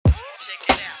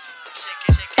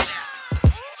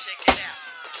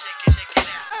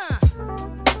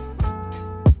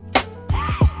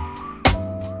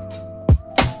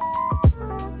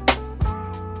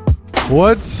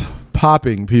What's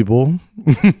popping, people?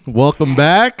 Welcome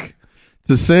back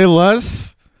to Say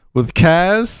Less with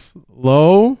Kaz,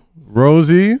 Lo,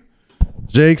 Rosie.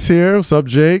 Jake's here. What's up,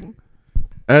 Jake?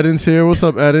 Eden's here. What's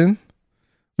up, Eden?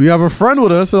 We have a friend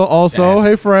with us also. Yes.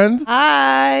 Hey, friend.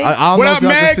 Hi. I don't know if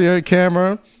y'all can see her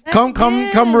camera.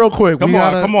 Come real quick. Come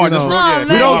on.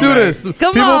 We don't do this.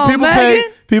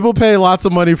 People pay lots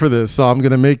of money for this, so I'm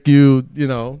gonna make you,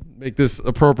 make this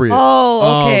appropriate.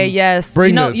 Oh, okay, yes.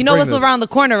 You know what's around the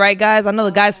corner, right, guys? I know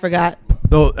the guys forgot.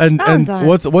 No, and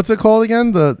what's it called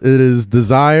again? It is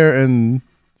Desire and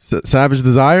Savage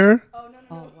Desire. Oh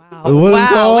wow. What is it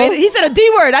called? Wait, he said a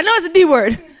D word. I know it's a D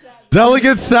word.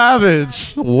 Delicate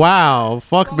Savage. Wow.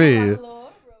 Fuck me.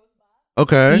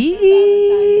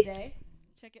 Okay.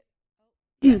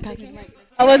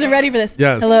 I wasn't ready for this.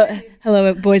 Yes.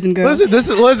 Hello, boys and girls.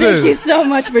 Listen. Thank you so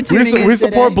much for tuning in. We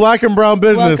support today. Black and brown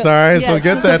business, Welcome. all right? Yes, so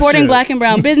get that supporting shit. Black and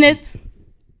brown business.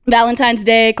 Valentine's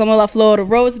Day, Como La Flor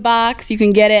Rose Box. You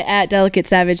can get it at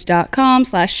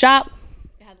delicatesavage.com/shop.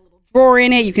 It has a little drawer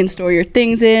in it. You can store your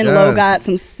things in. Yes. Lo got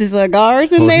some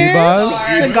cigars in there.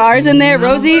 Cigars in there.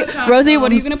 Rosie,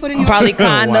 what are you going to put in your Probably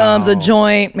condoms, a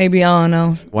joint, maybe, I don't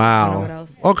know. Wow. I don't know what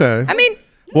else. Okay. I mean,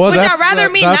 would y'all rather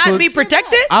me not be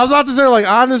protected? I was about to say,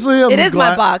 honestly, it is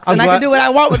my box, and I can do what I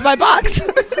want with my box.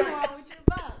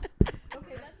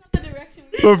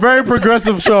 We're a very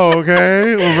progressive show,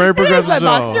 okay? We're a very progressive show. It is my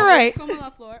box, you're right.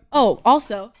 Oh,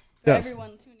 also, for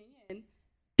everyone tuning in,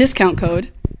 discount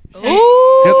code.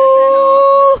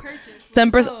 Ooh.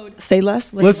 10%. Say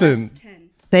less. Listen.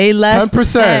 Say less.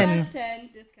 10%. 10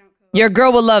 discount code. Your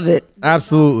girl will love it.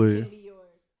 Absolutely.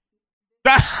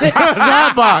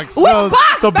 That box. Which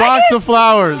box, the box of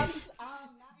flowers.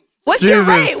 What's your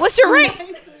rate?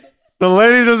 The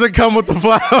lady doesn't come with the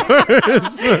flowers.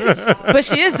 But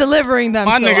she is delivering them.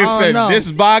 My nigga said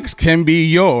this box can be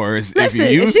yours if you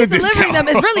use she's the delivering discount.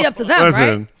 them, it's really up to them,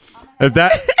 Listen, right?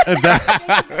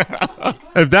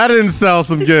 if that didn't sell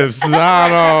some gifts,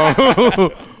 I don't know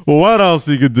what else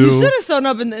you could do. You should have shown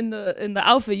up in the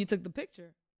outfit you took the picture.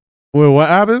 Wait, what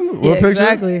happened? What picture?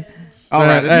 Exactly. All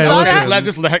right,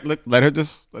 let her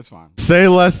just. That's fine. Say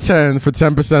less 10 for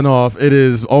 10% off. It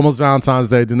is almost Valentine's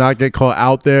Day. Do not get caught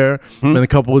out there in a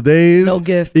couple of days. No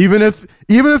gift. Even if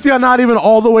you're not even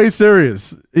all the way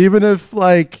serious. Even if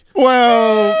listen. All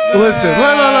right,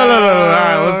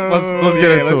 let's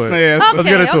get into it. Let's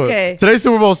get into it. Today's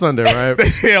Super Bowl Sunday, right?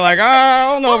 Yeah,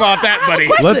 I don't know about that, buddy.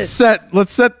 Let's set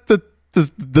the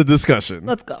discussion.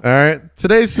 Let's go. All right.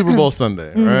 Today's Super Bowl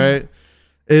Sunday, all right?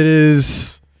 It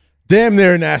is damn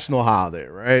near a national holiday,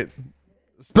 right?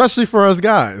 Especially for us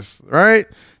guys, right?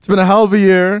 It's been a hell of a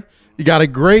year. You got a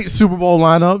great Super Bowl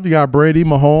lineup. You got Brady,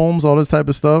 Mahomes, all this type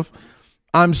of stuff.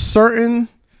 I'm certain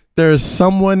there is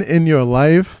someone in your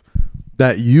life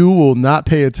that you will not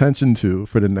pay attention to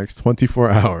for the next 24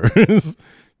 hours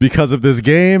because of this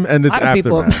game and its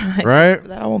aftermath, right?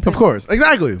 Of course.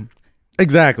 Exactly.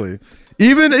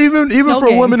 Even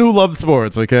for women who love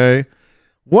sports, okay?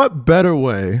 What better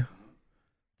way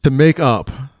to make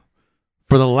up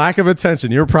for the lack of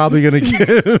attention you're probably going to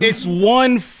give? It's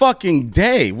one fucking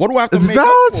day. What do I have to make up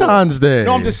for? It's Valentine's Day.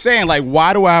 No, I'm just saying,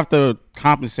 why do I have to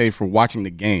compensate for watching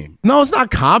the game? No, it's not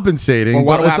compensating,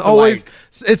 but it's always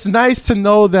it's nice to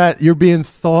know that you're being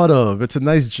thought of. It's a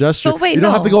nice gesture. So wait, you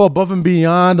don't have to go above and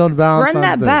beyond on Valentine's Day.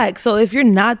 Run that back. So if you're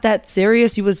not that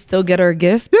serious, you would still get her a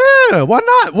gift? Yeah, why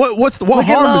not? What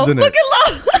harm is in it? Look at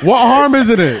Lo. What harm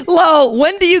is in it? Lo,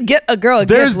 when do you get a girl a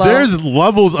gift, Lo? There's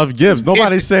levels of gifts.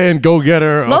 Nobody's saying go get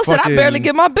her Lo said, I barely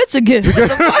get my bitch a gift.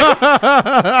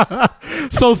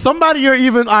 So somebody you're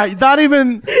even, not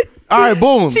even... All right,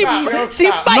 boom. She might get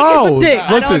some dick.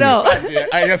 Listen.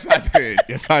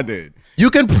 Yes, I did. You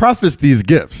can preface these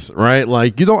gifts, right?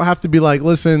 You don't have to be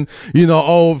listen,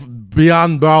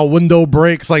 beyond our window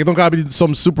breaks. It don't gotta be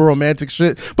some super romantic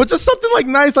shit, but just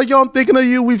something nice. Yo, I'm thinking of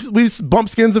you. We've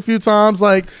bumped skins a few times.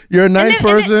 You're a nice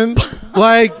person.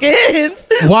 Why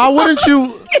wouldn't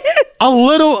you? A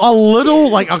little,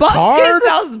 a card,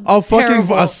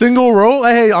 a single roll.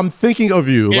 Hey, I'm thinking of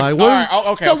you. So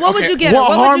what would you get her?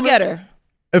 What would you get her?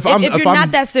 If you're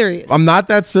not that serious. I'm not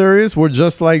that serious. We're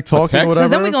just talking or whatever. Because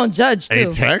then we're gonna judge too.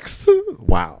 A text?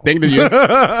 Wow. Thinking of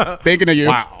you.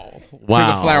 Wow. Here's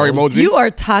a flower emoji. You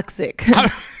are toxic.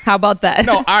 How about that?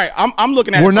 No, all right. I'm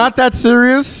looking at. We're not that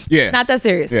serious. Yeah. Not that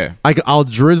serious. Yeah. I'll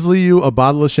drizzle you a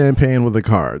bottle of champagne with a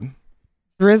card.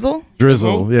 Drizzle?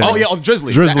 Drizzle, yeah. Oh, yeah,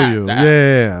 Drizzly. Drizzle you.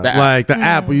 Yeah. The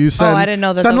app where you send, I didn't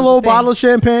know that send a little bottle of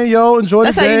champagne, yo, enjoy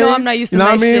the day. That's how you know I'm not used to You know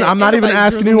what I mean? shit. I'm not even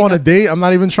asking you on a date. I'm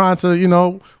not even trying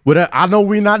to, I know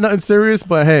we not nothing serious,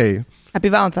 but hey, Happy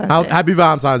Valentine's Day. Happy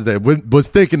Valentine's Day. Was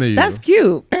thinking of you. That's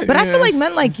cute. But I feel like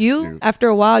men like you, cute. After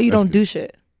a while, you don't do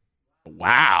shit.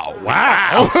 Wow.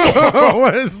 Like,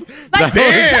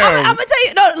 damn. I'm gonna tell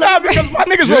you. No, because my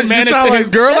nigga's romantic to his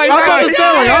girl. Like,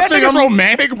 I think I'm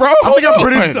romantic, bro.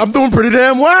 I'm doing pretty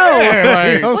damn well.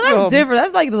 Yeah, well, that's different.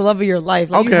 That's like the love of your life.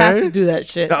 Like, you have to do that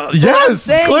shit. Yes,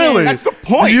 clearly. That's the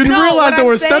point. You didn't realize there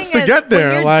were steps to get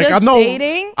there. Like, I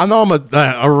know I'm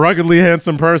a ruggedly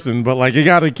handsome person, but like, you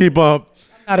got to keep up.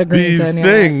 These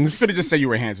things. You could have just said you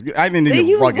were handsome. I didn't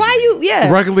need rugged.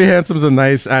 Ruggedly handsome is a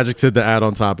nice adjective to add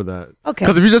on top of that. Okay.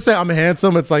 Because if you just say I'm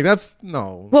handsome, it's like that's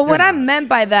no. Well, what I meant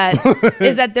by that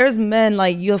is that there's men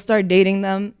like you'll start dating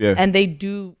them and they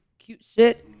do cute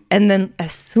shit, and then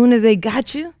as soon as they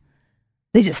got you,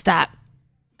 they just stop.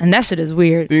 And that shit is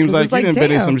weird. Seems like you done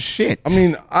been in some shit. I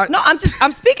mean,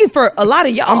 I'm speaking for a lot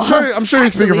of y'all. I'm sure you're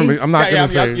speaking from me. I'm not gonna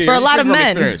say for a lot of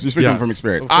men. You're speaking from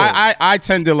experience. I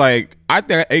tend to like. I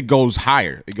think it goes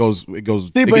higher. It goes. See, it gets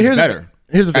better.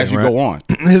 Here's the thing, as you go on.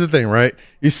 Here's the thing, right?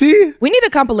 You see, we need a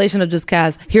compilation of just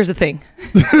Kaz. Here's the thing.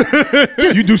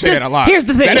 You do say that a lot. Here's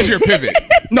the thing. That is your pivot.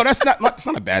 No, that's not. It's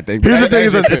not a bad thing. Here's the thing.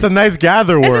 It's a nice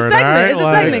gather word. It's a segment. All right? It's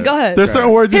a segment. Go ahead. There's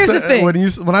certain words. Here's the thing.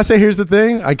 When I say here's the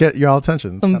thing, I get your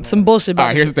attention. Some bullshit. All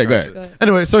right. Here's the thing. Go ahead.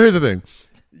 Anyway, so here's the thing.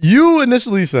 You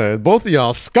initially said, both of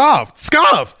y'all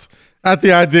scoffed at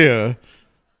the idea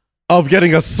of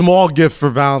getting a small gift for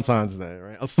Valentine's Day,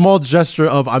 right? A small gesture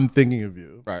of I'm thinking of you.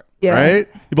 Right. Yeah. Right?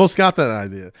 You both scoffed at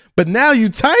that idea. But now you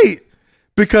tight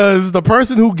because the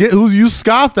person who you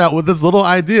scoffed at with this little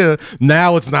idea,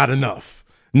 now it's not enough.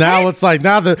 Now it's like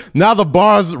now the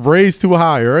bar's raised too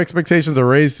high. Your expectations are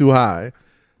raised too high.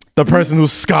 The person who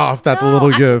scoffed at the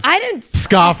little gift. I didn't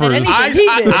scoffers.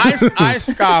 I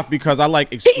scoff because I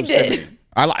like exclusivity.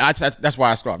 That's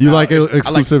why I scoff. You like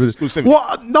exclusivity.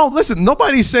 Well, no, listen.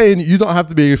 Nobody's saying you don't have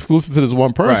to be exclusive to this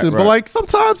one person, but like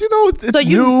sometimes it's so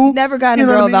you new. Never got a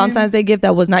girl a Valentine's Day gift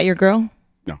that was not your girl?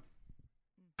 No.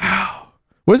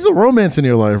 Where's the romance in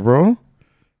your life, bro?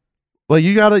 Like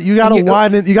you gotta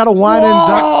wine and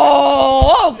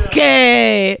Oh,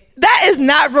 okay. That is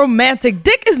not romantic.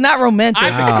 Dick is not romantic.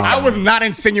 I was not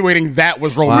insinuating that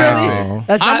was romantic. Wow.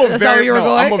 That's not where you were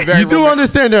going? You do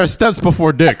understand there are steps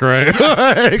before dick, right?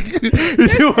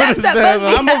 You understand?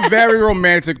 I'm a very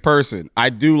romantic person.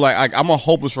 I do like I'm a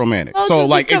hopeless romantic. Oh, so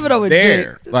like it's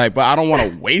there. Like, but I don't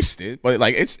want to waste it. But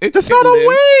like it's not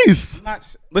a waste.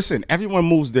 Listen, everyone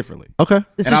moves differently. Okay.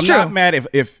 This and is true. I'm not mad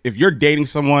if you're dating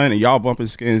someone and y'all bumping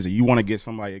skins and you want to get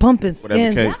somebody bumping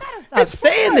skins. I gotta stop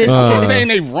saying this shit. I'm saying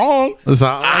they wrong. Listen,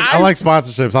 I like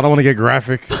sponsorships. I don't want to get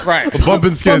graphic. Right.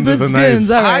 Bumping skins is a nice.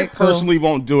 I personally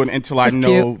won't do it until I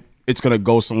know it's gonna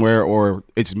go somewhere or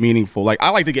it's meaningful. Like I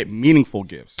like to get meaningful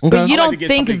gifts. Okay. But you don't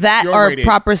think that are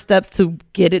proper steps to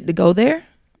get it to go there?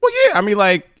 Well, yeah. I mean,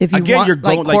 like if you again, want, you're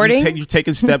going like you're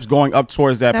taking steps going up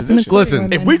towards that position.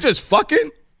 Listen, if we just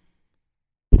fucking.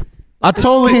 I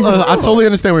totally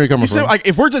understand where you're coming from. Like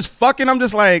if we're just fucking, I'm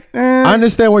just like. I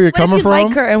understand where you're coming from.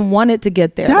 Like her and wanted to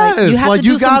get there. Yes, like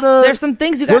you gotta. There's some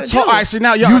things you gotta do. Actually,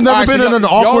 now you've never been in an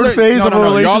awkward phase of a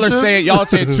relationship. Y'all are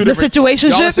saying two different. The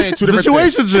situationship.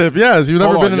 Situationship. Yes, you've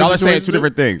never been in a situationship. Y'all are saying two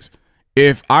different things.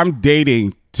 If I'm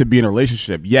dating to be in a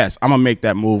relationship, yes, I'm gonna make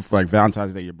that move for like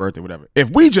Valentine's Day, your birthday, whatever.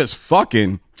 If we just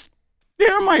fucking.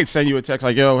 Yeah, I might send you a text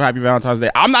like, yo, happy Valentine's Day.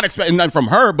 I'm not expecting nothing from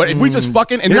her, but if we just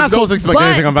fucking... and you're not supposed to expect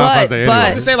anything on Valentine's Day anyway.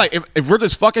 I'm just saying, like, if we're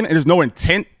just fucking and there's no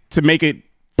intent to make it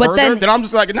further, then I'm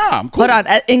just like, nah, I'm cool. Hold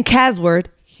on. In Kaz's word,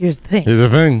 here's the thing. Here's the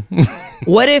thing.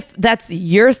 What if that's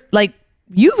your... Like,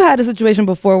 you've had a situation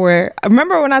before where... I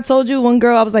remember when I told you one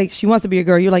girl, I was like, she wants to be a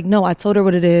girl. You're like, no, I told her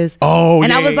what it is. Oh,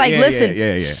 and I was like, listen,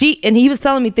 she... And he was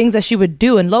telling me things that she would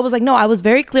do. And Lo was like, no, I was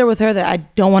very clear with her that I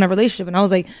don't want a relationship. And I was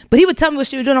like... But he would tell me what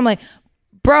she would do. And I'm like,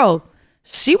 bro...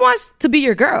 She wants to be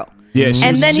your girl. Yeah,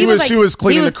 he was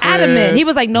cleaning the crib. Adamant. He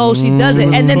was like, no, she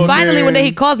doesn't. And then finally one day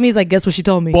he calls me, he's like, guess what she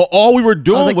told me? Well, all we were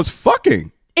doing was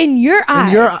fucking. In your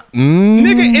eyes.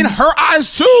 Nigga, in her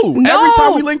eyes too. No, every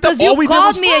time we linked up, all we did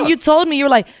was you called me and you told me, you were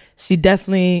like, she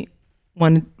definitely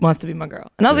wants to be my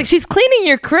girl. And I was like, she's cleaning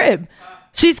your crib.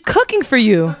 She's cooking for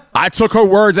you. I took her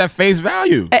words at face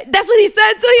value. That's what he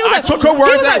said too. He was I took her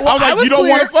words at. I was like, you don't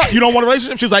want to fuck. You don't want a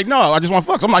relationship. She's like, no, I just want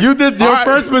to fuck. So I'm like, you did. Your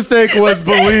first mistake was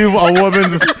believe a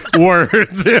woman's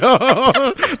words.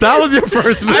 That was your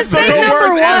first mistake. I took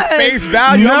her words at face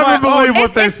value. Never believe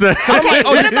what they said. Okay,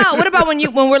 what about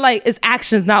when we're like, it's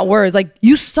actions, not words? Like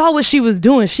you saw what she was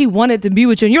doing. She wanted to be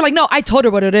with you, and you're like, no, I told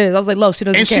her what it is. I was like, Lo, she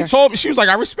doesn't care. And she told me, she was like,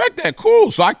 I respect that.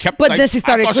 Cool. So I kept. But then she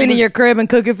started cleaning your crib and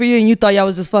cooking for you, and you thought y'all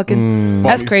was just fucking.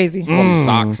 That's crazy.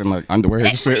 Socks and like underwear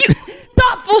and shit.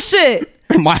 Thoughtful shit.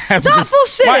 My ass Thoughtful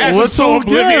shit. My ass was so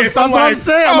oblivious. That's what I'm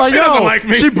saying. I'm like, she doesn't yo, like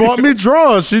me. she bought me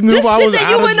drawers. She knew Just I shit was that out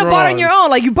you of wouldn't have bought on drawers. your own.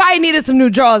 Like you probably needed some new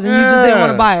drawers and you just didn't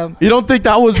want to buy them. You don't think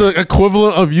that was the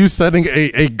equivalent of you sending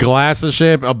a glass of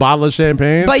champagne, a bottle of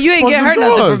champagne? But you ain't Want get some her nothing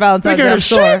for drawers? Valentine's They Day, get I'm her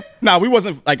sure. shit? No, we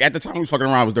wasn't like at the time we was fucking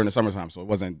around. It was during the summertime, so it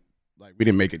wasn't like we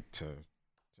didn't make it to.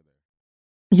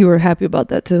 You were happy about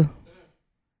that too.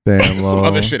 Damn, Some Lo.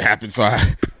 other shit happened, so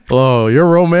I. Lo, your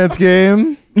romance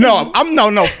game? No,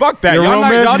 no, fuck that. Your Y'all not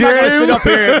romance gonna game? sit up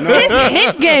here. No. His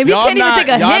hint game. He Y'all can't even take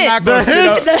a y'all hint. not gonna sit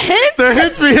up. The hints? The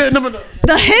hits be hitting them.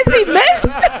 The hints he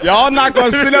missed? Y'all not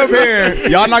gonna sit up here.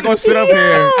 Y'all not gonna sit up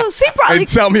here Yo, she probably and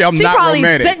tell me I'm she not probably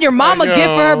romantic. sent your mom a Yo. gift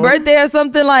for her birthday or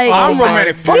something like. I'm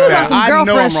romantic. Fuck She was that. on some I know I'm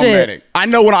girlfriend shit. romantic. I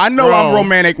know I'm Bro.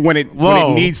 romantic when it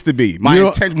Whoa. needs to be. My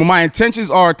You- when my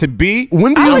intentions are to be.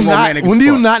 When do I'm you not? romantic as When do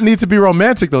you fuck. not need to be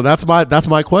romantic though? That's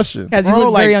my question. Because you Bro,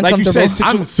 look very like you uncomfortable. said,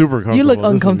 I'm super comfortable. You look This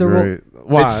is uncomfortable. great.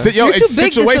 Why? It's, You're it's too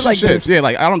big to sit like situationships. this. Yeah,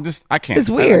 like I can't. It's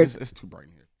weird. It's too bright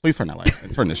in here. Please turn that light.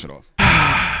 Turn this shit off.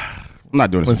 I'm not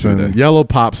doing this Listen, today. yellow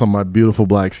pops on my beautiful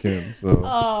black skin. So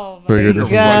Oh figured my this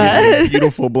was god!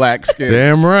 Beautiful black skin.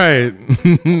 damn right.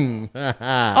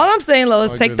 All I'm saying, Lo,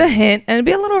 is take the hint and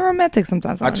be a little romantic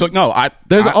sometimes.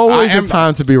 There's always a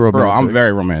time to be romantic. Bro, I'm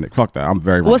very romantic. Fuck that. I'm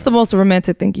very romantic. What's the most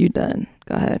romantic thing you've done?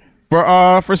 Go ahead.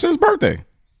 For Sid's birthday?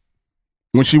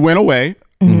 When she went away,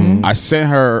 I sent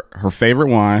her favorite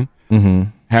wine,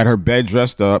 had her bed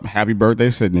dressed up, happy birthday,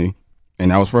 Sydney, and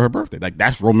that was for her birthday. Like,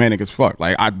 that's romantic as fuck.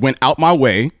 Like, I went out my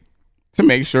way to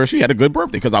make sure she had a good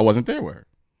birthday because I wasn't there with her.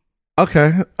 Okay.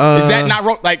 Is that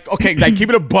not okay? Like, keep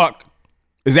it a buck.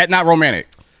 Is that not romantic?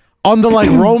 On the like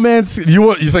romance?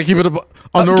 You say keep it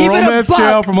on the Keep it a romance buck.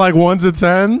 scale from like 1 to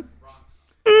 10.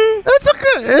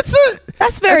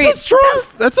 That's very. It's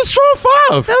a strong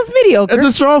 5. That was mediocre. It's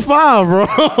a strong 5,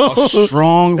 bro.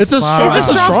 Strong. It's a five. It's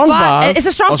a strong 5. It's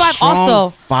a strong 5 also.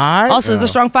 5. Also, it's a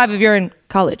strong 5 if you're in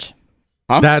college.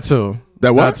 That too.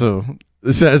 That what? That too.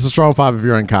 It's a strong 5 if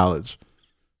you're in college.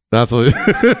 That's what.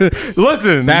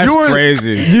 Listen, That's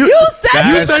crazy. You said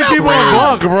You you said should keep it a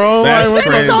have. buck, bro. That's Like,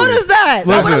 Shouldn't have crazy. told us that. I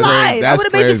Listen, would have lied. I would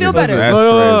have made you feel better. That's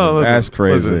No, crazy. That's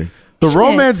crazy. listen. The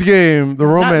romance game. The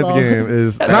romance low. game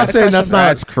is That's not saying that's not.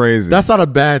 That's crazy. That's not a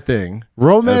bad thing.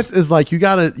 Romance is like you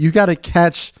gotta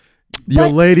catch your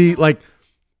lady like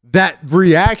that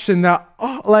reaction. That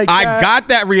I got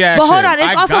that reaction. But hold on, it's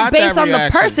I also got based that on the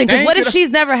reaction. person. Because Thank what you. if she's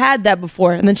never had that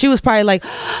before, and then she was probably like,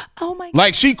 "Oh my god!"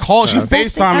 Like she called, she Best thing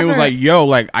FaceTimed me. Was ever. like, "Yo,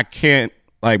 like I can't."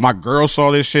 Like my girl saw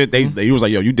this shit. They was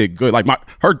like, "Yo, you did good." Like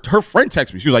her friend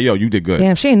texted me. She was like, "Yo, you did good."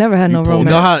 Damn, she ain't never had no pulled-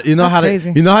 romance. You know That's how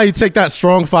crazy. you know how you take that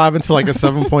strong 5 into like a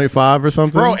 7.5 or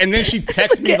something, Bro, and then she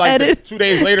texted me Get like Edit. 2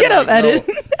 days later. Get up, like, Edit.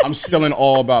 "Yo, I'm still in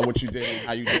awe about what you did and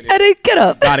how you did it. Edit, get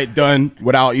up. Got it done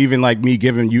without even like me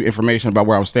giving you information about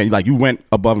where I was staying. Like you went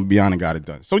above and beyond and got it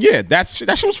done. So yeah, that shit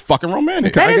was fucking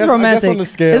romantic. That I is guess romantic. on the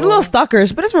scale- It's a little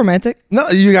stalkerish, but it's romantic. No,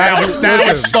 you got That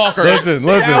was stalker. Listen.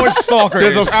 That was stalker.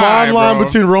 There's a fine line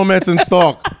between romance and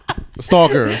stalker.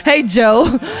 Hey Joe.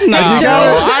 Nah, Hey You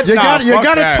Joe. gotta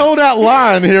fuck that. toe that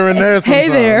line here and there. Hey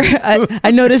sometimes. there.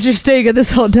 I noticed you're staying at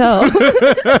this hotel.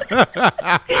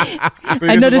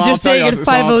 I noticed you're staying at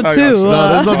 502. No,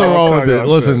 there's nothing wrong with it.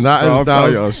 Listen,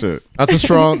 shit. that's a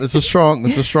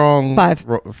strong 5.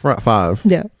 5.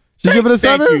 Yeah. Should you give it a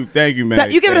 7? Thank you,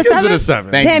 man. You give it a Gives 7? it a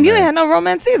 7. Thank Damn, you man. ain't had no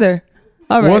romance either.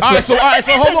 All right. What's All right,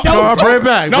 so hold on. No, bring it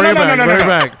back. No, bring no, it back. no, no, bring no, it no.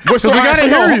 back. What's So the- we gotta so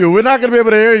hear hold- you. We're not gonna be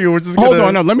able to hear you. We're just Hold gonna,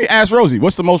 on, no. Let me ask Rosie.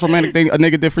 What's the most romantic thing a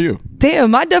nigga did for you?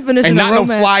 Damn, my definition And of not no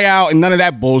romance. fly out and none of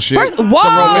that bullshit. First, Some whoa!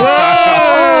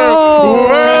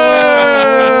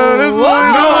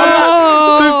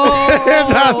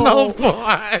 Not no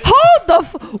fly. Hold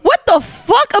what the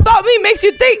fuck about me makes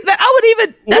you think that I would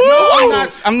even? That's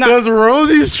what? I'm not. Does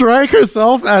Rosie strike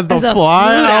herself as the As a fly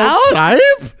flew out out?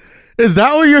 type? Is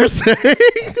that what you're saying?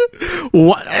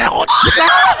 What? She's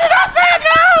not saying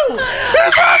no.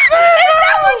 She's not saying Is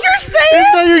that what you're saying?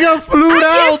 It's that you got flued I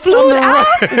out. get on flued the out?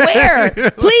 right.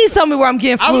 Where? Please tell me where I'm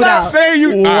getting I'm flued not out. saying you.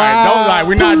 All right, don't lie.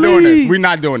 We're not doing this. We're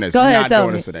not doing this. Go We're ahead, not tell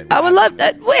doing me. this today. I would love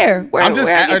that. Where? I'm just.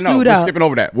 Where I get No, flued we're out? skipping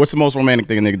over that. What's the most romantic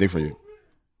thing a nigga did for you?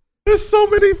 There's so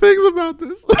many things about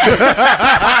this. There's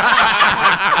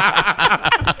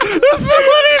so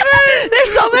many things.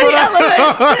 There's so many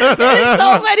elements. There's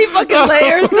so many fucking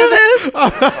layers to this.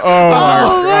 Oh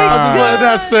my I'm just letting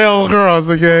that sail across,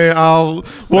 okay? Let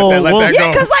that Yeah,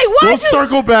 go. because like, why? We'll is it-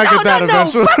 circle back no, at that no,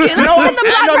 eventually. Fuck it. Let's spin the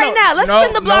block right now. Let's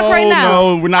spin the block right now.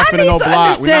 No, we're not I spinning need no to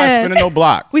block. We're not understand. spinning no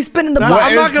block. We spinning the No, block.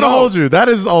 I'm not gonna hold you. That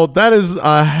is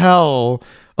a hell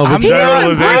of a I'm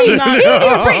generalization. He didn't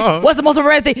even breathe. What's the most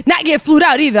overrated thing? Not get flued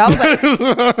out either. I was like,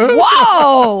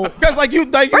 whoa. Because like you,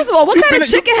 like First of all, what kind of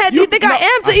chicken head do you think I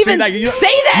am to even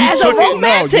say that as a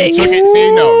romantic?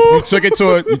 You took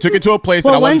it to a place that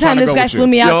I Well, one wasn't time trying to this go guy with flew you.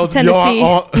 me out to Tennessee,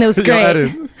 and it was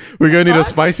great. We're gonna need a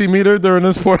spicy meter during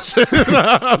this portion.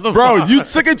 Bro, you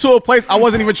took it to a place I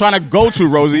wasn't even trying to go to,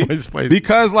 Rosie.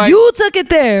 Because like You took it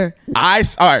there. all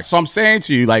right, so I'm saying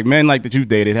to you, like men like that you've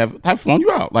dated have flown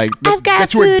you out. Like I've got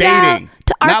that you were flued out dating.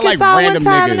 to Not like Arkansas random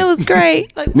one time, niggas. and it was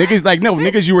great. Like, Niggas like no,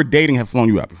 niggas you were dating have flown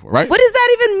you out before, right? what does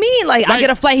that even mean? Like I get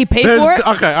a flight, he paid There's- for it?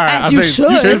 okay, all right, I As you think-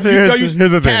 should. here's the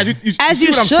thing. Kaz, you As see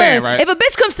you what I'm should. saying, right? If a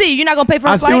bitch comes see you, you're not gonna pay for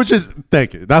a I flight. see what you're.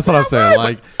 Thank you. That's what I'm saying.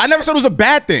 Like, I never said it was a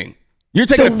bad thing. You're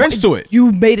taking offense to it.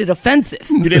 You made it offensive.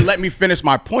 You didn't let me finish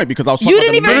my point because I was talking You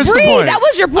about didn't the even men. the breathe. point. That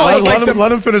was your I was point. like,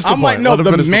 let him finish the I'm point. like, no, Let him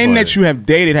the finish the men point. that you have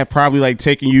dated have probably like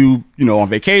taken you, on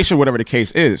vacation, whatever the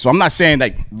case is. So I'm not saying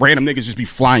like random niggas just be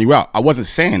flying you out. I wasn't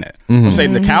saying that. I'm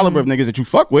saying the caliber of niggas that you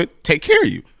fuck with take care of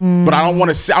you. But I don't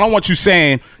want you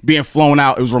saying being flown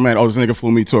out, it was romantic. Oh, this nigga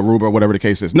flew me to Aruba or whatever the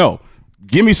case is. No,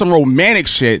 give me some romantic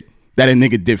shit that a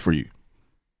nigga did for you.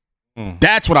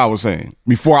 That's what I was saying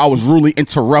before I was rudely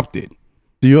interrupted.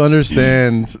 Do you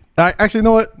understand? Actually, you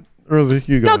know what, Rosie,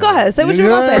 you go. No, go ahead. Say what you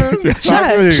want to say. Go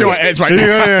ahead. She on edge right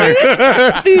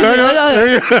now.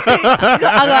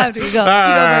 I'll go after you. Go.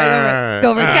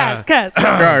 Go for it. Cass.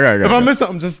 If I miss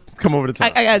something, just come over the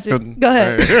top. I got you. Go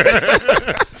ahead.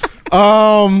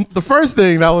 The first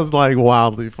thing that was like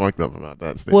wildly fucked up about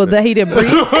that statement. Well, that he didn't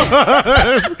breathe.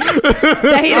 That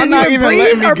he I'm didn't not even breathe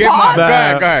letting me or get my. pause? Go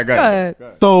ahead. Go ahead.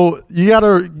 So you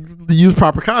gotta use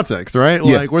proper context, right?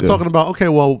 Yeah, Like we're yeah. talking about, okay,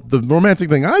 well, the romantic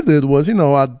thing I did was,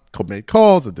 I made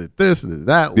calls, I did this, I did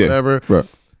that, Yeah, whatever. right.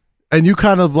 And you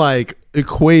kind of like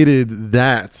equated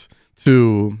that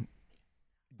to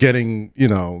getting,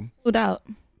 Flued out.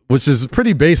 which is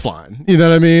pretty baseline. You know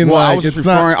what I mean? Well, like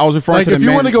I was referring like to if the you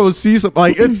men- want to go see something,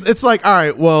 like it's like, all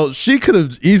right, well, she could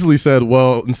have easily said,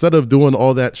 well, instead of doing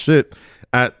all that shit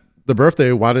at the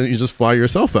birthday, why didn't you just fly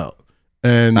yourself out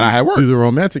and I had work. do the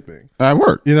romantic thing? That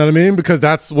worked. You know what I mean? Because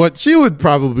that's what she would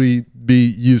probably be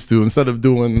used to instead of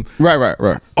doing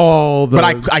Right. all the.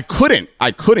 But I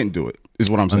couldn't do it. Is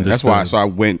what I'm saying. That's why. So I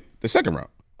went the second route.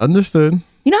 Understood.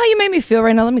 You know how you made me feel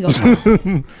right now? Let me go. You know how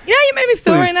you made me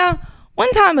feel right now?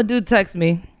 One time a dude texted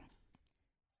me.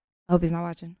 I hope he's not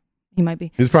watching. He might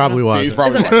be. He's probably watching. He's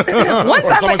probably One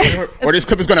time, or this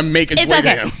clip is gonna make its It's way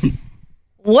okay. to him.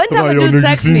 one time a Come on, dude yo, nigga,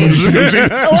 texted me.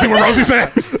 You see what Rosie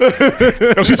said?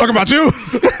 Yo, she talking about you.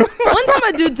 One time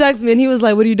a dude texted me and he was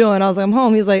like, "What are you doing?" I was like, "I'm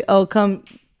home." He's like, "Oh, come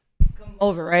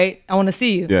over, right? I want to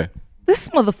see you." Yeah. This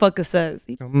motherfucker says,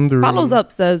 he Come through. follows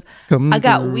up, says, Come "I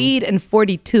got through. weed and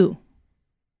 42."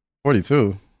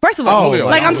 42. First of all, Oh,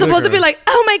 like I'm supposed to be liquor. like,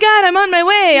 "Oh my god, I'm on my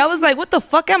way." I was like, "What the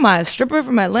fuck am I? A stripper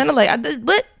from Atlanta?" Like,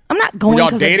 what? I'm not going Y'all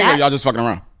because of dating or that. y'all just fucking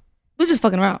around? We're just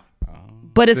fucking around.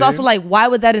 But it's also like, why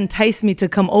would that entice me to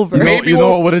come over? You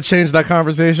know what would have changed that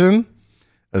conversation?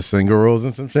 A single rose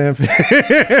and some champagne.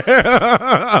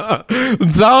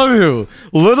 I'm telling you,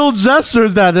 little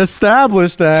gestures that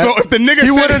establish that. So if the nigga he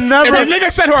said, would have never. if the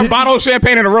nigga sent her a bottle of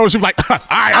champagne in a rose, she was like, "All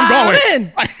right, I'm I'm going."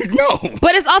 in. Like, no.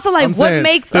 But it's also like, I'm what saying,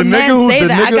 makes the a man nigga who- say the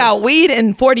that? I nigga- got weed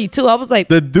and 42. I was like,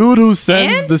 The dude who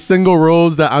sends And? the single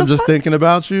rose that I'm just thinking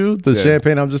about you, the Yeah.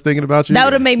 champagne I'm just thinking about you, That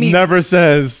would've made me- never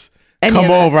says, Any come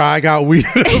of that. over, I got weed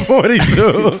at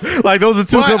 42. Like those are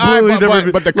two But, completely but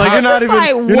different. the like you're not concept- even Like,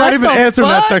 you're not what even the answering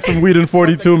that fuck? text from weed and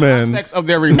 42, man. Context of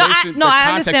their relationship. No, I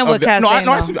understand what Cass No, saying,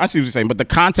 I though. see what you're saying, but the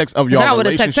context of then your I would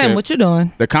have texted relationship. him, "What you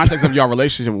doing?" The context of your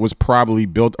relationship was probably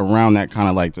built around that kind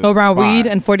of like just Around vibe. weed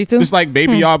and 42. Just like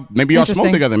maybe y'all smoke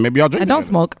Interesting. together, maybe y'all drink. I don't together.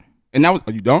 smoke. And that was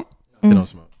you don't. You don't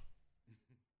smoke.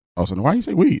 Oh, so why you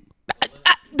say weed?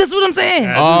 That's what I'm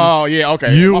saying. Oh yeah,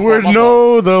 okay. You My fault, would my fault.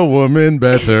 know the woman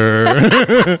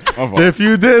better fault. if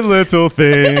you did little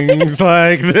things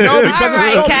like this. All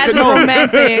right, Cass is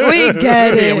romantic. We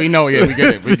get it. Yeah, we know. Yeah, we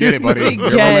get it. We get it, buddy. We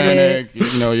You're get romantic.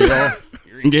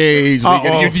 You're engaged. We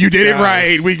get it. You did it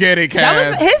right. We get it, That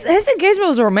Cass. was his engagement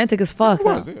was romantic as fuck. It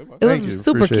was, though. yeah, it was. It was Thank you.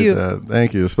 super Appreciate cute. that.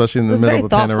 Thank you, especially in the was middle very of a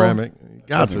thoughtful. panoramic. You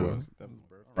got Definitely to. was.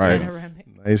 Right. Panoramic.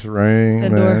 Nice ring,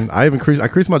 Good man. door. I even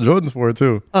creased my Jordans for it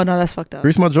too. Oh no, that's fucked up.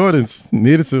 Creased my Jordans.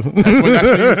 Needed to.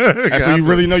 That's when you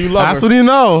really know you love That's her. when you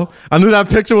know. I knew that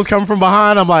picture was coming from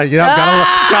behind. I'm like, yeah,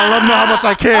 gotta let them know how much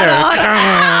I care.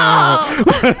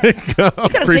 You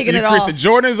could have Chris, taken you it Chris off. the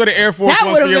Jordans or the Air Force That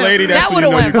Ones would for your have lady? That's that when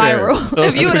would you have know went you care. viral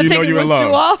if you would when have you know taken you your in shoe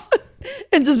love. off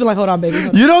and just been like, "Hold on,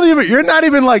 baby." You're not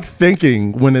even like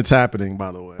thinking when it's happening,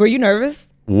 by the way. Were you nervous?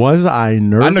 Was I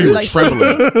nervous? I know you were Like-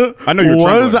 trembling. I know you were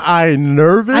Was trembling. I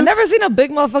nervous? I never seen a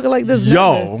big motherfucker like this.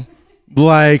 Yo, nervous.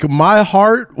 Like my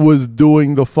heart was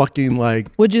doing the fucking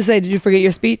like. What'd you say? Did you forget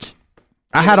your speech?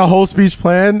 I had a whole speech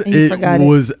planned. It forgot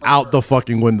was out the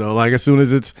fucking window. Like as soon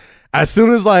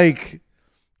as like,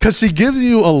 cause she gives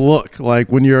you a look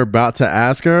like when you're about to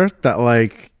ask her that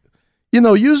like, you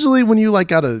know, usually when you like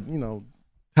gotta, you know,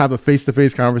 have a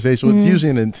face-to-face conversation, it's usually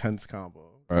an intense combo.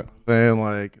 Right. Saying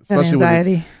like, especially when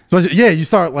anxiety. yeah, you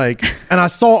start like, and I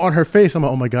saw on her face, I'm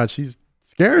like, oh my God, she's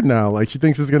scared now. Like she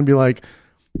thinks it's gonna be like,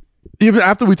 even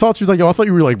after we talked, she was like, yo, I thought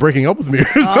you were like breaking up with me or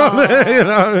something. You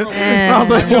know? I was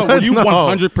like, were you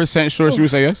 100% sure she would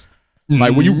say yes?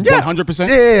 Like, were you 100%?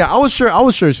 Yeah, I was sure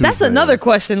she would. That's another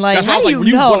question. Like, That's how do were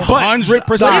you know? 100%?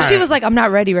 What if she was like, I'm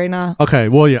not ready right now? Okay,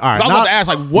 well, yeah, all right. I was about to ask,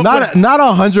 like, what? Not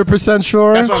 100%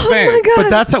 sure. That's what I'm saying. my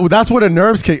God. But that's where the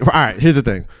nerves kick. All right, here's the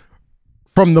thing.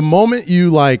 From the moment you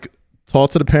like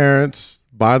talk to the parents,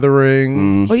 buy the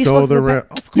ring, Well, you show spoke to the the ring.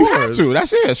 pa- Of You course, have to.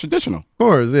 That's it. It's traditional. Of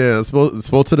course, yeah.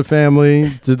 Spoke to the family,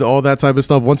 did all that type of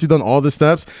stuff. Once you've done all the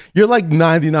steps, you're like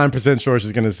 99% sure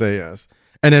she's gonna say yes.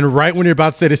 And then right when you're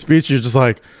about to say the speech, you're just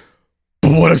like,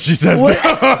 but what if she says no?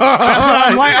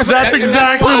 That's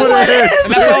exactly what it is.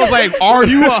 And that's why I was like, are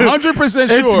you 100%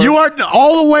 sure? You are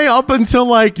all the way up until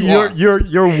like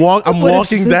I'm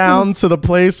walking down to the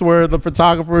place where the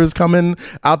photographer is coming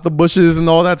out the bushes and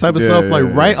all that type of stuff. Like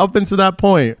right up into that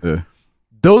point. Yeah.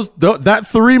 That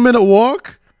 3-minute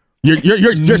walk. You're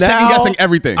second guessing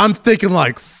everything. I'm thinking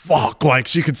like, fuck, like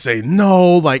she could say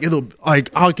no, like it'll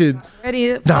like I could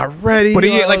not ready. But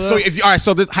yeah, like so if you all right,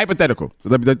 so this hypothetical.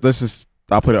 Let's just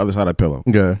I'll put it on the other side of the pillow.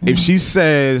 Okay. If she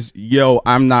says, "Yo,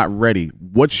 I'm not ready,"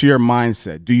 what's your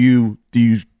mindset? Do you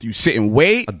sit and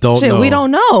wait? I don't know. We don't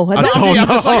know. That's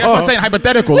what I'm saying.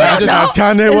 Hypothetical. Like, As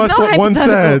Kanye West once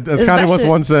said. As Kanye West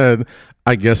once said.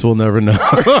 I guess we'll never know.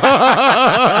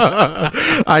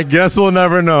 I guess we'll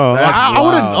never know. I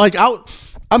wouldn't like.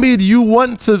 I mean, you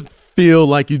want to feel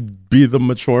like you'd be the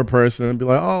mature person and be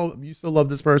like, "Oh, you still love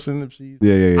this person if she's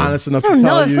honest enough to tell you." I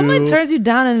don't know. If somebody turns you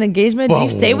down in an engagement, do you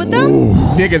stay with them?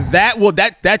 Nigga, that would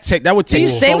take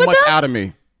so much out of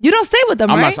me. You don't stay with them,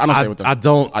 right? I don't stay with them. I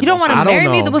don't. You don't want to marry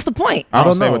me? What's the point? I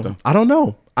don't stay with them. I don't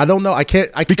know. I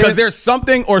can't. Because there's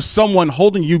something or someone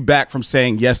holding you back from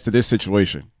saying yes to this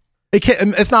situation. It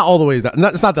can't. It's not all the way.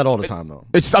 It's not that all the time though.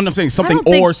 It's I'm saying something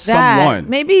or someone.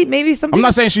 Maybe something. I'm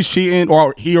not saying she's cheating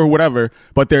or he or whatever,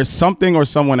 but there's something or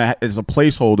someone that is a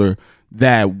placeholder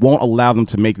that won't allow them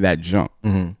to make that jump.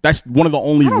 Mm-hmm. That's one of the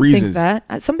only reasons. Think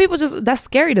that some people that's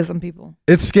scary to some people.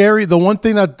 It's scary. The one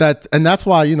thing that and that's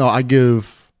why I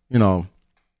give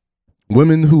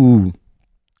women who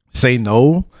say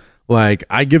no. Like,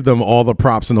 I give them all the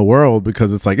props in the world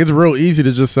because it's like, it's real easy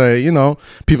to just say,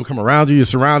 people come around you, you're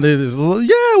surrounded. It's,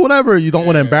 whatever. You don't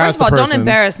want to embarrass the person. Don't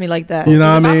embarrass me like that. You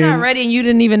know what I mean? I'm not ready and you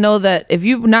didn't even know that. If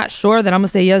you're not sure, then I'm going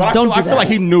to say yes. I feel like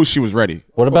he knew she was ready.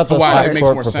 What about those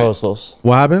half-court proposals?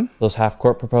 What happened? Those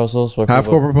half-court proposals?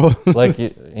 Half-court proposals? Like,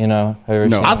 No.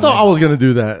 I thought I was going to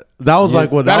do that. That was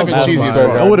like what that would have been cheesy.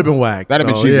 It would have been whack. That'd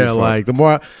have been cheesy. Yeah, like the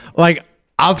more, like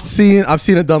I've seen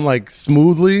it done like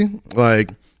smoothly.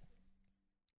 Like,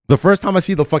 the first time I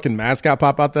see the fucking mascot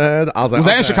pop out the head, I was like, was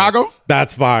that in Chicago?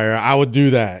 That's fire. I would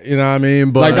do that. You know what I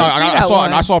mean? But like, no,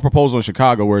 I saw a proposal in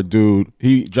Chicago where a dude,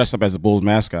 he dressed up as the Bulls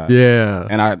mascot. Yeah.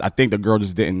 And I think the girl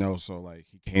just didn't know. So like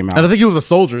he came out. And I think he was a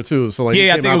soldier too. So like,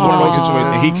 I think it was one of those situations.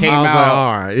 And he came out. Like,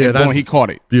 all right. Yeah. He caught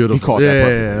it. Beautiful. He caught that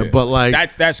perfectly. Yeah. But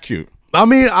like, that's cute. I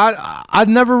mean, I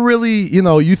never really,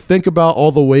 you think about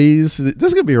all the ways. This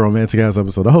is gonna be a romantic ass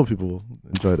episode. I hope people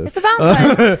enjoy this. It's a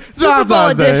Valentine's Super Bowl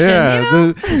edition.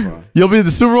 Yeah, you'll be the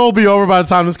Super Bowl will be over by the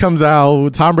time this comes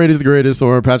out. Tom Brady's the greatest,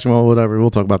 or Patrick Mahomes, whatever. We'll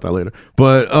talk about that later.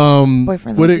 But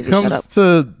when it comes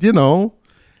to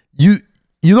you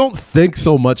don't think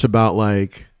so much about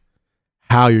like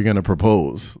how you're gonna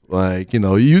propose. Like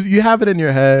you have it in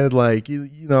your head. Like you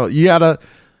gotta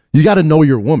know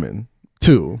your woman.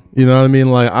 Too, you know what I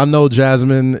mean? Like, I know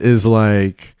Jasmine is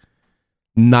like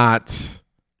not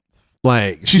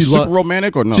like she's super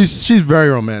romantic or no? She's very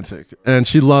romantic, and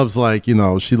she loves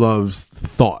she loves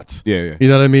thought. Yeah. You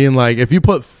know what I mean? Like, if you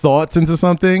put thoughts into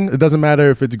something, it doesn't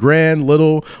matter if it's grand,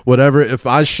 little, whatever. If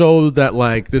I showed that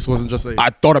like this wasn't just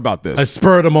I thought about this, a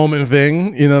spur of the moment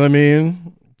thing, you know what I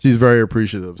mean? She's very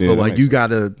appreciative. So like, you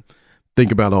gotta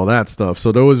think about all that stuff.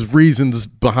 So there was reasons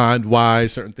behind why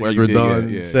certain things were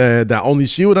done, said that only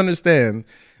she would understand.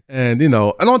 And, and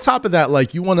on top of that,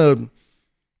 like, you want to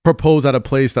propose at a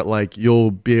place that like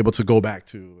you'll be able to go back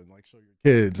to and like show your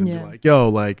kids and be like, yo,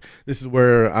 like, this is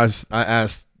where I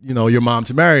asked, your mom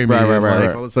to marry me.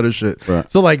 Right. All this other shit.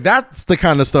 Right. So like, that's the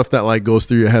kind of stuff that like goes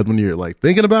through your head when you're like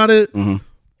thinking about it. Mm-hmm.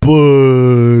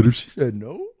 But if she said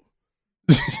no,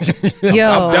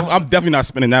 Yo, I'm definitely not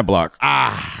spinning that block.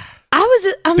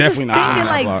 I'm Definitely just thinking not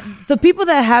like block. the people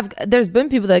that have. There's been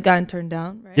people that gotten turned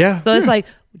down, right? Yeah. So it's like,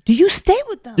 do you stay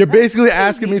with them? You're That's basically crazy.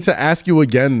 asking me to ask you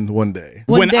again one day.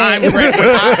 One When day. I'm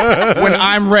ready. When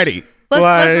I'm ready.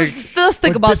 Let's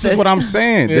think about This is what I'm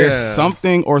saying. Yeah. There's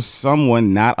something or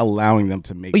someone not allowing them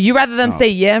to make. You rather them say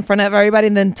yeah in front of everybody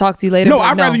and then talk to you later? No,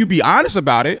 Like, I'd rather you be honest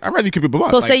about it. I'd rather you keep it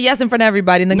blunt. So Like, say yes in front of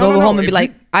everybody and then No, go no, home no. and be If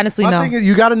like, you- honestly, My no. thing is,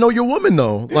 you got to know your woman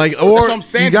though. Like, or what I'm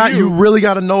saying to you you. really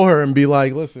got to know her and be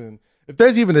like, listen, if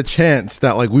there's even a chance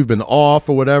that like we've been off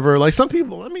or whatever, like some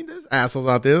people, I mean, there's assholes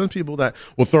out there. There's people that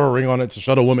will throw a ring on it to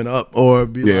shut a woman up or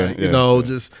be like, you know,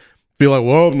 just feel like,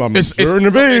 well, I'm during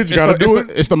the age, gotta do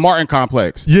it. It's the Martin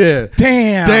complex. Yeah.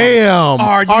 Damn.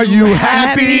 Are you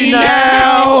happy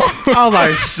now? I was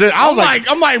like, shit. I was like,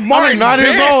 I'm like Martin. 9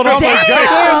 years old. I was like,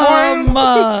 goddamn, Martin.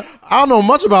 uh, I don't know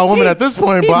much about women at this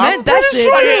point, but meant I'm that pretty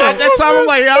shit, sure. too. At that time, I'm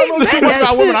like, I don't know too meant much that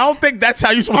about women. shit. I don't think that's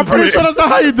how you supposed I'm to do pretty it. sure that's not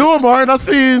how you do it, Martin. I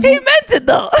seen. he meant it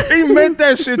though. He meant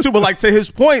that shit too. But like to his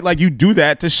point, like you do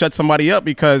that to shut somebody up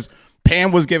because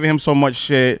Pam was giving him so much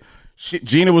shit.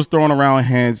 Gina was throwing around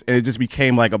hands, and it just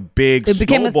became like a big It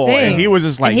became a snowball. thing. And he was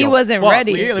just like, And he yo, wasn't fuck.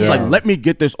 ready. Yeah, he was like, let me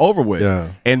get this over with.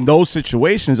 Yeah. And those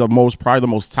situations are probably the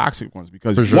most toxic ones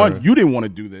because For sure. one, you didn't want to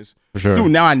do this. sure. Two,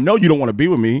 now I know you don't want to be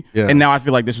with me, Yeah. and now I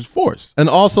feel like this is forced. And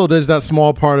also, there's that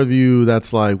small part of you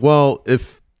that's like, well,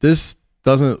 if this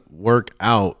doesn't work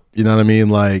out, you know what I mean?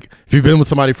 Like, if you've been with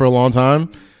somebody for a long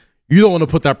time, you don't want to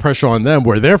put that pressure on them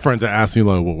where their friends are asking you,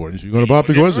 like, well, when's you going to pop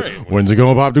the question? When's it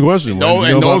going to pop the question? No,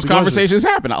 and those conversations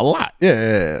happen a lot.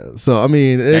 Yeah. So, I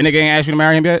mean, That it's, nigga ain't asked you to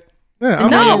marry him yet? yeah, I mean,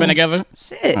 No. Y'all been together?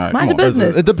 Shit, All right, mind come your on.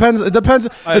 business. It depends. It depends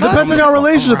on your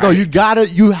relationship, though.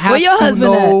 You have Where your to husband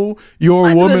know your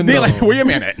Mind your woman. business. Yeah, like, where your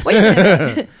man at? Wait a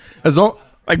minute. As long,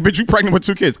 Like, bitch, you pregnant with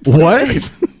 2 kids. What?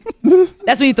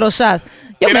 That's when you throw shots.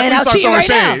 Yo, Yeah, man, that's out when you cheating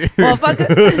start right now, throwing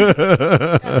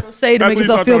motherfucker. Throw shade to make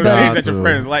yourself feel better. At your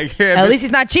friends. Like, yeah, At bitch, least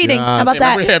he's not cheating. Yeah. How about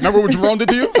that? remember what Jerome did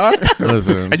to you? Huh?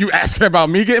 Listen. And you asking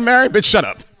about me getting married? Bitch, shut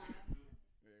up.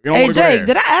 You don't Hey, wanna go Jake, there.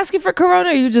 did I ask you for Corona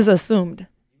or you just assumed?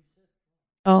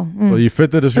 Oh, well, you fit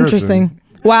the description. interesting.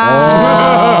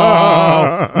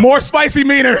 Wow. More spicy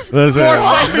meaners. Listen. More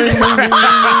spicy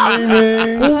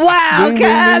Wow,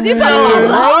 Kaz. You talking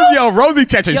about love? Rosie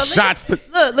catching Yo, shots. To, Look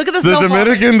at the The snowfall.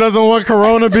 Dominican doesn't want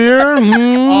Corona beer.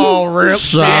 oh, really?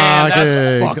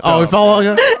 Shocking. Oh, we fell.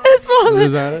 It's falling.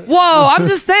 Is that it? Whoa, I'm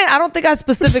just saying. I don't think I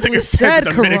specifically Nigga said said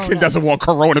the Dominican Corona. doesn't want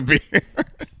Corona beer.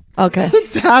 Okay.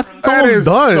 It's almost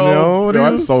done, yo. What do you-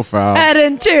 that's so foul.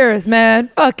 Eden, cheers, man.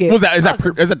 Fuck it. What was that? Is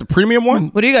that the premium one?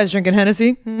 What are you guys drinking?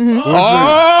 Hennessy?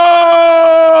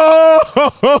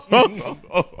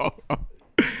 Oh!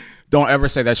 Don't ever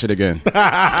say that shit again.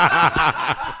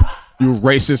 You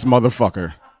racist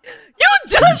motherfucker. You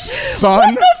just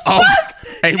Son of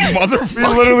a We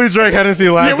motherfucker. literally drank Hennessy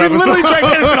last Yeah, we literally drank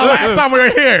Hennessy the last time we were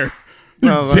here.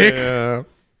 You dick. Yeah.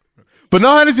 But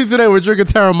no Hennessy today. We're drinking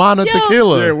Terramana Yo.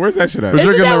 tequila. Yeah, where's that shit at? We're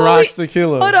Isn't drinking that the what Rocks we-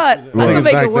 tequila. Hold on. I'm think gonna it's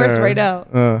make back it worse there. right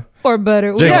now. Or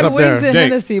better. We Jake's had up wings there. and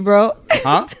Jake. Hennessy, bro.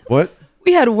 Huh? What?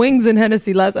 We had wings and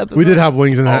Hennessy last episode. We did have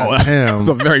wings in Oh, that. that was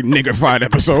a Damn. very nigger-fied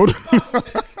episode.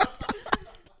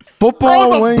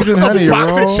 Football, wings, and Henny,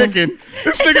 box bro. of chicken.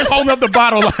 This nigga's holding up the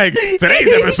bottle like, today's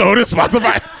episode is sponsored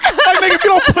by. Like, nigga, if you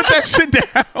don't put that shit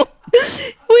down.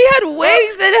 We had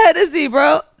wings and Hennessy,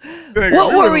 bro. Nigga,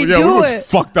 What were we We doing? was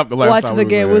fucked up the last Watching time the we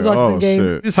game. were We was there. watching the Oh, game.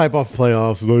 shit. Just hype off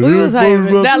playoffs. We was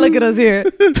hyping. Now look at us here.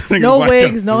 Niggas No like,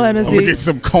 wings, no I'm gonna Hennessy. get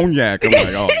some cognac. I'm like,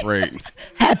 oh, great.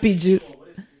 Happy juice.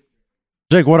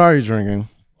 Jake, what are you drinking?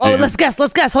 Oh, Yeah. let's guess.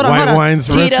 Hold on, White hold on. wine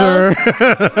Tito's.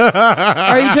 spritzer.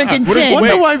 Are you drinking gin? What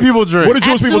do white people drink? What do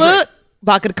Jewish people drink? Absolute.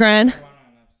 Vodka de Cran.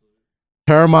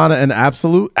 Terramana and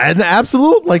Absolute? And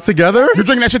Absolute? Like together? You're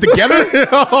drinking that shit together?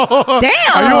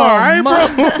 Damn. Are you all right,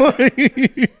 bro?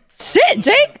 Shit,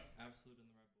 Jake.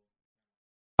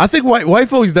 I think white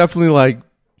folks definitely like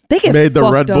They get made the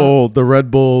fucked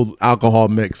Red Bull alcohol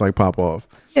mix like pop off.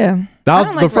 Yeah. That I was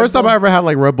don't the like first Red time Bull. I ever had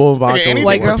like Red Bull and vodka. Anything was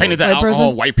White girl? pertaining to White alcohol,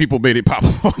 person? white people made it pop.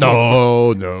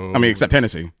 No. I mean, except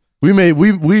Hennessy. we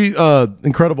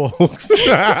Incredible Hulks. Bro,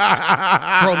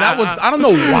 that was, I don't know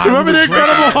why. Remember we the were drinking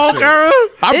Incredible that Hulk shit. era?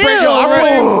 I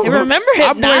blame Remember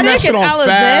I blame that Hypnotic shit and on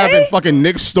Fab and Alizé? fucking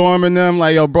Nick Storm and them.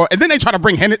 Like, yo, bro. And then they try to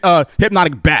bring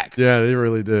Hypnotic back. Yeah, they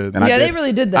really did. And I Yeah, did. they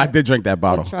really did that. I did drink that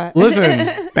bottle. Try it.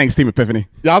 Listen, Thanks, Team Epiphany.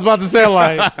 I was about to say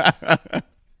like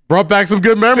brought back some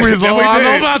good memories. That we I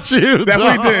know did. about you. That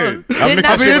dog. we did. Didn't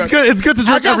I mean, it's good. It's good to drink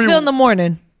How'd y'all every. feel in the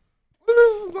morning?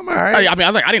 I'm all right. I mean,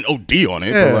 I didn't OD on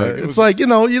it. Yeah, but like, it it's was, like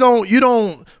you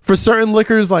don't for certain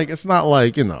liquors like it's not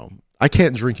like I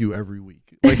can't drink you every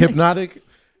week. Like Hypnotic,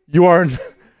 you are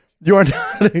You are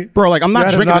not, bro. Like I'm not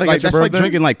drinking. Hypnotic Like at your that's like birthday?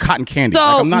 drinking like cotton candy. So,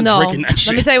 Like, I'm not no. drinking that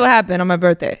shit. Let me tell you what happened on my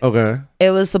birthday. Okay. It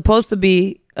was supposed to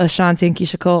be Ashanti and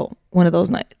Keisha Cole one of those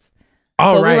nights.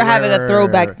 Oh, So right, we were having right, a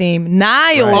throwback right. theme.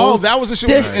 Niles Oh, that was the shit.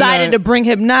 decided to bring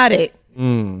Hypnotic.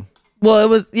 Well, it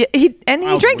was he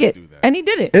Miles drank would it do that. and he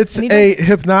did it. It's And he drank it.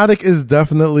 Hypnotic is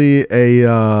definitely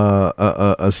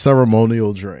a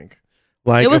ceremonial drink.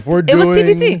 Like It was- if we're it was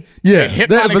doing TBT. Yeah,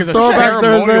 Hypnotic if it's is a Throwback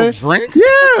ceremonial Thursday, drink.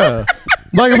 Yeah.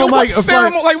 Like if Nigga, I'm what like, if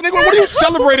ceremony? Like, nigga, what are you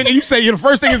celebrating? And you say the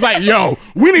first thing is like, yo,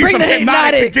 we need Bring some the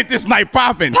Hypnotic to Hypnotic. get this night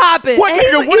popping. Poppin'. What And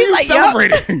nigga? he What are you like, yup.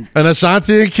 celebrating? an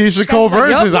Ashanti and Keisha Cole like,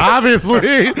 versus, yup. obviously.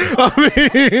 I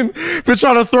mean, if you're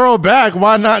trying to throw it back,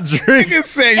 why not drink? Nigga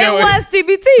say, It yo, was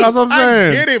TBT. That's what I'm I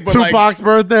saying. get it, but Tupac's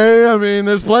birthday. I mean,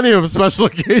 there's plenty of special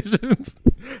occasions.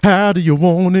 How do you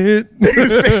want it?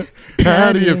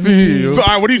 How do you feel? So, all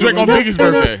right, what do you drink on Biggie's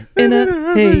birthday? In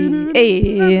a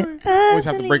hey, Always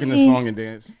have to break in this song and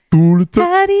dance. How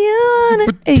do you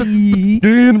wanna, hey,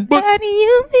 how do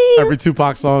you feel? Every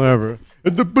Tupac song ever.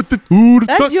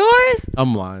 That's yours?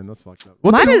 I'm lying. That's fucked up.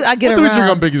 What Mine do- is I Get what do we drink on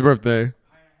Around. Biggie's birthday?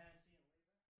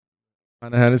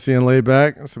 Kind of Hennessy and laid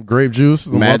back. Some grape juice.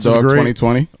 Some Mad Welch's Dog grape.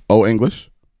 2020. Old English.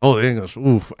 Old English.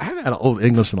 Oof. I haven't had an Old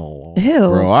English in a long. Ew.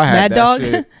 Bro, I had Mad that Dog.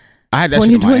 shit. I had that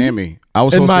shit in 2020? Miami. I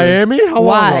was In hosting- Miami? How long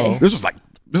Why? ago? This was like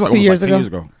 2 almost years like 10 ago. years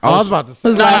ago. I was about to It say.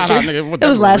 was last year. nigga, It was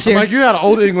whatever. last year. Like you had an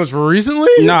Old English recently?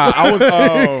 Nah,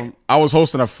 I was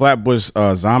hosting a Flatbush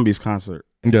Zombies concert.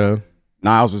 Yeah.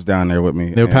 Niles was down there with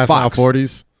me. They were and passing Fox. out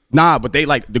 40s. Nah, but they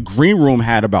like the green room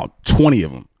had about 20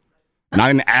 of them, and I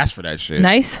didn't ask for that shit.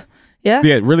 Nice. Yeah.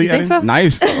 Yeah, really? You think Eddie? so?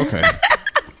 Nice. Okay.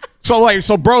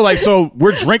 So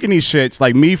we're drinking these shits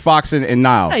like me, Fox, and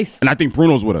Niles, Nice. and I think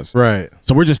Bruno's with us. Right.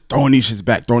 So we're just throwing these shits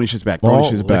back, throwing these shits back, throwing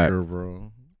these shits back. Liquor,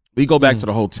 bro. We go back to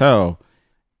the hotel,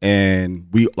 and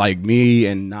we like me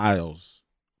and Niles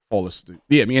fall asleep.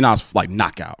 Yeah, me and Niles like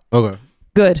knockout. Okay.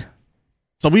 Good.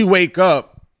 So we wake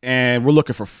up and we're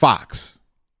looking for Fox.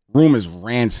 Room is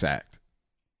ransacked.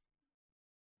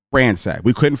 Ransacked.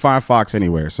 We couldn't find Fox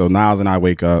anywhere. So Niles and I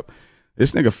wake up.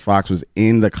 This nigga Fox was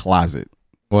in the closet,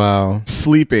 Wow.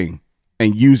 sleeping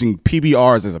and using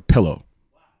PBRs as a pillow.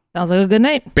 Sounds like a good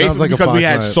night. Basically like a because we Fox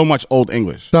had night. so much old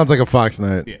English. Sounds like a Fox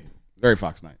night. Yeah, very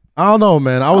Fox night. I don't know,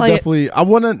 man. I would like it. definitely. I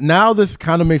want to. Now this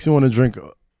kind of makes me want to drink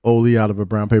Oli out of a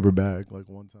brown paper bag, like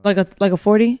one time. Like a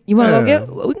 40. You want to Yeah.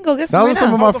 go get? We can go get That some was right some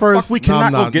now. of my How the first. fuck we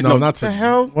cannot go get no- not what the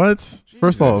hell? What?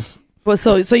 First off, Well,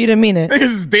 so you didn't mean it. Niggas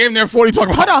is damn near 40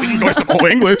 talking about Hold we on. can go some old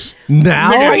English.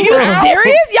 now Are you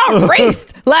serious? Y'all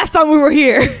raced last time we were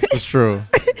here. It's true.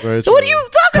 Very true. What are you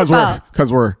talking about?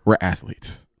 Because we're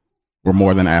athletes. We're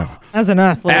more than athletes. As an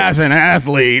athlete. As an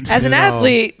athlete. As an You know.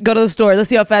 athlete, go to the store. Let's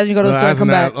see how fast you go to the store and As come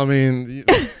an back. ath- I mean,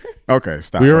 Okay,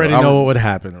 stop. we already I'm- know what would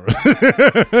happen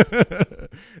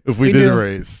if we We didn't do.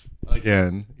 race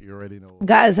again. You already know.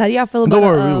 Guys, how do y'all feel about Don't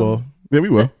worry, we will. Yeah, we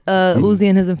will. Uzi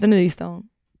and his Infinity Stone?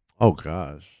 Oh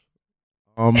gosh.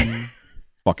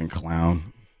 Fucking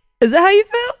clown. Is that how you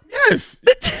feel? Yes.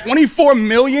 24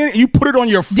 million? You put it on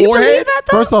your Do you believe forehead? that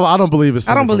though? First off, I don't believe it's.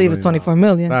 I don't believe it's 24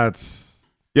 million. That's.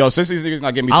 Yo, since these niggas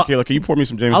not getting me tequila, can you pour me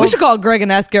some James? We should call Greg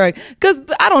and ask Greg because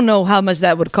I don't know how much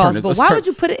that would cost. But why would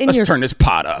you put it in let's your? turn this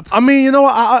pot up. I mean, you know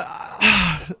what?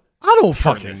 I don't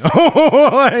fucking know.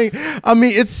 Like, I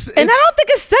mean, it's. And I don't think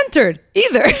it's centered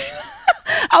either.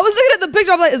 I was looking at the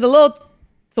picture. I'm like, it's a little.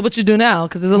 So what you do now?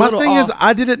 Because it's a My little. thing off. is,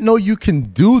 I didn't know you can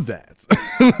do that.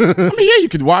 I mean, yeah, you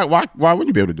could. Why wouldn't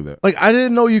you be able to do that? Like, I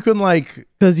didn't know you can like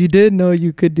because you did know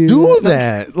you could do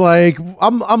that. Like,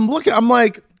 I'm looking. I'm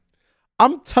like,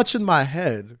 I'm touching my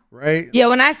head, right? Yeah,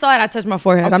 when I saw it, I touched my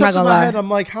forehead. I'm not touching gonna my lie. head. I'm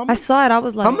like, how I much? saw it. I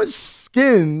was like, How much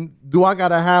skin do I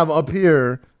gotta have up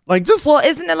here? Like, just. well,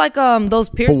 isn't it like those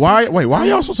But piercings? why are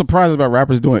y'all so surprised about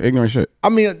rappers doing ignorant shit? I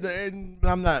mean,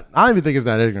 I'm not. I don't even think it's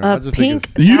that ignorant. I just think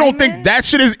pink it's. You don't think diamond? that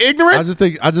shit is ignorant?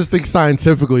 I just think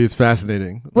scientifically it's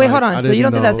fascinating. Wait, Like, hold I on. So you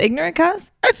don't didn't think that's know- ignorant,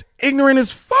 cuz? That's ignorant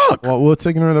as fuck. Well, what's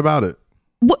ignorant about it?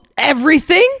 What,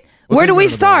 everything? Where do we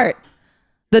ignorant about start?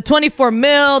 The 24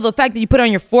 mil, the fact that you put it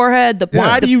on your forehead, the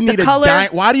Why do you need the a color?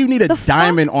 why do you need a The fuck?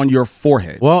 diamond on your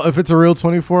forehead? Well, if it's a real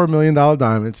 $24 million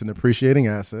diamond, it's an appreciating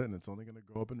asset, and it's only going to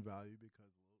go up in value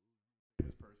because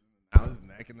this person now his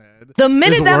neck and head. The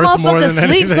minute is that worth more motherfucker than sleeps,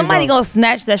 anything somebody else. gonna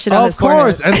snatch that shit on his Of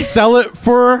course, forehead. and sell it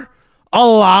for a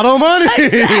lot of money.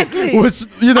 Exactly. Which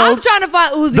you know I'm trying to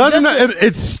find Uzi. doesn't just to-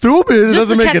 it's stupid. It just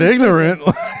doesn't to make it catch- ignorant.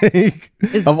 Like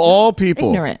is Of all people,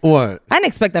 ignorant. what? I didn't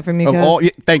expect that from you of guys. all, yeah,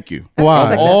 thank you.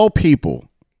 Why? Of all people,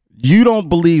 you don't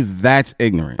believe that's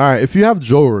ignorant. All right, if you have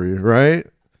jewelry, right?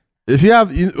 If you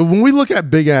have, when we look at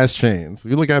big ass chains,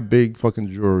 we look at big fucking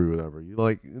jewelry, whatever. You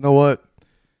like, you know what?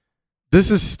 this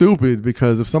is stupid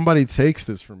because if somebody takes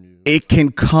this from you, it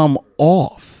can come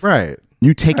off. Right.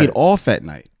 You take it off at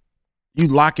night. You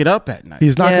lock it up at night.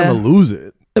 He's not going to lose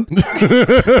it.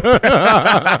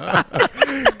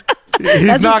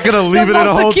 He's not going to leave it in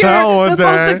a hotel one day. The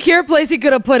most secure place he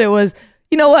could have put it was,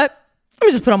 you know what? Let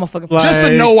me just put it on my fucking forehead. Just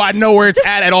to know I know where it's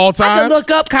at all times. I can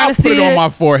look up, kind of see put it on my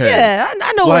forehead. Yeah,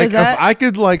 I know where it's at. If I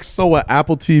could like sew an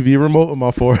Apple TV remote on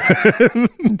my forehead.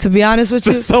 To be honest with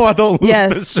you. Just so I don't lose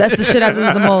Yes, that's the shit I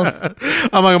lose the most.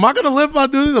 I'm like, am I going to live by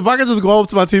doing this? If I could just go up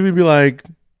to my TV and be like,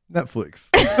 Netflix.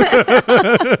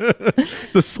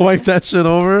 Just swipe that shit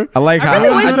over. I like how I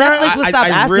really wish Netflix would stop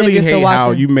asking really if you're still hate how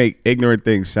watching. you make ignorant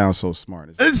things sound so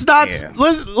smart. It's not.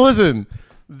 Listen.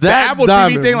 The Apple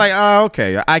TV thing, like, oh,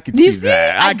 okay, I can see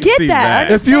that. I can get see that.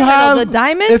 If you have the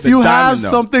diamond, if you have diamond, no.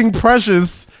 something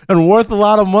precious and worth a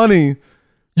lot of money,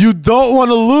 you don't want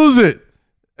to lose it.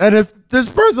 And if this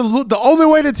person, the only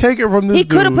way to take it from this, he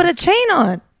could have put a chain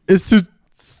on, is to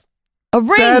a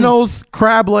ring, Thanos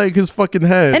crab leg his fucking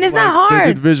head, and it's like not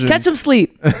hard. Vision. Catch him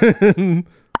sleep.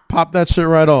 Pop that shit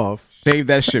right off. Shave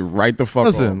that shit right the fuck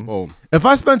Listen, off. Boom. if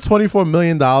I spend $24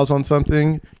 million on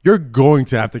something, you're going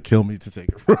to have to kill me to take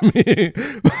it from me.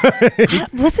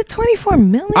 Was it 24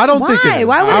 million? I don't think it is.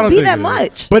 Why would I it don't be think that it is.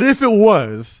 much? But if it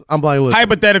was, I'm like, listen.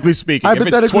 Hypothetically speaking, if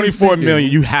it's 24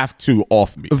 million, you have to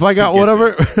off me. If I got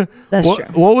whatever, That's what,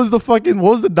 true. what was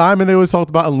the diamond they always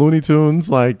talked about in Looney Tunes?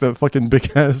 Like the fucking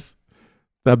big ass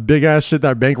shit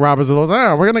that bank robbers are those.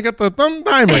 We're gonna get the thumb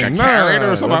diamond. Like a carrot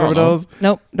or something. Remember those?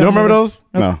 Nope. You don't remember those?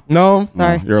 No. No.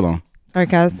 Sorry. No, you're alone. Sorry,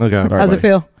 Kaz. Okay. How's it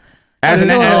feel? As How's an,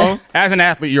 it feel over there? as an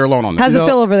athlete, you're alone on that. How's it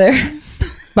feel over there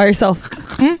by yourself?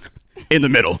 In the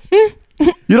middle. You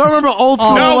don't remember old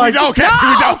school? No, like, we don't. Cass,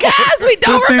 we don't. Kaz, we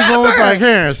don't these moments like remember.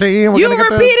 here. See, we're You gonna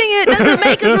get repeating it doesn't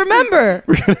make us remember.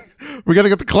 we're gonna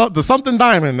get the something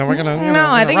diamond. Then we're gonna.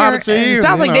 No, I think it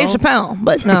sounds like Dave Chappelle,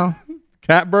 but no.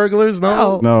 Cat burglars?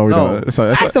 No. No, we No. don't. So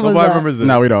that's Axel was Nobody up. remembers this.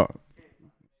 no, we don't.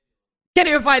 Can't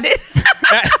even find it.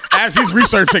 As he's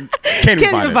researching, can't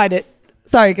even find it.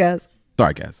 Sorry, Kaz.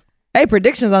 Sorry, Cass. Hey,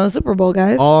 predictions on the Super Bowl,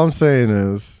 guys. All I'm saying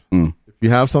is, if you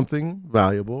have something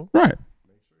valuable, Right.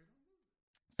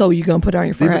 So you gonna put it on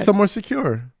your leave it forehead? somewhere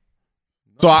secure.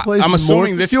 So place I'm more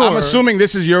assuming this. secure. I'm assuming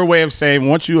this is your way of saying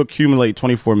once you accumulate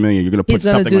 24 million, you're gonna put He's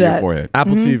gonna something do on your that. forehead.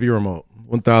 Apple TV remote,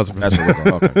 1,000%. That's what we're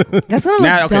going. Okay. That's gonna look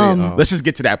Now, okay, dumb. let's just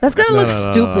get to that. That's gonna look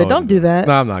stupid. Don't do that.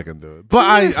 No, I'm not gonna do it. But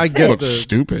I get look the.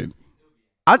 stupid.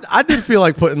 I did feel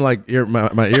like putting like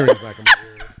my earrings back in my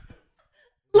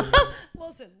ear.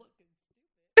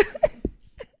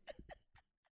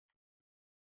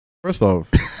 First off,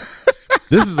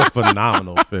 this is a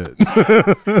phenomenal fit.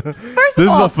 First This is of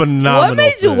all, a phenomenal what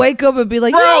made you fit. wake up and be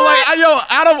like, Bro, you know like, what?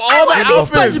 yo, out of all the I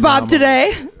outfits, want to be SpongeBob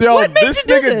today. yo, What made this you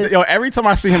do nigga, this? yo, every time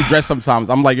I see him dressed, sometimes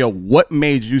I'm like, yo, what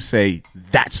made you say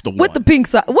that's the one? With the pink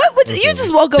side. What you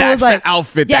just woke up and That's was like, the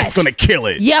outfit yes, that's gonna kill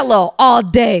it. yellow all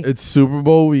day. It's Super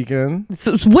Bowl weekend.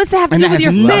 So what's that have to And do that with has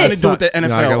your nothing to fit? do with the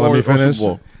NFL Let me or finish. Super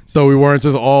Bowl. So we weren't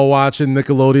just all watching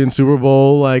Nickelodeon Super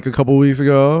Bowl like a couple weeks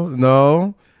ago.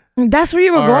 No. That's where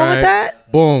you were All going right. with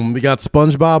that? Boom. We got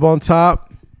SpongeBob on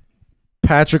top,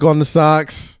 Patrick on the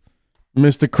socks,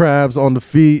 Mr. Krabs on the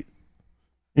feet.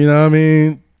 You know what I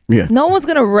mean? Yeah. No one's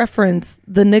gonna reference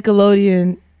the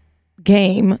Nickelodeon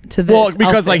game to this. Well, because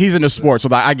outfit. like he's into sports, so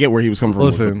I get where he was coming from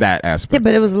Listen. with that yeah, aspect.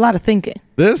 but it was a lot of thinking.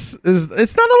 It's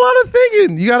not a lot of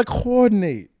thinking. You got to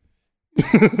coordinate. So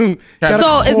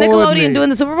is Nickelodeon doing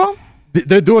the Super Bowl?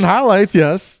 They're doing highlights,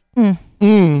 yes. As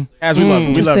we love you,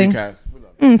 Interesting. Kaz.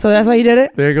 So that's why you did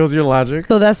it. There goes your logic.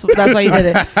 So that's why you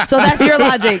did it. So that's your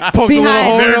logic hole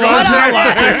behind. in your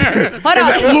Hold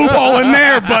on. Loophole in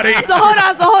there, buddy. So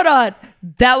hold on.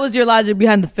 That was your logic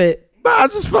behind the fit. Nah, I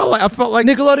felt like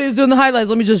Nickelodeon is doing the highlights.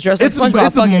 Let me just dress like it's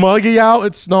SpongeBob. Fuck it. muggy out.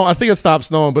 It's snow. I think it stopped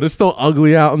snowing, but it's still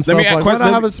ugly out and Let me stuff. Like, why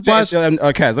not have it splash?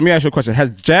 Kaz, let me ask you a question. Has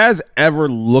Jazz ever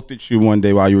looked at you one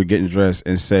day while you were getting dressed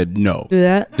and said no? Do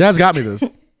that. Jazz got me this.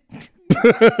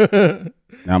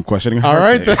 Now I'm questioning her. All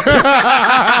right. taste.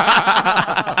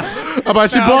 How about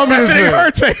she bought me this? questioning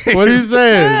her thing? taste. What are you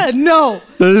saying? No.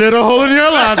 The little hole in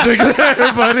your logic there,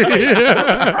 buddy.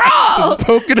 Just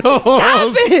poking holes.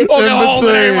 it. Poking holes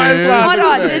in everybody's logic.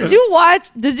 Hold on.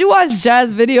 Did you watch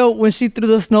Jazz video when she threw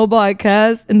the snowball at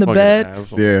Kaz in the bed?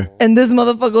 Yeah. And this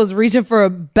motherfucker was reaching for a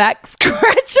back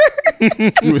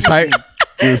scratcher. He was tight.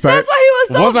 He was tight. That's why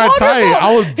he was so Was I tight? vulnerable.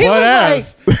 I was He butt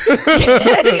ass. Like,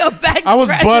 getting a back I was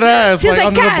scratcher. butt ass, She's like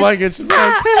under the "Kaz, blanket. She's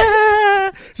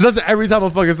like, she does it every time I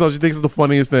fucking snow. She thinks it's the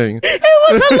funniest thing. It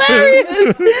was hilarious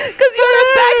because you had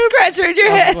a back scratcher in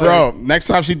your head. Bro, next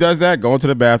time she does that, go into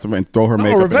the bathroom and throw her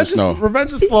makeup in the snow.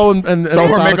 Revenge is slow and Throw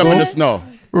her makeup in the methodical. snow.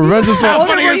 Revenge is How not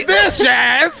funny is this,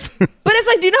 Jazz? But it's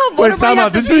like, do you know how Wait, vulnerable time you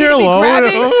out. have to Did be you hear to be low?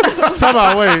 grabbing? Time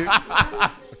out. Wait.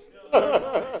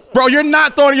 Bro, you're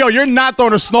not throwing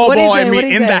a snowball at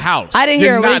me in the house. I didn't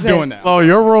hear You're what he not said. doing that. Oh,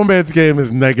 your romance game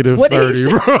is negative What did 30, he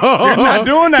bro. say? You're not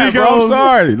doing that, bro. I'm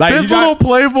sorry. Like, This little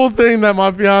playful thing that my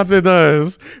fiance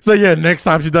does. So yeah, next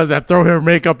time she does that, throw her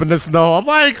makeup in the snow. I'm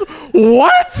like,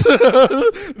 what?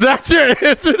 That's your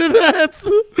answer to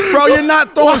that? bro, you're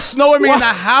not throwing snow at me in the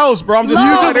house, bro. I'm just No.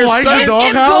 You just there's like the certain-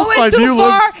 doghouse? going Like too you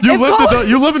far-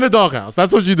 you live in the doghouse.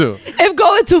 That's what you do. If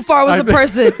going too far was a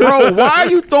person. Bro, why are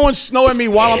you throwing snow at me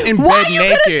while I'm in Why bed are you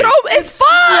naked? gonna throw? It's fun.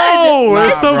 No, Nah,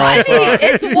 it's bro. okay.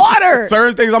 It's water.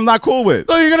 Certain things I'm not cool with.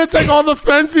 So you're gonna take all the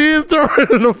fancy and throw it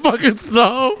in the fucking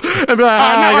snow and be like,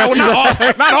 I got you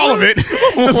back. not all of it.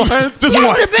 Just one.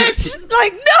 Gotcha, bitch.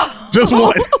 Like, no. Just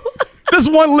one.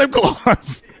 Just one lip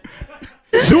gloss.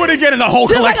 Do it again and the whole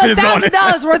Just like collection is going in.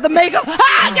 $1,000 worth of makeup.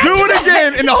 Ah, Do it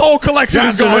again and the whole collection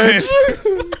is going in.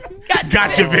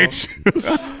 Gotcha, bitch.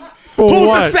 For Who's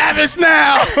what? the savage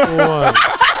now? For what?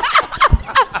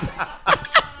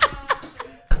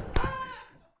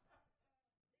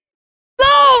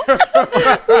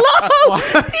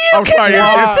 I'm sorry.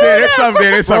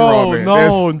 There's something wrong, man.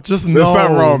 No, just no. There's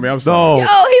something wrong, man. I'm sorry. No.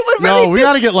 Oh, he would really. No, we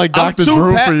gotta get like Dr.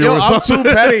 Drew for you or I'm something.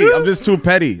 too petty. I'm just too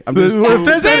petty. I'm just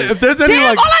If there's any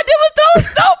Damn, like, all I did was throw a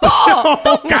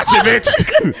snowball. Gotcha,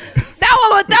 bitch. Now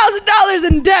I'm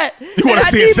 $1,000 in debt. You wanna and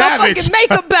see I a need savage? my fucking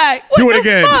makeup back. What Do it the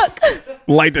again. Fuck?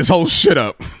 Light this whole shit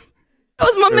up. That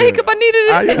was my makeup. I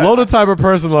needed it. Low the type of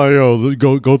person like, yo,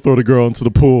 go throw the girl into the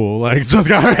pool. Like, just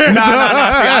got her hair Nah.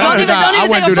 Don't even I take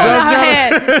wouldn't a do photo of her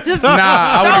that. head. Just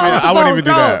I wouldn't even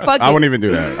do that. Fuck I it. wouldn't even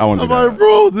do that. I wouldn't I'm do like, that.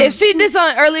 bro, this, If she did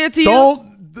something earlier to you,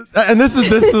 don't. And this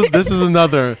is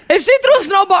another. if she threw a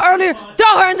snowball earlier,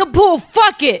 throw her in the pool.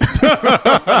 Fuck it.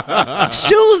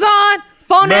 Shoes on,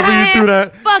 phone in Remember her you hand. threw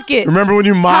that? Fuck it. Remember when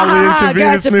you mildly Ha, ha, ha,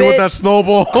 inconvenienced gotcha, me with bitch. that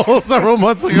snowball several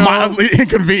months ago? Mildly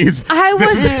inconvenienced. I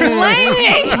was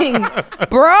playing,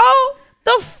 bro.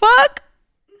 The fuck?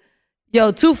 Yo,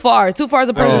 too far. Too far as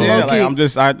a person. Yeah, low key.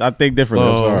 I think differently.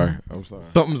 Oh. I'm sorry.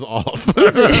 Something's off.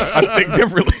 I think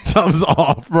differently. Something's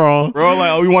off, bro. Bro,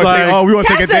 like, we want to Like- take. Oh, we want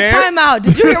to I take it said there. time out.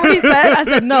 Did you hear what he said? I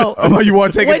said no. Oh, you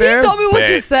want to take When it there? he told me what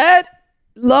you Bet. said,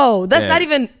 low. That's Yeah. not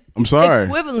even I'm sorry.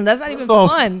 equivalent. That's not even So,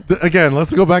 fun. again,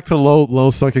 let's go back to low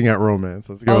sucking at romance.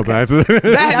 Let's go Okay. back to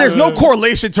There's no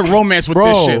correlation to romance with Bro,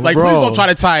 this shit. Like, bro. please don't try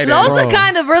to tie it in. Those bro. the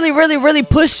kind of really, really, really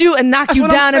push you and knock That's you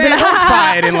what down I'm and be saying. like, Don't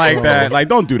tie it in like that. Like,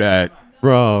 don't do that.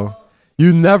 Bro.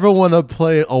 You never want to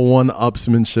play a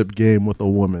one-upsmanship game with a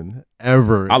woman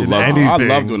ever. I in love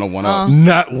anything. doing a one up.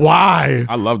 Not why.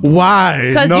 I love doing why.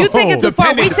 Because No. you take it too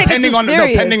far. We take it too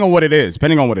serious. Depending on what it is.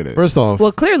 First off,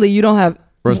 Well, clearly you don't have.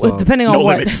 First off, depending on no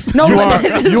what. limits. No you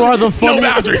limits. are the funniest.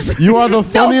 boundaries. You are the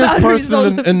funniest boundaries,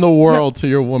 person no- in the world to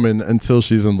your woman until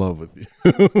she's in love with you.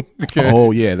 Okay. Oh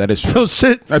yeah, that is true. So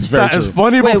shit That's very that is true.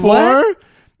 funny Wait, before what?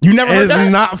 You never heard is that?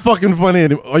 not fucking funny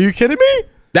anymore. Are you kidding me?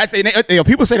 That's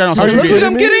people say that on Are social you media.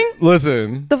 I'm kidding?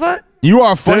 Listen, The fuck? You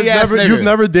are a funny ass nigga. you've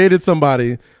never dated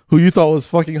somebody who you thought was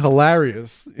fucking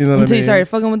hilarious. You know what I Until mean? you started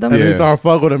fucking with them? and then Yeah. you started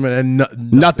fucking with him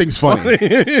and Nothing's funny.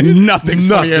 Nothing's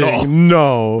funny at all.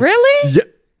 No. Really? Yeah.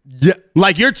 Yeah.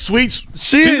 Like your tweets.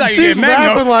 She's like, laughing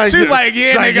man, no. like She's like,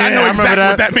 yeah, nigga, I know remember exactly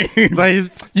what that means.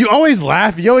 Like, you always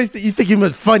laugh. You always you think you're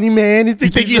funny, man. You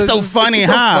think you're so funny,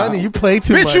 so huh? Funny. You play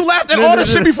too much. Bitch, you laughed at all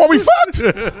this shit before we fucked,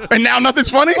 and now nothing's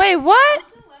funny. Wait, what?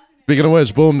 Speaking of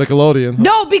which, boom, Nickelodeon.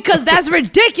 No, because that's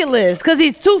ridiculous. Because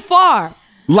he's too far.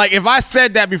 Like if I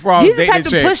said that before I was He's the dating type a to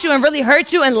chick, push you and really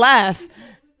hurt you and laugh.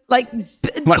 Like,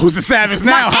 like who's the savage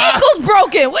now? my Huh? ankle's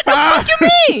broken. What the fuck you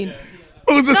mean?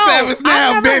 Who's the No, savage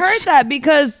now, I've never bitch? heard that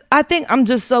because I think I'm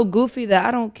just so goofy that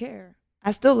I don't care.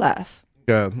 I still laugh.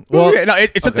 Yeah. Well, Well, yeah, no,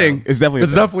 it's a thing. It's definitely.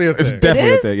 It's definitely a It's thing. definitely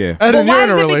It a is? thing. Yeah. and But then you're why in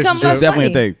a does it become relationship. less It's definitely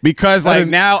funny? a thing because like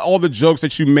And- now all the jokes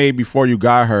that you made before you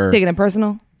got her, Taking it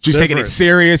personal. she's taking it Different.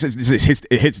 serious.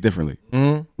 It hits differently.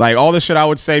 Like all the shit I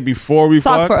would say before we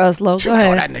Talk fuck. for us, Lo. She's Go like,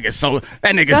 oh, ahead. that nigga's so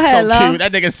ahead, Lo. cute.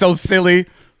 That nigga's so silly.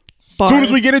 Bars. As soon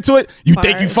as we get into it, you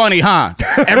think you Bars. funny, huh?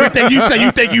 Everything you say,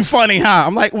 you think you funny, huh?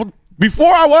 I'm like, well,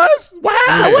 before I was? What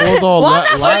happened? It was all Well, la-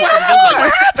 that's la- funny.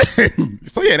 What happened?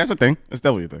 So yeah, that's a thing. It's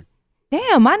definitely a thing.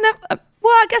 Damn, I never.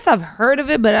 Well, I guess I've heard of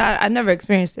it, but I never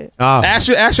experienced it. Ask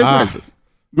your friends.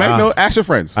 Ask your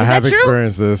friends. I have that true?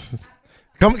 experienced this.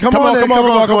 Come on, come on, in, come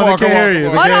on, come on, They can't hear you.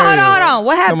 Hold on, hold on.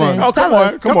 What happened? on. Oh, come Tell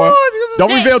on, us. come on.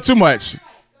 Don't reveal too much.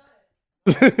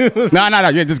 No.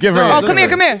 Yeah, just give her. Oh, come here,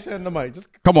 come here. Just hand the mic. Just,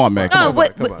 Come on, man. Come No, on.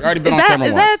 what? come what- on. You already been is on that camera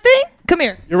is that a thing? Come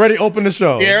here. you ready? Open the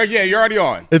show. Yeah, you're already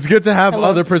on. It's good to have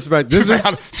other perspectives. This is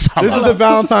the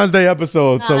Valentine's Day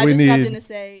episode, so I we just dropped in need. to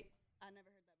say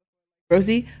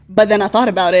Rosie. But then I thought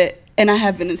about it, and I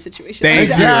have been in a situation. Thank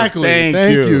like you. that.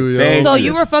 Thank you. Thank So you.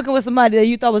 you were fucking with somebody that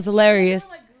you thought was hilarious.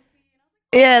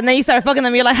 Yeah, and then you started fucking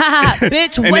them. You're like, ha ha,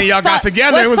 bitch. And then y'all got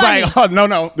together. It was funny? like, oh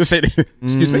no, this ain't.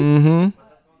 Excuse me. Mm-hmm.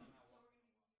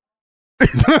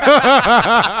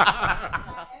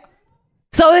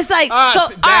 So it's like, all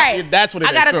right. That's what it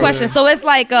I got is. a question. So it's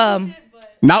like, Not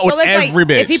with so it's every like,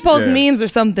 bitch. if he posts Yeah. memes or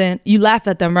something, you laugh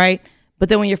at them, right? But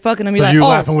then when you're fucking them, you're So like, you oh,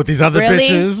 laughing with these other really?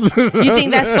 bitches? You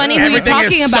think that's funny? Who you Everything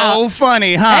talking is about? so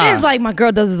funny, huh? Eden's like, my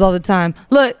girl does this all the time.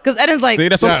 Look, because Eden's like, See,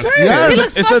 that's what I'm Yes. saying. Yes. He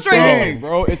looks It's a frustrated. thing,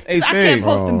 bro. It's a I thing. can't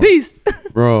post in bro. peace.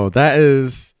 Bro, that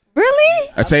is. Really?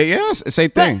 I say yes. It's a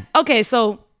thing. Okay,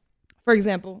 so for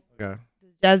example, Okay.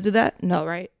 does Jazz do that? No,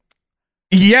 right?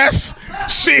 Yes,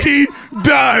 she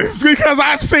does because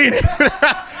I've seen it.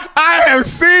 I have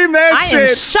seen that I am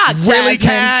shit. shocked, Really,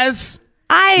 Jasmine. Kaz?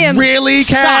 I am Really,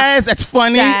 shocked. Kaz? That's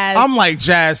funny. Jazz. I'm like,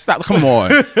 Jazz, stop. Come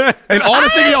on. And all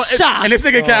this I am nigga, shocked. and this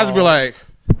nigga Kaz would be like,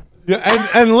 Yeah,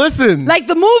 and listen, Like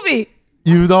the movie,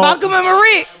 you don't. Malcolm and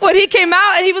Marie, when he came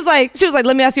out and he was like, she was like,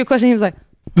 let me ask you a question. He was like,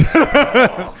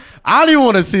 I don't even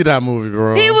want to see that movie,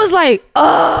 bro. he was like,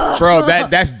 ugh. bro,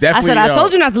 that's I definitely. said, I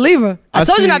told you not to leave her. I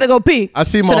told you not to go pee. I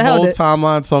see my Shoulda held whole it.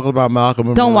 timeline talking about Malcolm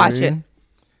and Don't watch Marie. it.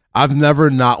 I've never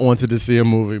not wanted to see a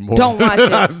movie more. Don't watch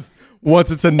it. I've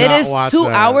wanted to not It is watch 2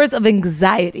 that. hours of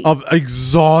anxiety. of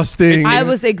exhausting. I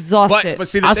was exhausted. But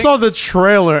see, the I thing, saw the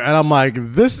trailer and I'm like,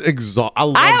 this I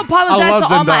apologized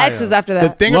to all my exes after the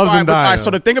that. thing Love about Zendaya. so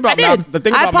the thing I about did. the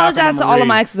thing I about Malcolm apologized and to all of Marie,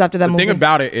 my exes after that the movie. thing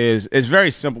about it is, it's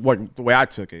very simple. Like the way I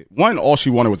took it, one, all she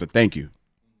wanted was a thank you.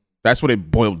 That's what it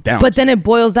boiled down. But to. then it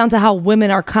boils down to how women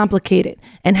are complicated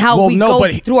and how Well, we no, go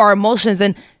but through our emotions.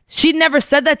 And she never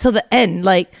said that till the end.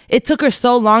 Like it took her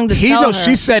so long to tell her.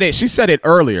 She said it. She said it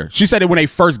earlier. She said it when they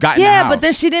first got in the Yeah, house. but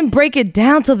then she didn't break it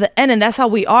down till the end, and that's how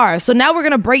we are. So now we're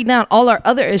gonna break down all our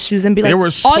other issues and be like, There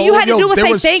was all you had to do was there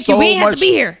say was thank you. so We ain't have to much- be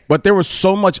here. But there was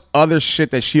so much other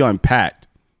shit that she unpacked.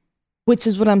 Which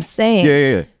is what I'm saying.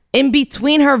 Yeah. In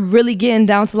between her really getting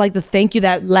down to like the thank you,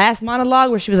 that last monologue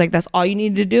where she was like, that's all you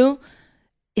needed to do.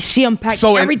 She unpacked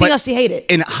everything but else she hated.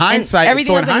 In And hindsight,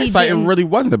 everything so in else that he hindsight, it didn't- really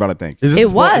wasn't about a thing. Is this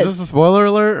It a was. Is this a spoiler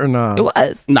alert or not? It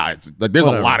was. Nah, there's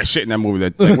Whatever. a lot of shit in that movie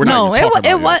that we're No, not even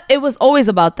talking about. it was always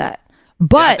about that.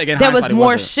 But think in there was hindsight it more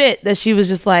wasn't. shit that she was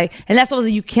just like, and that's why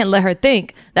you can't let her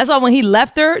think. That's why when he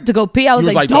left her to go pee, I was, You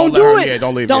was like, like, don't don't do let it. her- yeah,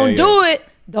 don't leave. Don't Yeah, do yeah. it.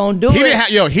 Don't do He it.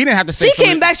 didn't have to say. She some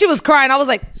came of- back, she was crying. I was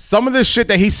like, Some of the shit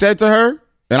that he said to her,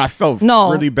 and I felt No.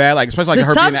 really bad. Like especially like The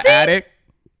her being tub an scene? addict.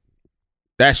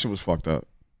 That shit was fucked up.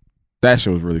 That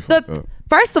shit was really fucked up.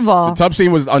 first of all, The tub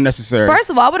scene was unnecessary.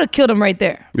 I would have killed him right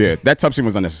there. Yeah, that tub scene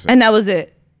was unnecessary. And that was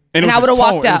it. And I it was would have his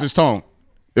tone. walked It was out. his tone.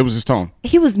 It was his tone.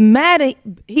 He was mad at,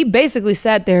 he basically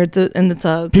sat there in the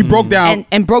tub. He broke down.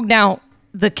 and broke down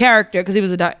the character because he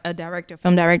was a director,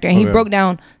 film director, and he broke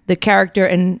down the character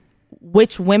and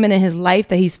which women in his life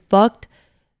that he's fucked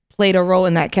played a role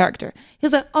in that character. He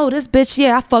was like, "Oh, this bitch,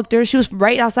 yeah, I fucked her. She was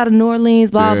right outside of New Orleans,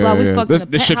 blah blah. We fucked This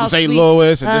in a shit from penthouse St. suite.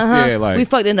 Louis and this, yeah, like we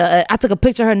fucked in a. I took a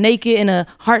picture of her naked in a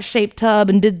heart-shaped tub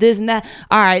and did this and that.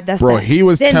 All right, that's Bro, that. he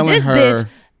was Then telling this her- bitch,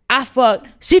 I fucked.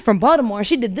 She from Baltimore.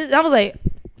 She did this. And I was like,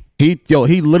 he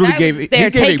literally I gave was there he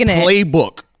gave a taking it.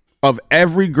 playbook of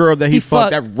every girl that he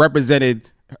fucked that represented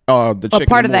the chick in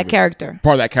part the of that movie. character.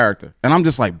 Part of that character. And I'm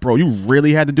just like, bro, you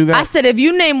really had to do that? I said, if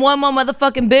you name one more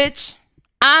motherfucking bitch,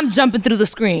 I'm jumping through the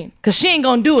screen because she ain't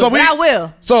gonna do it. But I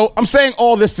will. So I'm saying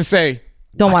all this to say,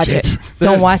 Don't watch it.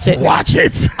 Don't watch it. Watch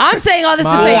it. I'm saying all this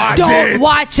to say, Watch don't it.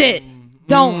 watch it.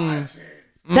 Don't.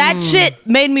 That shit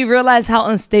made me realize how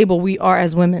unstable we are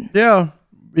as women. Yeah.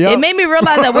 It made me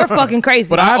realize that we're fucking crazy.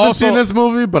 But I haven't also- seen this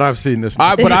movie, but I've seen this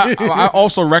movie. But I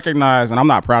also recognize, and I'm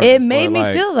not proud of It this, made but, me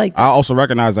like, feel like that. I also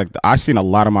recognize like I seen a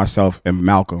lot of myself in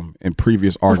Malcolm in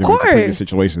previous arguments, and previous course.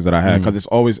 situations that I had, because it's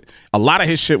always a lot of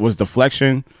his shit was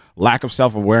deflection, lack of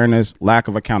self-awareness, lack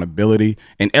of accountability,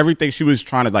 and everything she was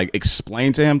trying to like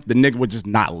explain to him, the nigga would just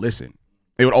not listen.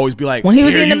 They would always be like, when he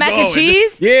was "Here eating the you mac go," and just-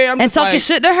 cheese yeah, I'm and just talking like,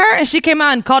 shit to her, and she came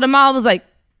out and called him out, I was like,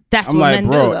 that's I'm what like, men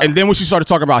bro. do. Though. And then when she started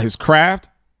talking about his craft,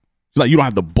 she's like, you don't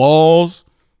have the balls.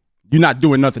 You're not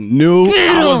doing nothing new.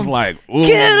 Get I was him. like, ooh.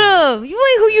 Get him. You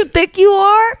ain't who you think you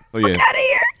are. So, yeah. Fuck out of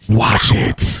here. Watch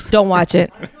it. Don't watch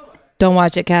it. Don't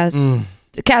watch it, Cass.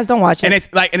 Cass, don't watch it. And it's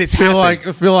I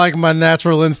happened. feel like my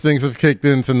natural instincts have kicked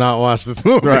in to not watch this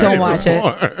movie. Don't watch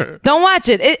it. Don't watch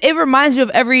it. It reminds you of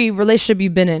every relationship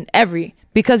you've been in.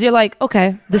 Because you're like,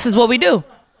 okay, this is what we do.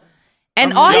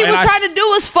 And all he was trying to do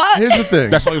was fuck. Here's the thing.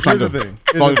 That's all he was trying to do. Here's the thing.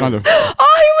 That's all he was trying to do. All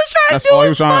he was trying That's to do all he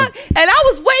was was trying fuck. And I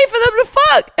was waiting for them to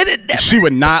fuck. And it never, She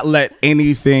would not let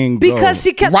anything go. Because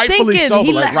she kept rightfully thinking so,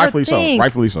 he but let her rightfully so. think.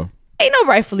 Rightfully so. Ain't no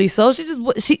rightfully so. He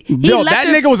Yo, that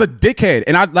nigga was a dickhead,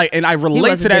 and I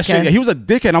relate to that shit. Yeah, he was a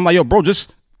dickhead. I'm like, yo, bro,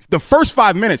 just the first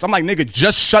 5 minutes. I'm like, nigga,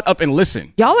 just shut up and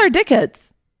listen. Y'all are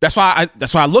dickheads. That's why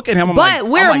I look at him. But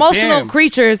we're emotional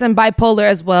creatures and bipolar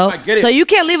as well. I get it. So you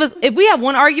can't leave us. If we have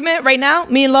one argument right now,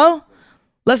 me and Lo,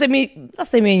 let's say me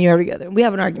and you are together. We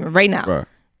have an argument right now. Right.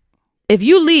 If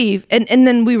you leave and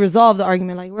then we resolve the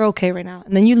argument, like we're okay right now,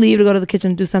 and then you leave to go to the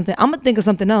kitchen and do something, I'm gonna think of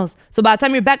something else. So by the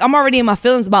time you're back, I'm already in my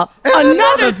feelings about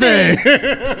another thing.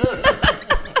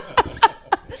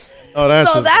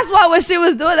 That's why when she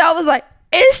was doing that, I was like,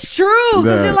 it's true.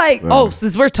 Because you're like,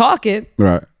 since we're talking,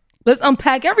 right, let's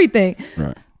unpack everything.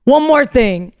 Right. One more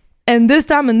thing. And this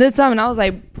time, and I was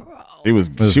like, bro. She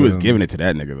was giving it to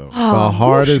that nigga though. The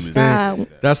hardest thing.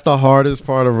 That's the hardest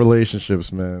part of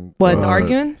relationships, man. What, the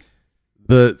arguing?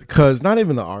 Because not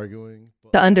even the arguing,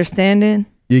 the understanding.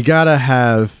 You gotta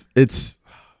have. It's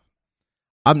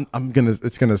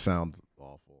gonna sound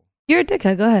awful. You're a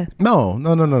dickhead. Go ahead.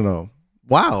 No.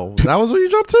 Wow, that was what you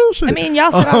jumped to. Shit. I mean,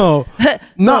 y'all said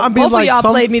no. I mean, both like, of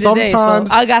y'all played me today, so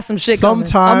I got some shit coming.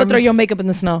 I'm gonna throw your makeup in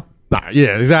the snow. Nah,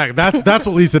 yeah, exactly. That's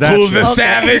what leads to that. Who's a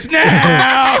savage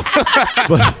now?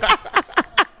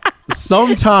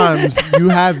 Sometimes you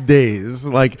have days,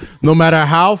 like no matter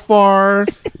how far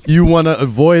you want to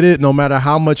avoid it, no matter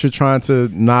how much you're trying to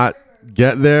not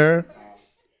get there,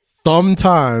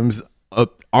 sometimes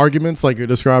arguments like you're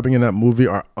describing in that movie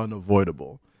are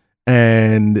unavoidable.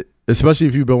 And especially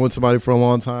if you've been with somebody for a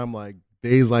long time, like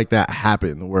days like that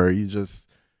happen where you just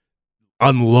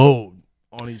unload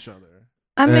on each other.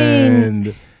 I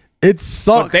mean, it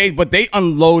sucks. But they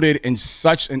unloaded in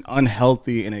such an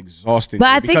unhealthy and exhausting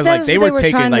way. Because like they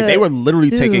were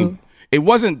literally taking. It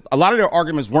wasn't a lot of their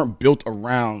arguments weren't built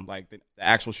around like the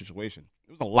actual situation.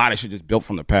 It was a lot of shit just built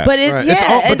from the past. But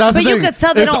but you could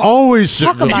tell they don't always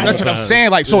talk about it. That's what I'm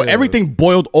saying. Like so, everything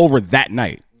boiled over that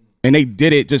night. And they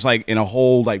did it just like in a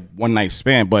whole like one night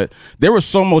span. But there was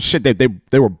so much shit that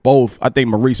they were both, I think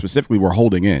Marie specifically, were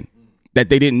holding in that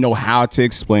they didn't know how to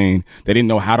explain. They didn't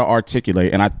know how to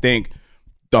articulate. And I think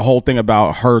the whole thing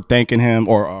about her thanking him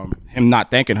or him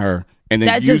not thanking her and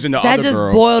then using the other girl. That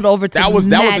just boiled over to that was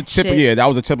the tip. Shit. Yeah, that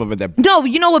was the tip of it. No,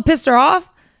 you know what pissed her off?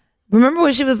 Remember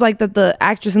when she was like that the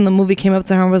actress in the movie came up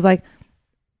to her and was like,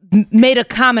 made a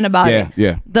comment about it.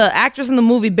 Yeah. The actress in the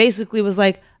movie basically was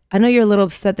like, I know you're a little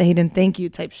upset that he didn't thank you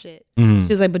type shit. She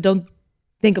was like, but don't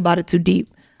think about it too deep.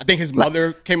 I think his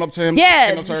mother came up to him.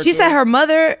 Yeah, she said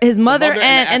his mother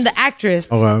and the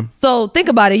actress. Okay. So think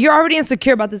about it. You're already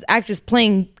insecure about this actress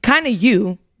playing kind of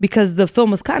you because the film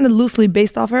was kind of loosely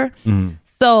based off her.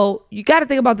 So you got to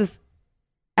think about this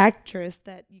actress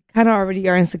that you kind of already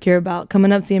are insecure about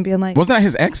coming up to you and being like, wasn't that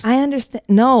his ex? I understand.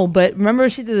 No, but remember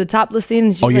she did the topless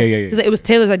scene? And it was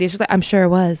Taylor's idea. She was like, I'm sure it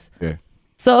was. Yeah.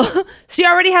 So she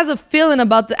already has a feeling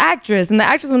about the actress. And the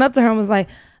actress went up to her and was like,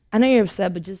 I know you're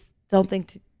upset, but just don't think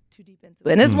too deep into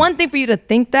it. And it's one thing for you to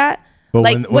think that. But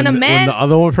like when the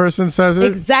other one person says it.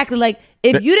 Exactly. Like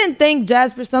if you didn't thank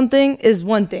Jazz for something is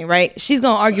one thing, right? She's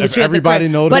going to argue with you. Everybody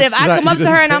noticed. But if I come up to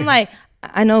her and I'm like,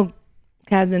 I know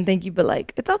Kaz didn't thank you, but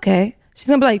like, it's okay. She's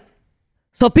going to be like,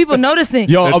 so people noticing.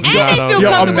 Imagine.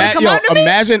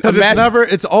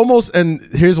 It's almost, and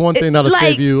here's one thing that'll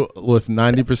save you with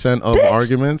 90% of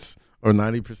arguments or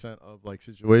 90% of like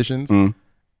situations.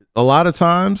 A lot of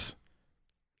times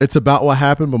it's about what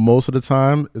happened, but most of the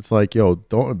time it's like, yo,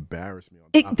 don't embarrass me.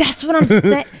 That's what I'm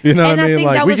saying. You know what I mean?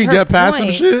 Like we can get past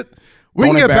some shit. We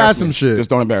can get past some shit. Just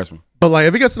don't embarrass me. But like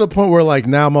if it gets to the point where like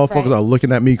now motherfuckers are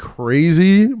looking at me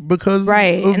crazy because of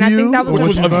and I think that which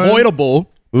was avoidable.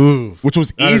 Ooh, which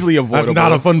was easily avoidable. That's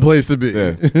not a fun place to be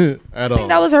at all. I think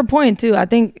that was her point too. I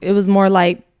think it was more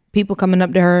like people coming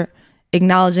up to her,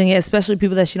 acknowledging it, especially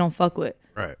people that she don't fuck with.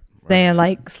 Right. Saying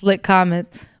like slick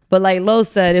comments. But like Lo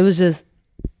said, it was just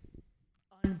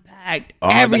unpacked.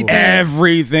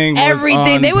 Everything.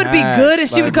 They would be good if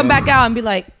she would come back out and be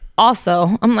like, also.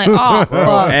 I'm like, oh,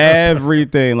 fuck.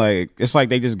 Everything. Like, it's like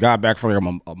they just got back from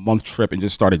like a month trip and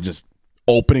just started just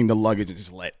opening the luggage and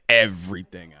just let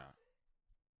everything out.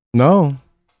 No.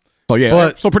 So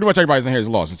yeah, so pretty much everybody's in here is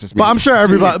lost. It's just me. But I'm sure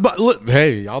everybody. But look,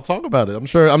 hey, y'all talk about it. I'm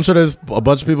sure there's a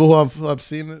bunch of people who have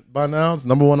seen it by now. It's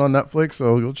 #1 on Netflix,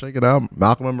 so go check it out.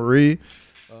 Malcolm and Marie.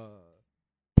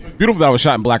 Beautiful that was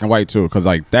shot in black and white too, because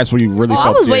like that's when you really. I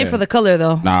was waiting for the color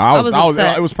though. Nah, I was.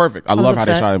 It was perfect. I love how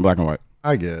they shot in black and white.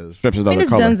 I guess. Strips another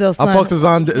color. Denzel's son. I fucked with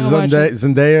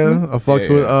Zendaya. I fucked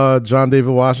with John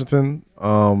David Washington.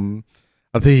 I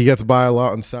think he gets by a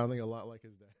lot and sounding a lot like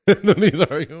his dad.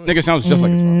 Nigga sounds just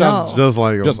like his father. Sounds just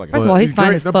like him. Just like him. First of all, he's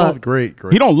fine as They're fuck. both great.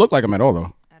 He don't look like him at all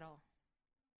though. At all.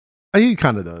 He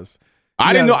kind of does.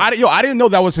 I didn't know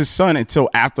that was his son until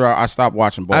after I stopped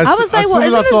watching Ballers. I was like, well,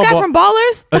 isn't this guy from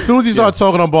Ballers? As soon as he started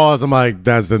talking on Ballers, I'm like,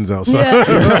 that's Denzel. So.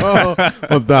 Yeah.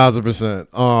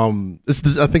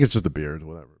 1,000%. I think it's just the beard,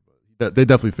 whatever. But they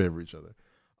definitely favor each other.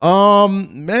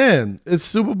 Man, it's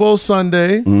Super Bowl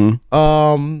Sunday.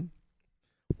 Mm-hmm.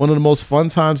 One of the most fun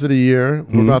times of the year.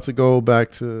 We're about to go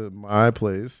back to my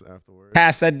place afterwards.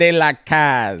 Casa de la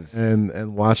Caz.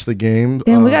 And watch the game.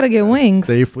 Damn, we got to get wings.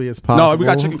 Safely as possible. No, we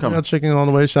got chicken coming. We got chicken on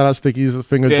the way. Shout out Stickies.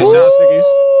 Finger shout out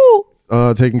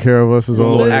Stickies. Taking care of us as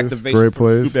always. Great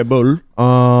place.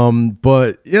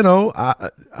 But, you know,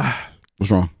 what's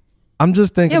wrong? I'm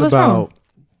just thinking about...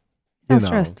 Sounds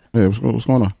stressed. Yeah, what's going on? What's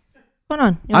going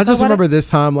on? I just remember this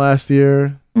time last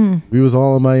year. We was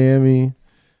all in Miami.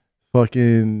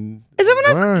 Fucking is it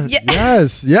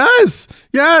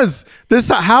yes. This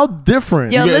how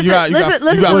different. Yo, listen to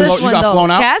this one though. Flown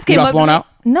out? Kaz came up flown out?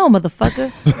 No, motherfucker.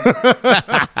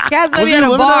 Kaz met me at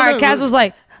a bar. Kaz was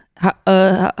like,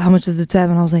 how much is the tab?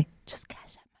 And I was like, just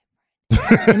cash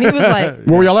out. And he was like,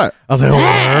 where were y'all at? I was like,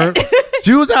 oh,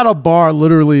 she was at a bar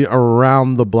literally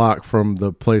around the block from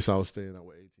the place I was staying at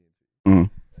with 18.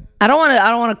 I don't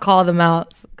want to call them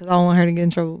out because I don't want her to get in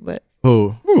trouble. But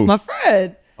who? My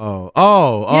friend.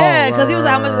 Oh, yeah, because he was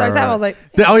like, how much is our time? I was like,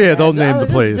 don't name the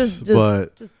place,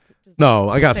 but no,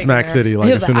 I got Smack City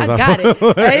like as soon as I got it.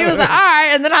 And he was like, all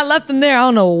right, and then I left him there. I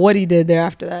don't know what he did there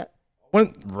after that.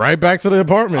 Went right back to the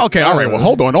apartment. Okay, all right. Well,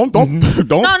 hold on. Don't. No, not like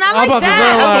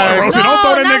that. Don't throw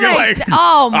that nigga like.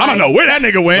 Oh my. I don't know where that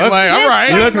nigga went. Like, all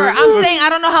right. I'm saying I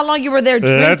don't know how long you were there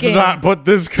drinking. Let's not put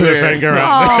this cliffhanger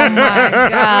out. Oh my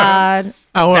god.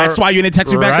 That's why you didn't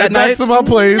text me back that night? Back to my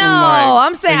place. No,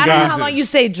 I'm saying I don't know how long you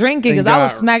stayed drinking because I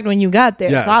was smacked when you got there.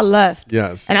 Yes. So I left.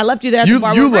 Yes. And I left you there at the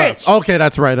bar with Rich. Okay,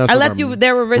 that's right. I left you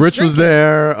there with Rich. Rich was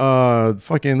there.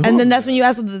 Fucking. And then that's when you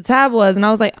asked what the tab was, and I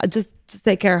was like, just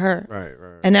take care of her. Right.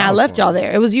 And then I left y'all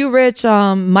there. It was you, Rich.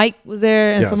 Mike was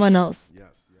there, and someone else. Yes.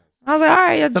 I was like, all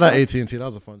right. Shout out AT&T. That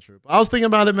was a fun trip. I was thinking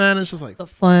about it, man. It's just like a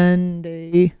fun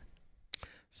day.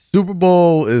 Super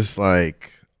Bowl is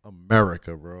like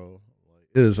America, bro.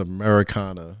 It is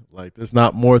Americana. Like, there's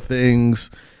not more things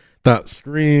that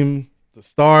scream the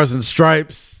stars and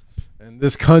stripes in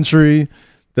this country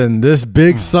than this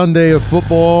big Sunday of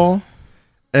football.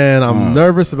 And I'm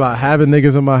nervous about having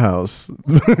niggas in my house.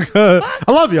 I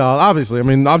love y'all, obviously. I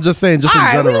mean, I'm just saying, just in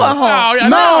general. We home.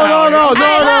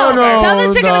 No. Tell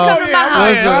the chicken to come to my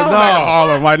house.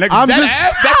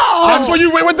 That's where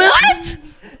you went with this? What?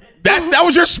 That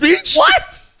was your speech?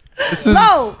 What? This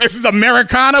is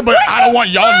Americana, but I don't want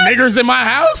y'all niggers in my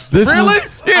house. Really?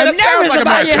 Yeah, I'm nervous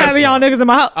about you having y'all niggas in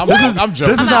my house. I'm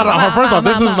joking. This is not a first off.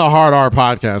 This isn't a hard R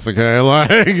podcast. Okay,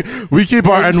 like we keep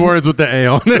our N words with the A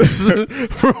on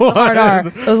it. Hard R.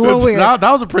 It was a little weird.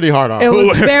 That was a pretty hard R. It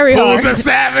was very hard. Who's a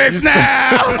savage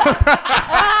now?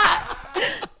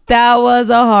 That was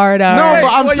a hard R. No,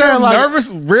 but I'm saying like nervous.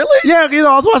 Really? Yeah,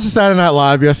 I was watching Saturday Night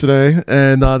Live yesterday,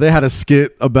 and they had a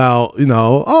skit about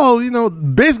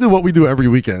basically what we do every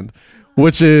weekend,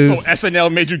 which is so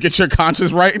SNL made you get your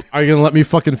conscience right. Are you gonna let me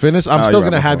fucking finish? I'm still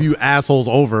gonna have you assholes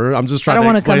over. I'm just trying to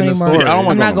explain the story.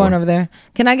 I'm not going over there.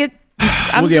 Can I get?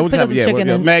 I'm just picking some chicken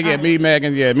and Megan, me,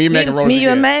 Megan, me, Megan, Rose. Me, you,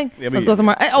 and Meg. Let's go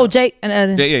somewhere. Oh, Jake and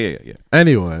Ed. Yeah.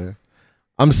 Anyway.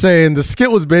 I'm saying the skit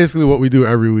was basically what we do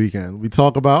every weekend. We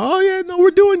talk about,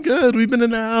 we're doing good. We've been in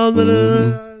the house,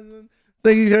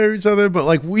 taking care of each other. But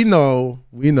like we know,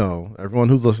 everyone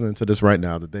who's listening to this right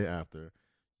now, the day after,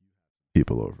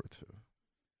 people over too.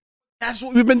 That's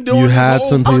what we've been doing. You had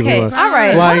some people. Okay, all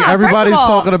right. Like everybody's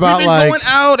talking about we've been going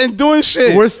out and doing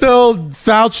shit. We're still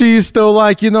Fauci's still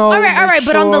like, All right.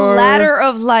 But on the ladder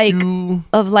of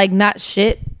not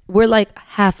shit, we're like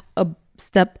half a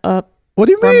step up. What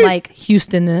do you mean? From like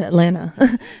Houston and Atlanta,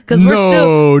 because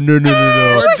we're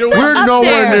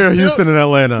nowhere near Houston and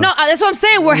Atlanta. No, that's what I'm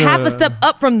saying. We're half a step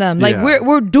up from them. Like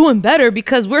we're doing better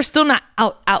because we're still not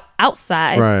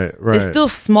outside. Right. It's still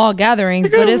small gatherings,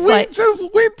 but it's like just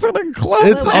went to the club.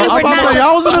 I was about to say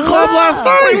y'all was in the club last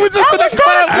night. We were just in the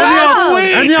club last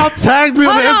week. And y'all tagged me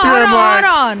on the Instagram hold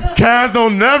on. Kaz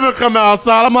don't never come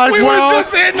outside. I'm like,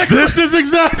 this is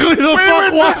exactly the fuck. We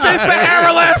were just in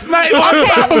Sahara last night on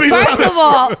top of each other. First of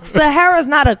all, Sahara's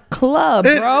not a club,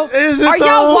 bro. Are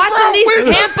y'all watching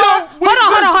these Tampa?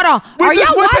 Hold on. We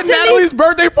just went to Natalie's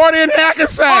birthday party in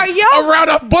Hackensack around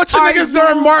a bunch of niggas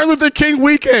during Martin Luther King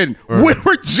weekend. We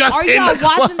were just in the club. Are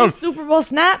y'all watching the Super Bowl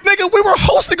snap? Nigga, we were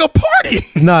hosting a party.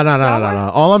 No.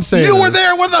 All I'm saying you were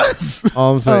there with us.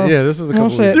 All I'm saying, this was a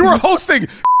couple weeks. You were hosting.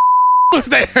 Was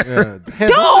there?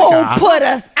 Don't put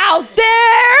us out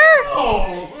there.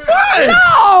 What?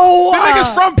 No. The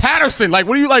nigga's from Patterson. Like,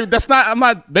 what are you like? That's not. I'm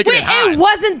not making it high. It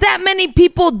wasn't that many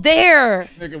people there.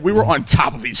 Nigga, we were on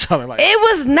top of each other. Like, It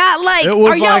was not like. It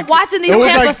was Are y'all watching these It was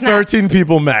Tampa like snaps? 13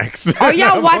 people max. Are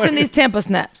y'all watching these Tampa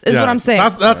snaps? Is what I'm saying.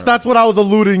 That's what I was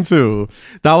alluding to.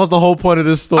 That was the whole point of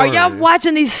this story. Are y'all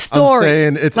watching these stories?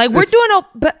 saying it's- like we're it's- doing,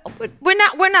 but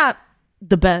we're not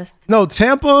the best. No,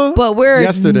 Tampa. But we're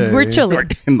chilling. we're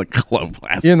in the club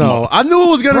last You know, month. I knew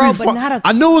it was gonna Bro, be. but not a-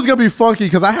 I knew it was gonna be funky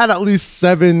because I had at least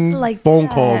 7 Like phone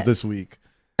that. calls this week.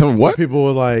 What? People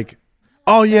were like,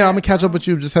 "Oh yeah, I'm gonna catch up with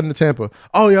you. Just heading to Tampa.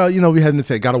 Oh yeah, we heading to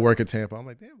Tampa. Got to work at Tampa." I'm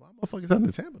like, "Damn, why motherfuckers heading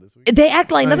to Tampa this week?" They act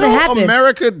like nothing happened.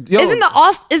 America. Yo, Isn't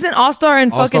All Star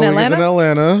in fucking Also, Atlanta? in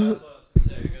Atlanta.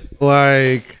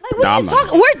 Like, What are you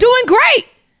talking? We're doing great.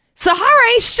 Sahara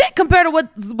ain't shit compared to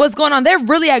what's going on. They're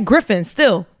really at Griffin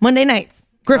still Monday nights.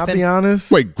 can I be Griffin.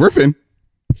 honest? Wait, Griffin.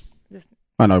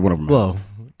 I know, whatever. Man. Whoa,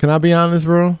 can I be honest,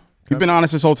 bro? You've been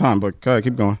honest this whole time, but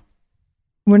keep going.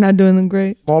 We're not doing them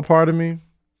great. Small part of me.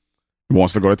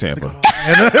 Wants to go to Tampa.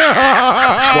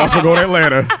 Wants to go to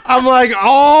Atlanta. I'm like,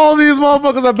 all these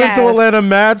motherfuckers have been to Kaz. Atlanta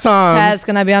mad times. Kaz,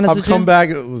 can I be honest I've with come you? back.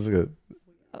 It was good.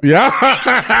 Yeah.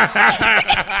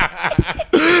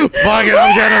 Fuck it,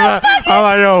 I'm getting that. I'm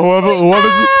like, yo,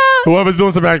 whoever's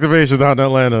doing some activations out in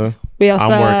Atlanta, We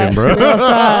outside. I'm working, bro. We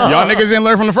outside. Y'all niggas ain't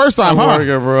learned from the first time, I'm huh?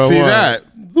 working, bro. See What? that?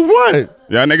 What?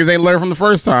 Y'all niggas ain't learned from the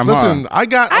first time, Listen, huh? I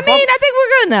think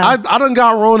we're good now. I done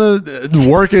got Rona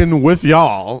working with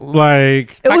y'all.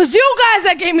 Like, it was you guys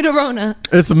that gave me the Rona.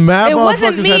 it's mad It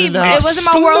wasn't motherfuckers me. heading out. It wasn't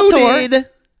my world tour.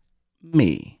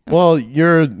 Me. Well,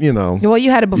 you're, Well,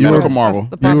 you had it before. Medical us. Marvel. That's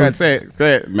the You problem. gotta say it.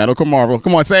 Say it. Medical Marvel.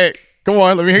 Come on, say it. Come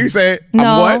on, let me hear you say it. No.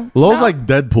 I'm what? Lowe's like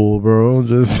Deadpool, bro.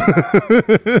 Just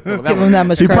Give him that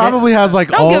much he credit. probably has like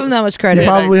Don't give him that much credit. He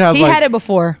probably has He like had it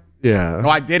before. yeah. No,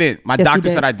 I didn't. My Yes, he doctor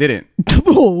did. said I didn't.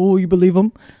 Oh, you believe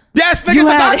him? Yes, You nigga's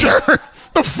a had it. doctor.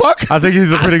 The fuck? I think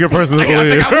he's a pretty good person to I think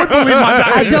believe. I would believe my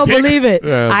doctor. I don't believe it.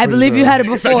 Yeah, I for believe you sure. had it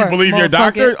So before. you believe your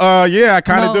motherfucker. doctor? Yeah, I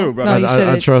kind of No, do. But no, you I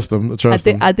shouldn't. trust him. I trust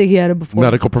him. I think he had it before.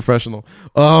 Medical professional.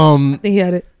 I think he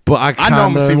had it. But I I kinda, know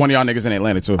I'm gonna see one of y'all niggas in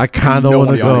Atlanta too. I kinda know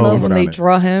wanna one of y'all go. niggas Love will when down they there.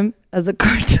 draw him as a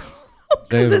cartoon. 'Cause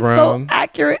James it's Brown. so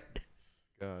accurate.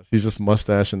 Gosh, he's just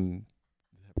mustache and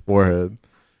forehead.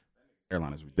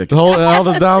 Hairline is The ridiculous. whole held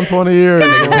us down 20 years.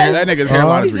 That nigga's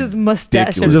hairline He's is just mustache.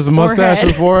 ridiculous. and Just mustache forehead.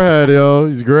 and forehead, yo.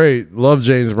 He's great. Love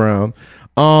James Brown.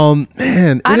 Man,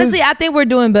 it Honestly, is- I think we're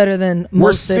doing better than most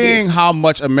We're cities. seeing how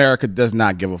much America does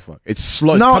not give a fuck. It's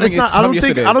slow. No, coming it's not. in- I don't yes,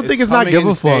 think- it is. I don't think it's not coming give in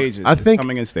a fuck. stages. I It's think-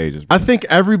 coming in stages. I think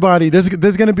everybody there's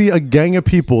going to be a gang of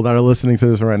people that are listening to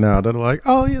this right now that are like,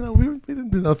 oh, we didn't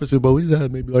do nothing for Super Bowl. We just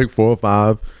had maybe like 4 or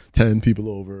 5, 10 people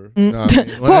over. You know what I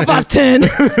mean? 4, 5, 10,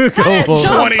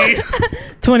 20.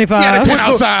 25. Yeah, the 10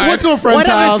 outside. Went to a friend's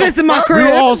Whatever house. fits in my We were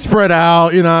crib. all spread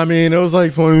out. You know what I mean? It was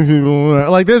like 20 people.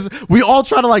 Like this, we all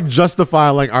try to like justify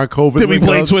like our COVID. Did we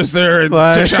play linkups. Twister and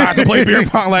Like- took shots to play beer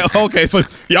pong? Like, okay, so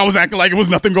y'all was acting like it was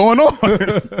nothing going on.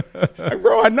 Like,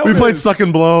 bro, I know We this. played suck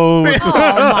and blow. Oh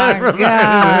my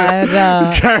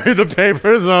god. Carried the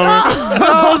papers over.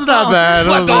 No, it's not bad.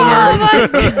 Slept It was- Oh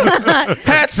my god.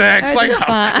 Had sex. I just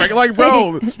fine. Like,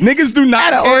 bro, niggas do not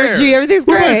Had an care. orgy. Everything's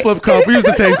We played great. flip cup. We used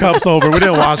the same cups over. We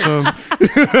didn't wash them.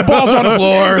 Balls on the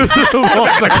floor.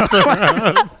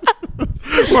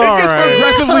 We're all It gets right.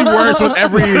 progressively worse with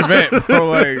every event, bro.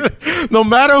 Like, No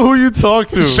matter who you talk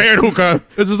to, shared hookah.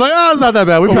 it's just like, oh, it's not that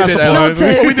bad. We We passed did the that. point.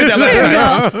 No, We did that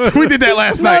last night. We did that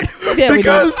last night. Yeah,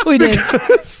 Because- we did.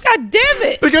 because- God damn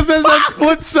it. Because there's that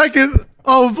split second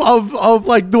of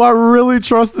like, do I really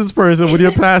trust this person when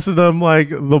you're passing them like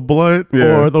the blunt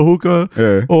Yeah. or the hookah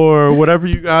Yeah. or whatever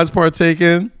you guys partake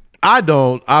in? I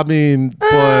don't. I mean,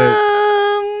 but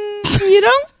You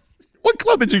don't? What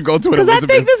club did you go to in Because I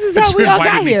Elizabeth? think this is that how you we all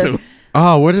invited got me here. to?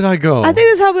 oh, where did I go? I think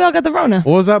this is how we all got the Rona.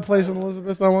 What was that place in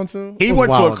Elizabeth I went to? He It was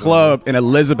went to while a ago. club in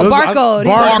Elizabeth. Barcode. He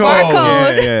went to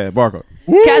Barcode. Yeah,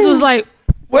 Barcode. Cass was like,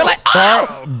 we're like,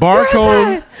 oh,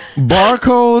 Barcode.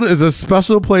 Barcode is a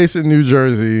special place in New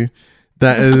Jersey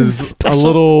that is a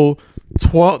little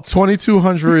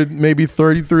 2,200, maybe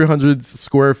 3,300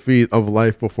 square feet of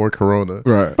life before Corona.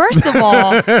 Right. first of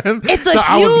all, it's a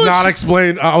I was not huge,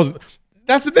 explained.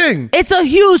 That's the thing. it's a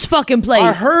huge fucking place.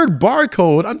 I heard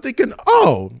Barcode. I'm thinking,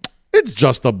 oh, it's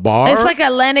just a bar. It's like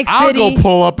Atlantic I'll City. go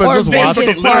pull up and or just watch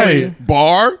Vegas the party. play.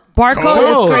 Bar? Barcode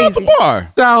Oh, is It's a crazy. bar.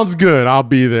 Sounds good. I'll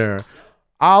be there.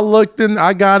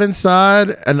 I got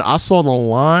inside and I saw the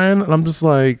line and I'm just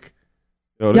like,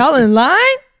 Y'all in line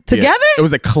together? It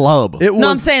was a club. it was. No,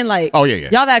 I'm saying like, Oh, yeah.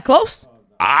 y'all that close?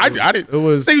 I didn't. It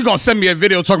was- Think you gonna send me a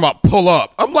video talking about pull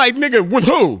up? I'm like, nigga, with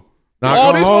who? Not All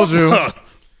gonna these hold you. motherfuckers?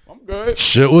 I'm good.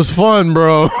 Shit was fun,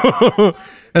 bro.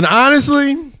 And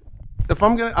honestly, if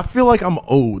I'm gonna, I feel like I'm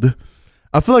owed.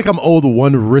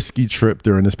 One risky trip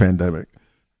during this pandemic.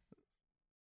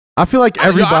 I feel like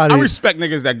everybody. I respect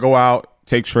niggas that go out,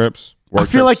 take trips. I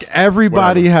feel like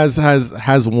everybody has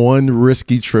one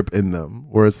risky trip in them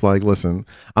where it's like, listen,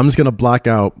 I'm just gonna block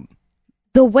out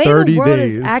the way 30 the world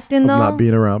days is acting, of though, not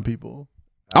being around people.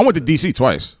 I went to DC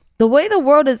twice. The way the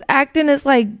world is acting is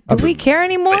like, do we care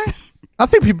anymore? I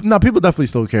think people definitely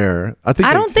still care. I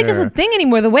don't think it's a thing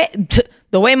anymore. The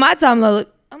way my timeline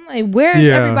look, I'm like, where is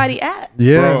everybody at?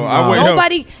 Yeah, bro,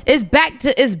 nobody is back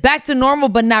to normal,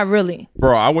 but not really.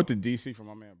 Bro, I went to DC for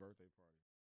my man's birthday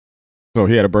party. So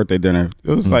he had a birthday dinner. It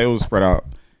was like it was spread out.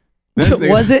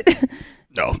 Was it?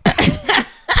 No.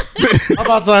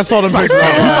 I saw the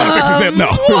pictures. No,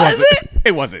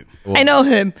 it wasn't. I know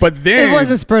him, but then it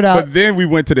wasn't spread out. But then we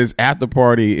went to this after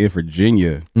party in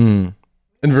Virginia. In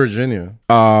Virginia,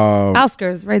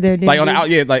 outskirts, right there. Like on the out,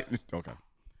 like okay.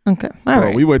 Okay, all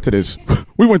right. We went to this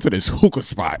hookah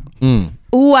spot.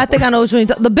 Ooh, I think I know which one.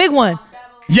 The big one.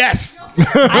 Yes, I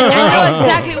know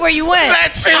exactly where you went.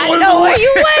 That shit I was. know where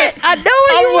you went. I know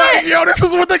where you went. Yo, this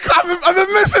is what I've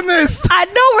been missing this. I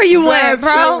know where you went,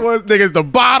 bro. Shit was, niggas, the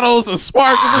bottles, the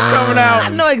sparkles was coming out. I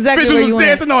know exactly Bitches where you was went.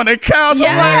 dancing on the couch.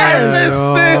 Yes. I'm like, I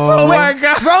missed this. Oh my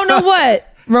god. Rona what?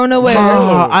 Rona where?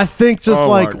 I think just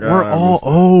like God, we're all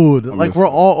old. Like we're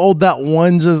all old. That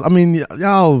one just. I mean,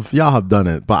 y'all have done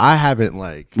it, but I haven't.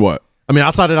 Like what? I mean,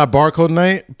 outside of that barcode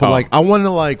night, but like I want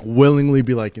to like willingly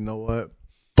be like, you know what?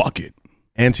 Fuck it.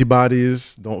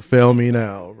 Antibodies don't fail me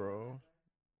now, bro.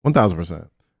 1000%.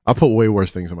 I put way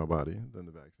worse things in my body than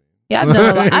the vaccine. Yeah,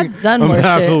 I've done worse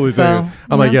absolutely shit. So,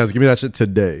 I'm like, yes, give me that shit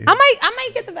today. I might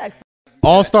get the vaccine.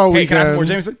 All-Star Hey, weekend. can I have more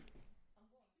Jameson?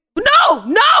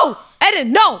 No,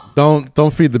 Eden, no.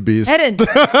 Don't feed the beast. Eden. Feed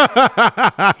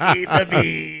the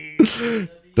beast.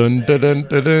 Dun, dun, dun,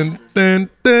 dun, dun, dun,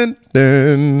 dun,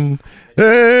 dun.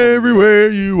 Everywhere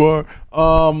you are.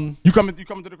 You coming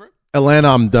to the crib? Atlanta,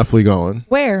 I'm definitely going.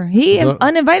 Where? He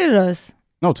uninvited us.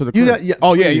 No, to the crib.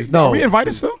 Please, no. Are we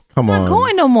invited still? Come I'm on. not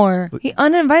going no more. He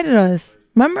uninvited us.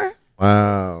 Remember?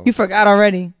 Wow. You forgot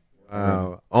already.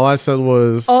 Wow. All I said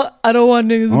was, I don't want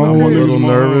niggas. I'm a little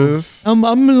nervous. I'm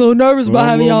a little nervous about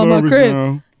having y'all in my crib.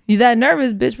 Now. You that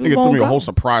nervous, bitch? We Nigga won't threw me go. a whole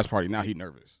surprise party. Now he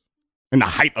nervous. In the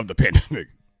height of the pandemic.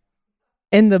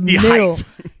 In the He middle. hyped.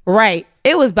 Right.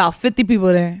 It was about 50 people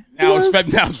there. Now it's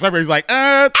February. He's like,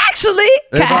 Actually,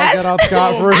 Everybody Cass. got out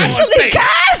scot-free. Actually,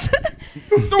 Cass.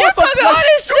 You talking all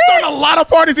this You throwing shit? a lot of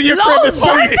parties in your crib this Lowe's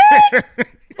whole year.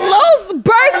 Lowe's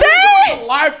birthday?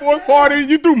 July 4th party.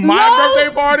 You threw my Lowe's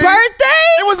birthday party. Birthday?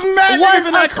 It was mad was niggas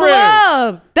in that a crib.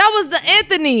 club. That was the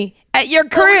Anthony at your We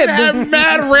crib. had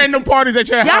mad random parties at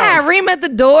your Y'all house. had Reem at the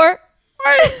door.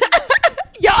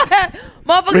 Y'all had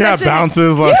motherfuckers. We had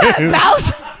bounces. Like, You had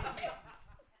bounce.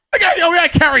 We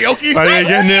had karaoke. like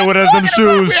getting in with them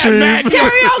shoes. We had mad cheap.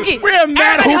 Karaoke. We had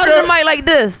mad Everybody held hookah. the mic like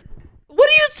this. What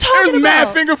are you talking There's mad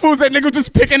about? finger foods that nigga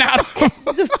just picking out.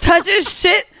 Just touching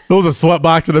shit. There was a sweat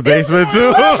box in the basement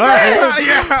too. Felt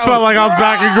like I was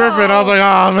back in Griffin. I was like,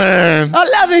 oh man, I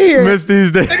love it here. miss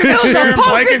these days. It was a Sharing poker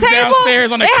blankets table.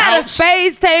 downstairs on the They had a couch.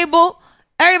 spades table.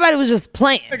 Everybody was just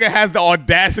playing. Nigga has the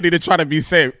audacity to try to be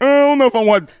safe. I don't know if I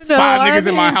want five niggas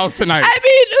in my house tonight.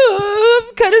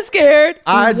 I'm kind of scared.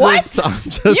 I'm What?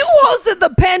 just- You hosted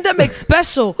the pandemic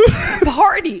special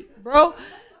party, bro.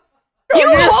 You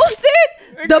yes.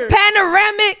 hosted the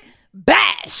panoramic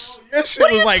bash. Your shit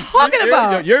What are was you like, talking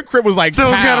about? Your crib was like Shit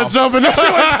was towel. kind of jumping.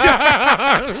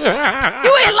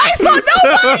 You ain't lights on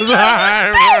nobody.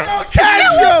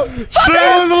 Shit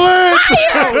was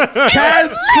lit.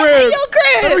 Cass Crib.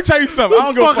 Your Let me crib. tell you something. I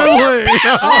don't go Fucking lit.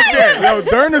 I don't care. Yo,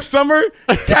 during the summer,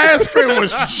 Cass crib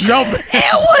was jumping.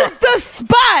 It was the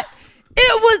spot.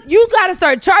 It was. You gotta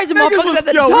start charging motherfuckers at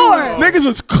the door. Niggas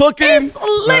was cooking. It's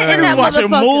lit in that Niggas watching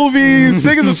motherfucker. movies.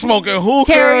 Niggas was smoking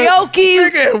hookah. Karaoke,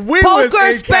 Nigga, we poker,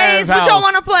 was in spades. Cass' What house. y'all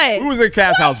want to play? We was in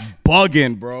Cass' house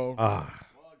bugging, bro.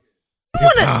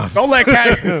 Don't let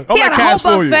Cass. Don't He let had a Cass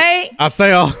whole fool you. buffet. I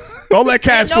say, Don't let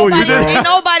Cass fool you, Ain't bro.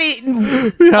 nobody.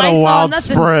 we had a Lysol, wild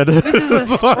nothing. spread. This is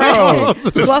a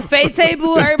spread. Buffet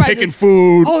table. Just Everybody picking just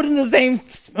food. holding the same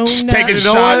spoon. taking You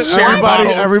know what? shots, sharing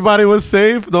bottles. Everybody was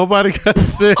safe. Nobody got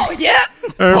sick. Oh yeah.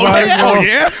 Everybody Oh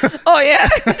yeah. Oh yeah.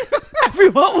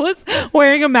 Everyone was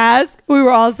wearing a mask. We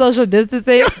were all social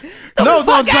distancing. No.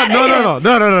 Fuck outta here. Out of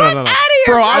here,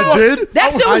 Bro, I did.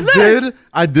 That shit was lit.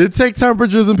 I did take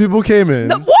temperatures and people came in.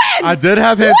 When? I did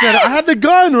have hand sanitizer. I had the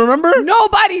gun, remember?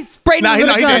 Nobody sprayed me with a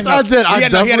gun. Yes, I did. I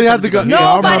definitely had the gun.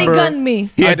 Nobody gunned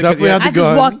me. I definitely had the gun. I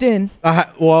just walked in.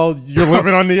 Well, you're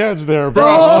living on the edge there,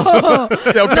 bro.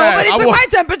 Nobody took my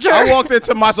temperature. I walked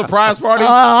into my surprise party.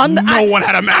 No one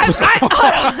had a mask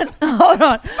on. Hold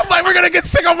on. I'm like, we're going to get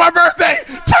sick on my birthday.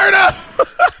 Turn up.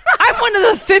 I'm one of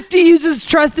the 50 you just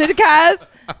trusted, Kaz.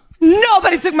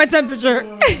 Nobody took my temperature.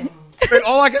 And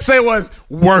all I can say was,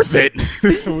 worth it.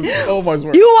 It was so much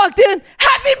worth it. You walked in,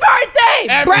 happy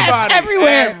birthday! Breath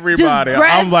everywhere. Everybody.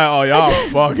 Breath, I'm like, oh, y'all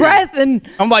fucking. Breath and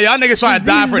I'm like, y'all niggas trying to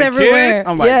die for the everywhere. kid?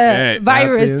 I'm like, yeah,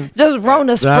 virus. Just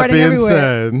Rona spreading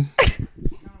everywhere. Said,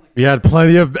 we had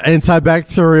plenty of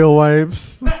antibacterial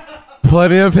wipes,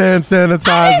 plenty of hand sanitizer.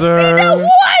 I didn't see no one!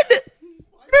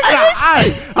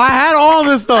 I had all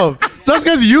this stuff. Just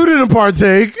because you didn't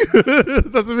partake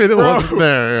doesn't mean it wasn't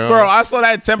there. Yo. Bro, I saw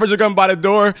that temperature gun by the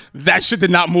door. That shit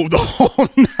did not move the whole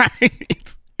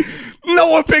night. No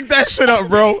one picked that shit up,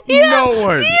 bro. Yeah. No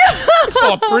one. Yeah. I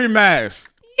saw 3 masks.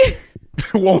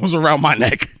 One was around my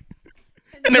neck.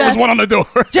 And there was one on the door.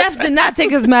 Jeff did not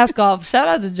take his mask off. Shout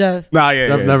out to Jeff. Nah,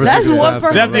 yeah. Never That's one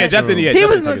person. Jeff didn't. He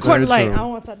was in the corner like, I don't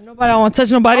want to touch nobody. I don't want to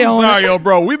touch nobody. I'm sorry, yo,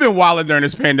 bro. We've been wilding during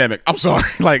this pandemic. I'm sorry.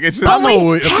 Like, it's just.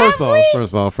 First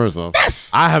off.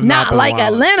 Yes. I have not been like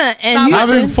wilding. Atlanta and Houston.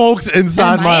 Having folks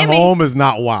inside my home is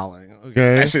not wilding.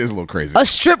 Okay. That shit is a little crazy. A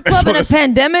strip club in a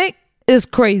pandemic is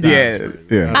crazy.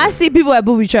 Yeah. I see people at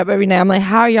Booby Trap every night. I'm like,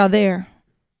 how are y'all there?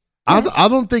 I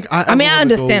don't think I mean, I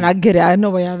understand. I get it. I know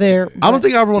why y'all there. I don't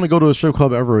think I ever want to go to a strip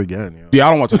club ever again. Yo. Yeah,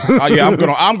 I don't want to.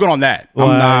 I'm good on that.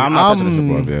 I'm not touching the strip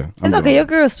club. Yeah, it's okay. Your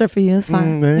girl's strip for you. It's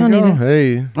fine. There you go.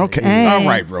 Hey. Okay. Hey. All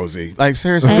right, Rosie. Like,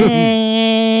 seriously.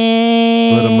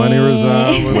 Hey. Where the money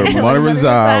reside. Where the money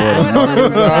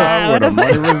reside. Where the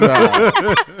money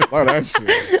reside. Where that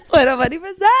shit. Where the money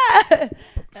reside.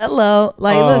 Hello.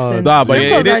 Like, listen. Nah, but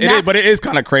it is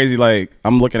kind of crazy. Like,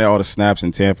 I'm looking at all the snaps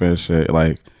in Tampa and shit.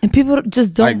 Like, and people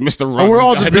just don't. Like, Mr. Ruggs. We're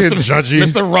all just being judgy.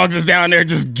 Mr. Ruggs is down there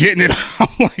just getting it. I'm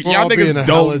like, y'all niggas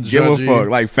don't give a fuck.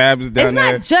 Like, Fab is down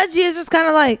there. It's not judgy. It's just kind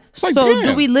of like, so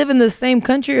do we live in the same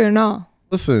country or no?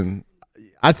 Listen,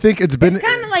 I think it's been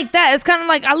kind of like that. It's kind of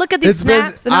like I look at these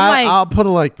snaps and I'm like, I'll put it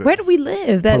like this. Where do we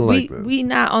live that we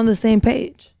not on the same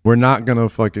page? We're not gonna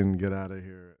fucking get out of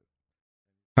here.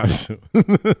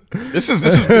 This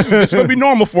is gonna be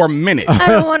normal for a minute. I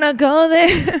don't want to go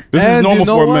there. This is normal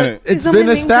for a minute. It's been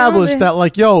established that,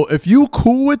 like, yo, if you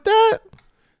cool with that,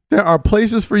 there are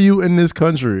places for you in this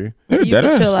country where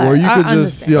you could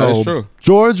just, yo,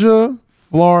 Georgia,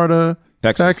 Florida,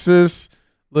 Texas.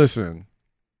 Listen,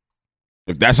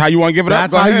 if that's how you want to give it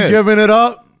up, that's how you giving it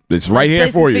up. It's right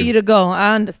here for you. For you to go,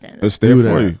 I understand. It's there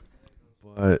for you.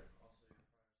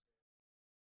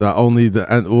 But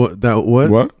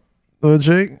what?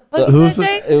 Jake? Who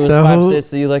said it was 5 states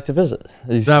that you like to visit.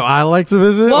 That I like to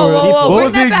visit? Whoa. What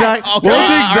was the exact? What was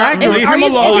the exact? Leave him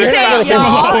alone. Don't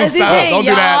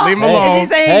do that. Leave him alone. Is he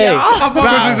saying y'all?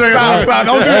 Stop.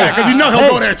 Don't do that, because you know he'll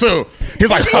go there too.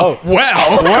 He's like,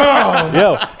 well.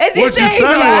 Yo. Is he saying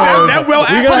that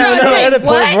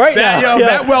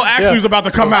well actually is about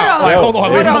to come out. Like, hold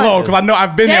on, leave him alone, because I know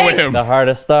I've been there with him. The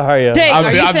hardest to hurry up.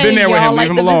 I've been there with him.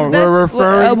 Leave him alone.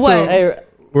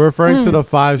 We're referring to the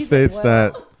 5 states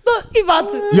that. Look, he about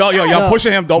to. Y'all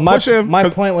pushing him. Don't push him. My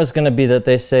point was going to be that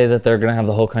they say that they're going to have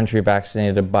the whole country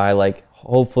vaccinated by, like,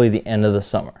 hopefully the end of the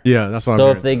summer. Yeah, that's what I'm saying.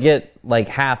 hearing. So if they get, like,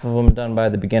 half of them done by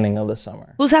the beginning of the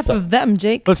summer. Who's half of them,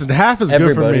 Jake? Listen, half is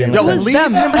good for me. Yo, leave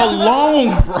him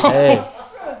alone, bro. Hey.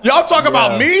 Y'all talk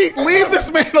about me? Leave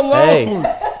this man alone.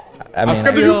 Hey. I mean,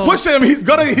 if you push him, he's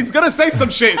gonna say some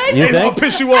shit and it'll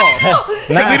piss you off.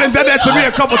 Because he done that to me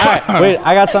a couple times. Wait,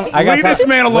 I got some. Leave this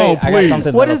man alone,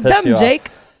 please. What is them, Jake?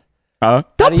 Huh?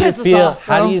 How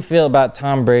do you feel about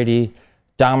Tom Brady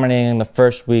dominating the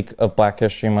first week of Black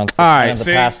History Month? All right, the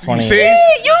past 20 years?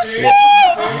 You see?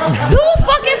 Too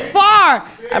fucking far.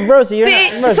 Rosie, you're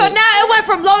not, so now it went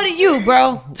from low to you,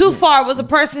 bro. Too far was a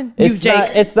person.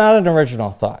 Jake. It's not an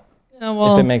original thought.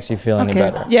 If it makes you feel any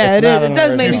better. Yeah, it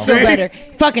does make me feel better.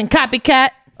 Fucking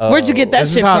copycat. Where'd you get that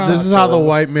shit from? This is how the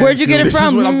white man. Where'd you get it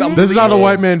from? This is how the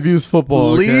white man views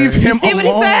football. Leave him alone, what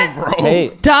he said? Bro.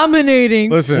 Hey.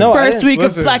 Dominating. First week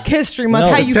of Black History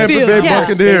Month. How you feel? Tampa Bay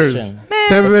Buccaneers.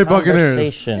 Tampa Bay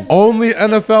Buccaneers. Only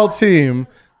NFL team.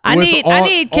 I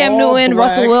need Cam Newton,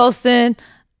 Russell Wilson,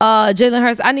 Jalen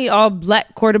Hurts. I need all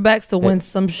black quarterbacks to win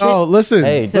some shit. Oh, listen.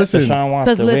 Listen.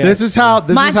 This is how.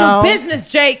 Mind your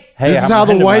business, Jake. This is how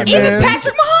the white man. Even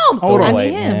Patrick Mahomes. Hold on. I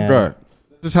need him. Bro.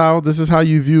 This is how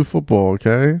you view football,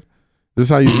 okay? This is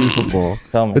how you view football.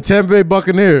 Tell me. The Tampa Bay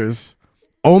Buccaneers,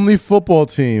 only football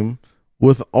team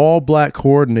with all black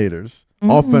coordinators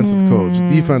offensive coach,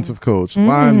 defensive coach,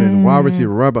 lineman, wide receiver,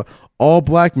 running back, all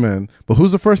black men. But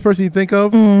who's the first person you think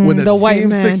of when the white team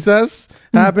man. success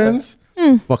happens?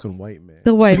 Fucking white man.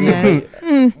 The white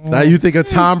man. Now you think of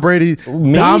Tom Brady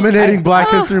dominating Black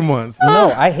History Month.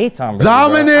 No, I hate Tom Brady.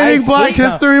 Dominating Black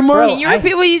History Month. Can you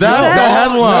repeat what you just That's said? the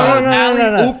headline.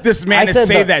 Alley-oop this man to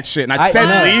say that shit. And I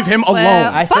said leave him alone.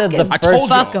 I said the Fuck first. him.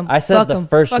 Fuck him. I said Fuck the him.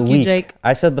 first Fuck week. you, Jake.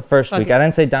 I said the first Fuck week. it. I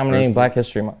didn't say dominating Black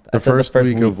History Month. I The said first the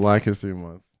first week of Black History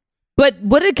Month. But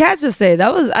what did Cass just say?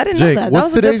 That was I didn't Jake, know that. what's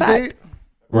That was a good today's fact.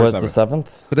 date? Was the 7th?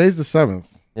 Today's the 7th.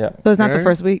 Yeah. So it's not the Okay.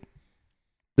 first week.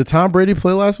 Did Tom Brady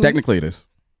play last week? Technically it is.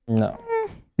 No.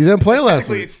 He didn't play last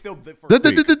Technically week. it's still the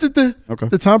first week. Okay.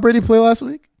 Did Tom Brady play last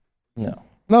week? No.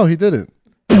 No, he didn't.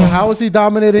 So how was he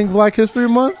dominating Black History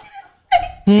Month?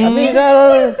 I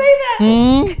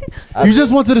mean, You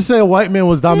just wanted to say a white man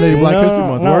was dominating Black No, History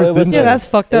Month. no, Words, it was- didn't Yeah, you? that's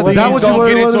fucked up. Is that Please what you don't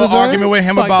wanted get into to an say? argument with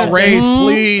him Fuck about that. race,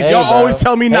 please. Hey, Y'all bro. always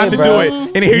tell me not to bro. do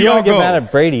it. And here You y'all don't get mad go.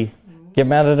 at Brady. Get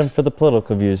mad at him for the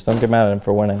political views. Don't get mad at him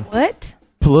for winning. What?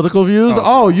 Political views?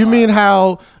 Oh, you mean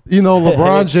how,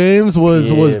 LeBron James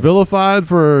was Yeah. vilified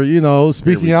for,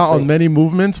 speaking out on many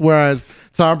movements, whereas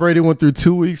Tom Brady went through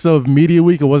 2 weeks of media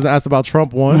week and wasn't asked about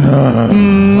Trump once? Are we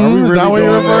Is really that what doing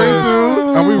you're this? referring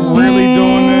to? Are we really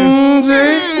doing this?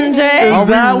 Jake. Is Are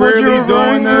we that what really you're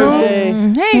referring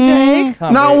doing this? to? Hey, Jake.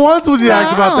 Tom Not Brady. once was he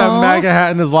asked about that No. MAGA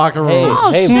hat in his locker Hey,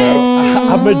 room. hey,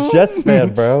 bro. I'm a Jets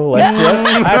fan, bro. Like,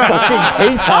 I fucking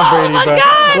hate Tom Brady, bro.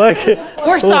 Like,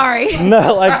 We're sorry.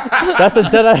 no, like that's a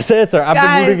dead ass answer. I've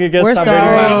Guys, been rooting against we're Tom Brady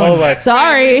my whole life.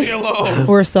 Sorry.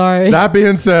 We're sorry. That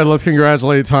being said, let's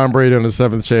congratulate Tom Brady on his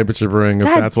 7th championship ring if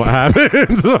God. that's what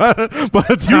happens.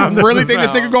 But You really think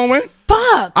this nigga gonna win?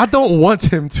 Fuck. I don't want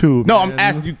him to. No, man. I'm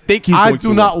asking. You think he's I going to do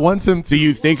win? not want him to. Do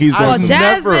you think he's I going Well, to?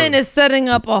 Jasmine never. is setting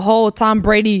up a whole Tom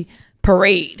Brady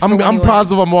parade. for I'm when he wins.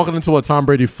 positive I'm walking into a Tom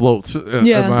Brady float at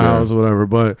Yeah. my house or whatever.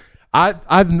 But I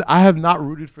have not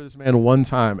rooted for this man one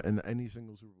time in any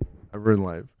single Super Bowl ever in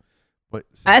life. But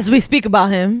As we speak about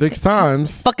him, 6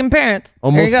 times, fucking parents.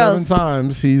 almost There he 7 goes.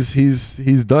 times,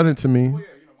 he's done it to me.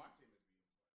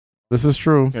 This is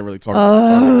true. Can't really talk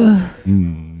about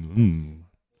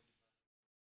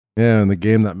Yeah, in the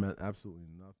game that meant absolutely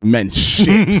nothing. men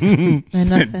shit. Man,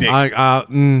 nothing. Dick.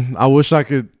 I wish I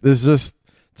could. There's just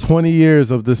 20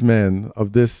 years of this man,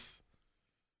 of this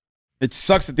It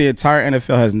sucks that the entire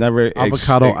NFL has never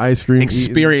avocado ice cream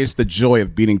experienced the joy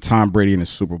of beating Tom Brady in the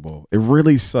Super Bowl. It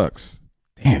really sucks.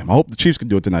 Damn, I hope the Chiefs can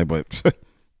do it tonight, but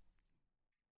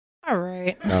All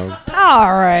right. eating.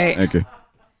 All right. thank you.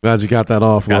 Glad you got that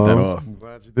off. Got that Lo. off. I'm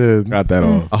glad you did. Got that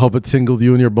off. I hope it tingled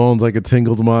you in your bones like it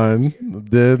tingled mine. It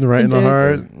did right in the did.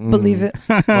 heart. Believe it.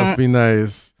 Must be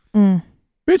nice. Mm.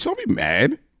 Bitch, don't be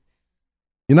mad.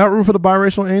 You're not rooting for the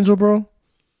biracial angel, bro?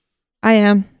 I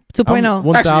am. 2.0.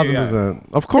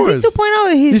 1,000%. Of course. Is he 2.0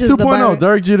 or he's He's just the 2.0. bi-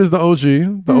 Derek Jeter's the OG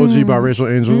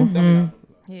biracial angel.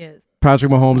 He is.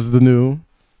 Patrick Mahomes is the new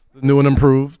and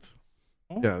improved.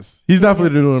 Yes. He's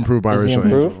definitely the new and improved Is he biracial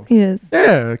improved? angel. He is.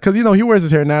 Yeah, because, he wears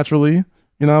his hair naturally.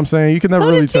 You know what I'm saying? You can never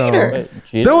So did really tell. Jeter. Wait,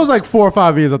 Jeter? There was like 4 or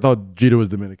 5 years I thought Jeter was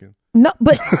Dominican. No,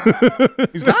 but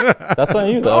That's on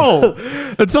you, though.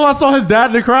 Oh, until I saw his dad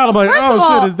in the crowd, I'm like, First oh of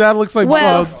all, shit, his dad looks like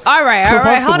well, all right.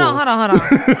 Cliff Hold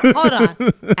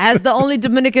Huxtable. on. As the only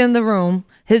Dominican in the room,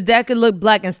 his dad could look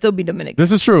black and still be Dominican.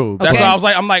 This is true. That's Okay. why I was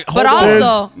like, I'm like, hold But on.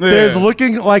 also- There's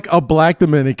looking like a black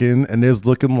Dominican, and there's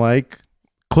looking like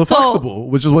Cliff So- Huxtable,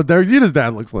 which is what Derek Jeter's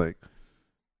dad looks like.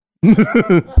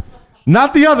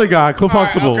 Not the other guy, Cliff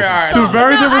Huxtable. okay, all right. Two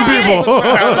very No, different I get it. people.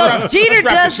 So Jeter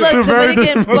does look Very Dominican,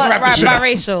 different. but Let's wrap this shit up.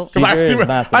 biracial. I Jeter see, is where,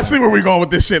 not I see where we're going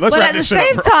with this shit. Let's But wrap at the this shit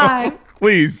same up, bro. time,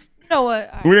 Please. you know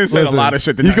what? We didn't say Listen, a lot of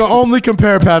shit you tonight. can only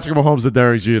compare Patrick Mahomes to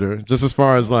Derek Jeter, just as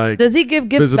far as like Does he give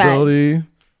gift bags? visibility.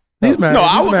 He's mad. No,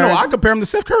 He's mad. I compare him to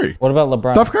Steph Curry. What about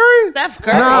LeBron? Steph Curry? Steph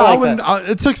Curry. No, I I like wouldn't.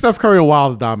 It took Steph Curry a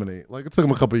while to dominate. Like it took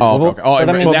him a couple years. Oh, Well, okay. Oh, but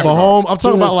I mean, in But that regard. Mahomes, I'm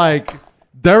talking about like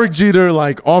Derek Jeter,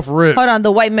 like off rip. Hold on,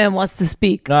 the white man wants to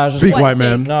speak. No, I was just Speak, What, white Jake?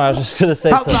 man. No, I was just gonna say.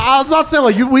 I was about to say,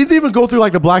 like, we didn't even go through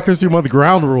like the Black History Month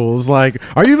ground rules. Like,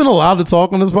 are you even allowed to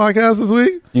talk on this podcast this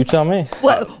week? You tell me.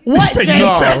 What, Say Jake? you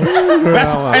tell.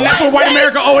 And that's what white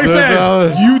America always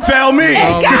says. You tell me.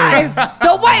 Hey, guys,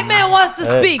 the white man wants to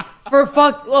speak for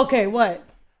fuck. Okay, what?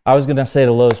 I was gonna say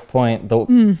to Lowe's point,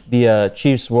 the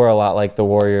Chiefs were a lot like the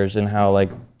Warriors in how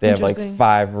like they have like Interesting.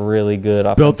 5 really good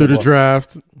Built through the offensive-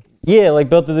 draft. Yeah, like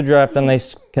built through the draft, and they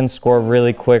can score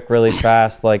really quick, really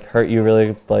fast, like hurt you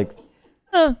really like.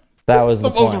 That was The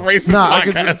the most point. racist Nah, I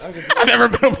could- podcast I've ever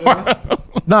been a part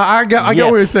of. No, I get what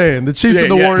you're saying. The Chiefs Yeah,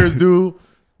 and the yeah. Warriors do,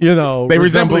 They resemble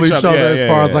resemble each each other. other Yeah, as yeah,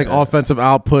 far yeah, as like yeah. offensive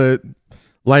output,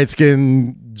 light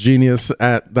skin, genius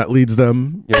that leads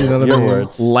them. You know what I mean?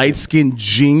 Words. Light skinned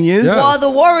genius. Yeah. Well, the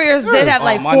Warriors did have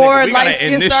like my 4 nigga, we gotta light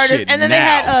skin end this starters, shit and then they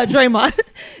now. had Draymond.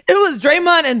 It was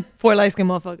Draymond and 4 light skin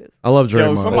motherfuckers. I love Draymond.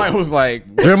 Yo, somebody was like,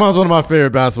 Draymond's one of my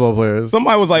favorite basketball players.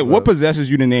 what possesses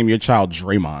you to name your child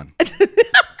Draymond?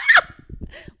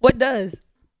 What does?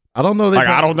 I don't know. Like,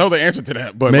 I don't know the answer to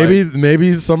that, but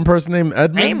maybe some person named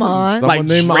Edmund. Draymond. Someone like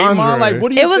named Draymond, Andre. like what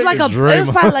do you It was think? like it was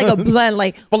probably like a blend.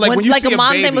 Like, But, like, when you see a a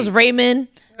mom's baby- name was Raymond.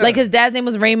 Like his dad's name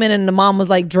was Raymond, and the mom was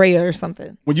like Drea or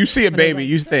something. When you see a baby,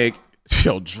 you think,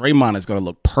 yo, Draymond is gonna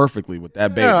look perfectly with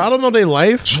that baby. Yeah, I don't know their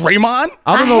life. Draymond?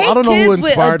 I don't know. hate I don't know who kids with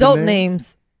inspired adult the name.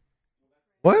 names.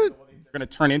 What? They're gonna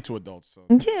turn into adults. So.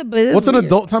 Yeah, but it's What's an weird.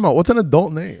 adult? Time out. What's an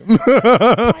adult name?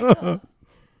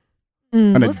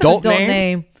 An What's adult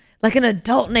name? Like an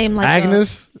adult name, like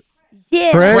Agnes.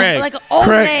 yeah, Craig? like an old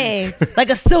Craig. name, like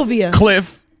a Sylvia,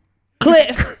 Cliff.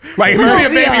 Cliff. Like if you see a Sylvia.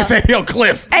 baby and say, yo,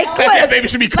 Cliff. Hey, That Cliff. baby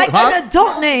should be Cliff. Like an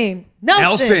adult name,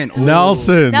 Nelson. Nelson.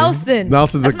 Nelson. Nelson.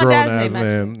 Nelson's That's a my grown dad's ass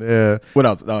name, man. Yeah. What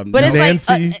else? But it's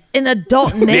Nancy. like an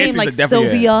adult name, Nancy's like a definitely,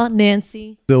 Sylvia,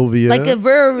 Nancy. Sylvia. Like a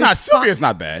very. Nah, Sylvia's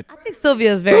not bad. I think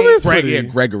Sylvia is very. Sylvia's Greg, pretty. yeah,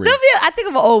 Gregory. Sylvia, I think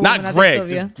of an old woman. Not I Greg, think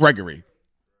Sylvia. just Gregory.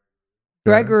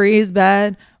 Gregory is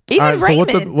bad. Even All right, so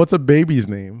Raymond. what's a baby's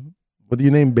name? What do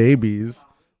you name babies?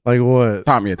 Like what?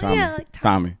 Tommy. Yeah, like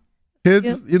Tommy. Kids,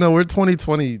 Yeah. you know, we're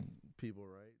 2020 people,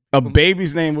 right? A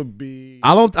baby's name would be.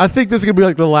 I think this is gonna be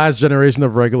like the last generation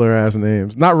of regular ass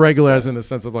names. Not regular as in the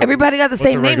sense of like Everybody got the what's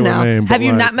same a name regular now. name, but Have you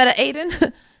like not met an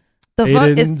Aiden? The Aiden,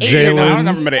 fuck is Jalen. I don't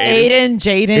never met an Aiden.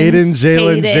 Jaden,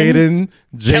 Jalen, Hayden.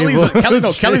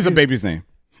 Jaden, Kelly's a baby's name.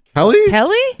 Kelly?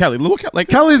 Kelly? Kelly, little Kelly. Like,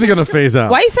 Kelly's are gonna phase out.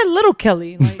 Why you said little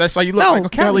Kelly? Like, that's why you look No, like a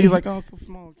Kelly. Kelly. He's like, oh, so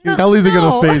small. Cute. Kelly's are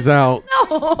No. gonna phase out.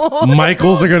 no.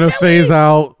 Michael's are gonna phase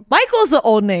out. Michael's an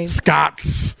old name.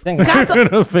 Scott's Think are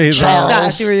gonna phase out. Scott, I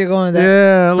see where you're going with that.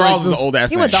 Yeah, like Charles is an just old ass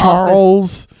He name. went to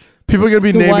Charles. People are gonna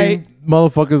be naming Dwight.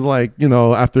 motherfuckers like, you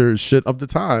know, after shit of the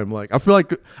time. Like I feel like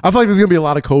there's gonna be a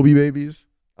lot of Kobe babies.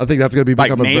 I think that's gonna be Like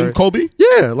become a name very, Kobe?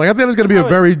 yeah. Like I think it's gonna be a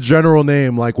very general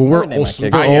name. Like when we're would name all my kid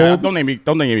super Kobe. Yeah, old, don't name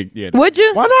me. Yeah. Would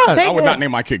you? Why not? Take I would it. not name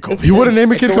my kid Kobe. you wouldn't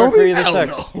name a kid It could work for Kobe? either Hell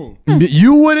sex. no.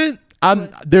 You wouldn't.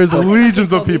 There's would name my legions kid of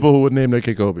Kobe. people who would name their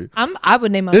kid Kobe. I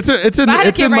would name my It's If I had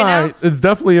a kid right now- it's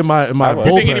definitely in my I would.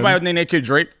 You think bullpen. anybody would name their kid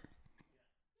Drake?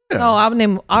 No, I would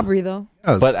name Aubrey though.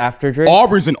 Yes. But after Drake,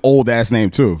 Aubrey's an old ass name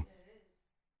too.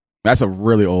 That's a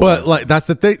really old. But ass like that's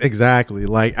the thing, exactly.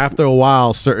 Like after a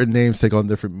while, certain names take on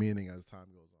different meaning as time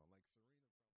goes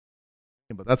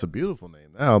on. But that's a beautiful name.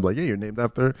 Now I'm like, yeah, you're named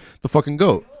after the fucking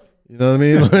goat. You know what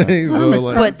I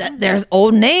mean? There's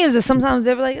old names that sometimes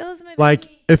they're like, oh, maybe. Like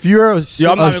if you're a,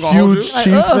 Yo, I'm not even gonna hold huge you. Like,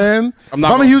 Chiefs ugh. fan, I'm if not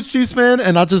I'm a gonna- huge Chiefs fan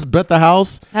and I just bet the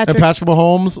house and Patrick. Patrick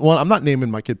Mahomes, well, I'm not naming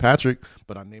my kid Patrick,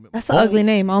 but I name it. That's an Mahomes. ugly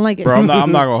name. I don't like it. Bro, I'm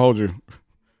not gonna hold you.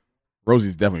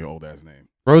 Rosie's definitely an old ass name.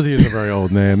 Rosie is a very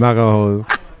old name. Not gonna hold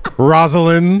it.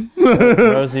 Rosalind,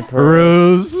 Rosie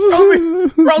Perez.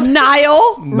 Rose.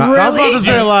 Niall. Nah, I was about to Really?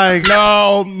 say like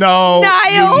No. Niall.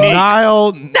 Unique.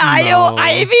 Niall. Niall no.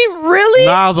 Ivy. Really?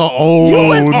 Niall's an old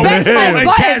was best name. friend. And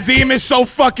Kazim is so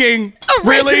fucking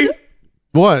really.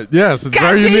 What? Yes, it's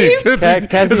very Kazim? unique. It's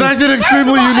Kazim. actually an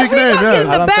extremely unique name. Get in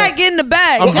Yeah. the bag. Get in the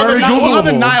bag. I'm very What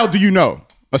other Googleable. Nile do you know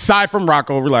aside from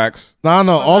Rocco? Relax. No.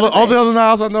 All the other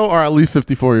Niles I know are at least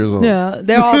 54 years old. Yeah,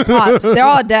 they're all pops. They're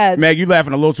all dads. Meg, you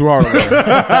laughing a little too hard. Over there.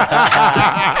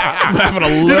 You laughing a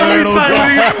little too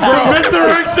hard.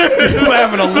 Misdirection. You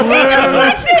laughing a little.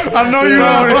 I know you know.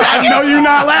 I know you're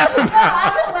not laughing,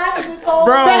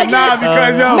 bro. Nah,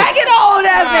 because yo. Megan a old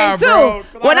ass name bro. too.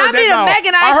 When I meet a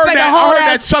Megan, I heard expect that, a whole I heard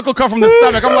that ass. chuckle come from the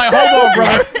stomach. I'm like, hold on,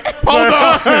 brother.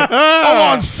 Hold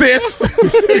on, sis.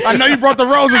 I know you brought the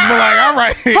roses, but like, all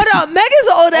right. Hold on, Megan's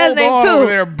an old ass Hold name on too. over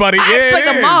there, buddy. I Yeah, expect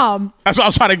it a is. mom. That's what I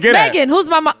was trying to get Megan, who's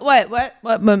my mom? What?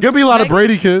 Gonna be a lot of Megan?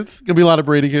 Brady kids. Gonna be a lot of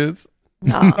Brady kids.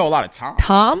 at. No, a lot of Tom.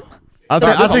 Tom. I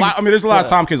There's a think lot, I mean, there's a lot of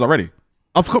Tom kids already.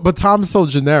 of course, but Tom's so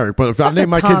generic. But if I name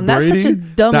my Tom. kid That's such Brady, a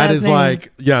dumb that ass is name.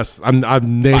 like yes, I'm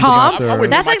named Tom. after. I would-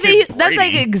 That's my like kid that's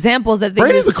like Brady. examples that they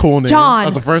Brady's use. a cool name. John.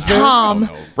 As a first name? Tom.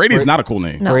 No, Brady's not a cool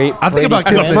name. No. Brady, I think about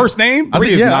As kids. a first name, I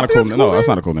Brady think- is yeah, not I a think cool it's name. No, that's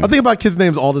not a cool name. I think about kids'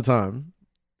 names all the time.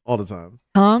 All the time.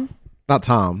 Tom. Not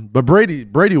Tom, but Brady.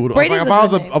 Brady would. Brady's if a I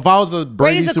was good a name. if I was a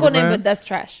Brady Brady's a cool name, Superman, but that's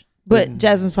trash. But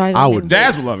Jasmine's probably. I would.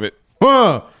 Dads will love it.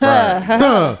 Yo.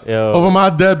 Over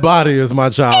my dead body is my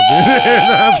child.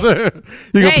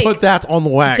 You can Jake. put that on the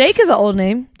wax. Jake is an old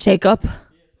name. Jacob.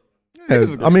 Yes.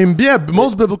 I mean, yeah,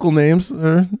 most biblical names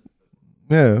are,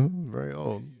 yeah, very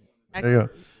old. There you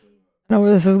go. I know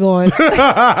where this is going. Oh,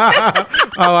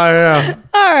 yeah.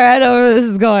 All right, I know where this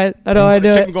is going. I know I do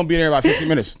Chicken it. gonna be there in about 15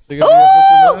 minutes. So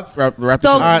Wrap this up.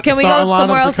 All right, can the we go starting somewhere lineups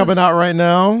are else? coming out right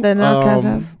now. Then Kaz's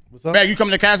house. What's up? Man, you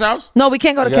coming to Kaz's house? No, we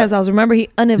can't go to Kaz's house. Remember, he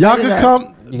Y'all uninvited can us.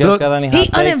 come. You guys got any hot He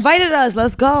takes? uninvited us.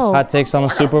 Let's go. Hot takes on the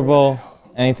Super Bowl?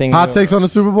 Anything? Hot takes on the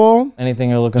Super Bowl? Anything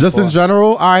you're looking Just for? in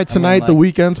general. All right, tonight the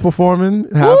like- Weeknd's performing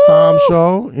halftime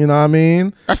show. You know what I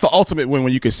mean? That's the ultimate win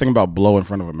when you can sing about blow in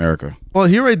front of America. Well,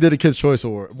 he already did a Kids' Choice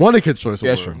Award. Won a Kids' Choice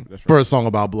Award That's true. That's for a song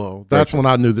about blow. That's when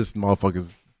I knew this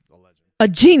motherfucker's A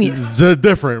genius.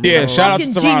 different. Yeah, bro. shout out to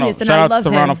Fucking Toronto. genius, and Shout I out to love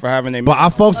Toronto him. for having their. But I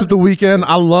fucks with the Weeknd.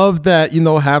 I love that,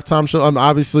 halftime show.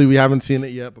 Obviously we haven't seen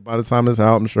it yet, but by the time it's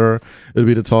out, I'm sure it'll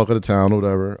be the talk of the town or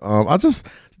whatever.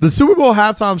 The Super Bowl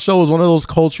halftime show is one of those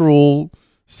cultural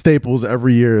staples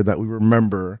every year that we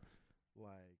remember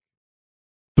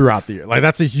throughout the year. Like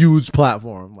that's a huge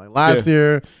platform. Like last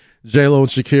year, J-Lo and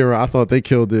Shakira, I thought they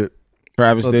killed it.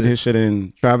 Travis did his shit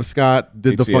in. Travis Scott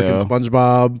did the ATL. fucking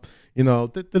SpongeBob,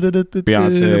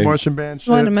 Beyonce. Marching band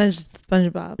You wanted to shit. mention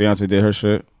SpongeBob. Beyonce did her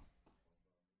shit.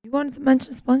 You wanted to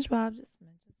mention SpongeBob. Just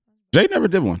mention. Jay never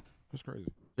did one. That's crazy.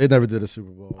 They never did a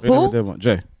Super Bowl. Jay Who? never did one.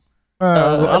 Jay.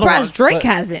 I'm surprised Drake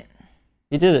hasn't.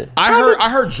 He did it. I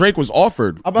heard Drake was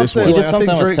offered I'm about this to say, one. He did I something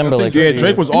think with Drake- I think Timberlake. Yeah,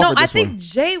 Drake was No, offered I this think one.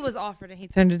 Jay was offered and he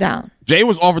turned it down. Jay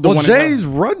was offered the Well, one. Jay's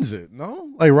runs it, no?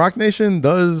 Like Rock Nation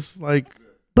does like.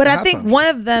 But I halftime think show. one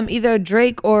of them, either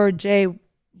Drake or Jay.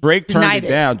 Drake turned denied it it.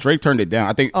 down. Drake turned it down.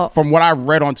 I think Oh. from what I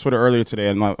read on Twitter earlier today,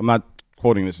 I'm not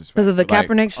quoting this as Because of the fact,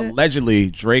 but, Kaepernick shit? Allegedly,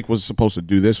 Drake was supposed to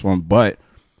do this one, but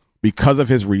because of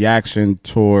his reaction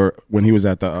to when he was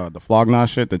at the Flog Gnaw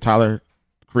shit, the Tyler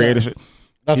Creator shit.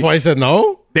 That's why he said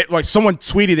no. Like someone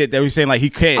tweeted it. They were saying like he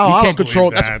can't Oh, I don't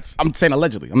control. believe That's, that. I'm saying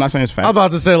allegedly. I'm not saying it's fact. I'm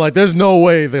about to say like, there's no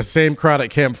way the same crowd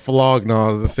at Camp Flog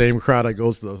Gnaw is the same crowd that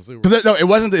goes to the Super Bowl. No, it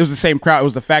wasn't. It was the same crowd. It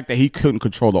was the fact that he couldn't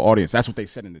control the audience. That's what they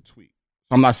said in the tweet.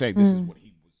 So I'm not saying this is what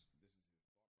he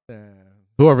was.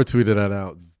 Whoever tweeted that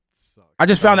out. I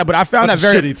just found that, but I found That's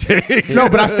that a very shitty take. no,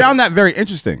 but I found that very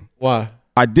interesting. Why?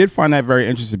 I did find that very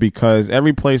interesting because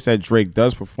every place that Drake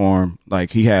does perform,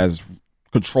 like he has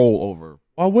control over.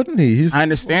 Why wouldn't he? He's I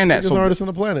understand that. the biggest artist on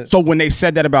the planet. So when they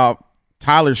said that about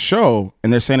Tyler's show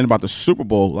and they're saying it about the Super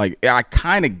Bowl, like I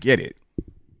kind of get it.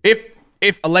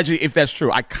 If allegedly, if that's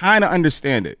true, I kind of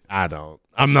understand it. I don't.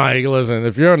 I'm not. Listen,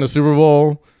 if you're in the Super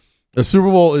Bowl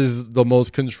is the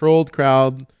most controlled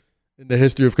crowd in the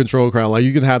history of controlled crowd. Like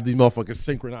you can have these motherfuckers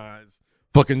synchronize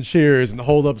fucking cheers and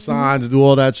hold up signs and do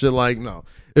all that shit. Like no,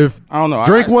 if I don't know.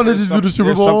 Drake wanted to do the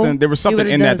Super Bowl, There was something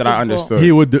would've in done that the I Super Bowl. understood.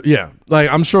 he would do. Yeah, like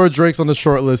I'm sure Drake's on the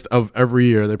short list of every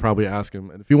year. They probably ask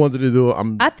him, and if he wanted to do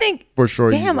it, I think. for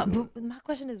sure. he Damn. would. But my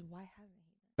question is, why hasn't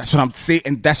That's what I'm saying,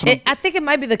 and that's what he? I think it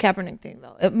might be the Kaepernick thing,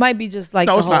 though. It might be just like.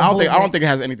 no, the it's not. I whole don't think. I movement. don't think it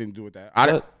has anything to do with that.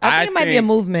 I But- I think it might be a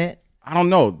movement. I don't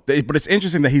know, but it's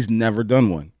interesting that he's never done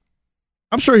one.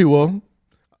 I'm sure he will.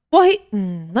 Well,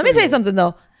 let me say something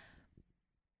though.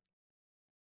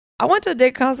 I went to a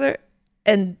Drake concert,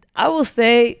 and I will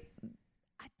say,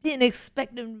 I didn't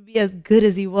expect him to be as good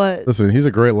as he was. Listen, he's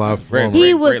a great live Great, performer.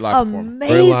 He great was live performer.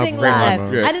 amazing Great live live.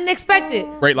 performer. Yeah. I didn't expect it.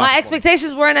 Great live My performer.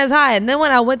 expectations weren't as high, and then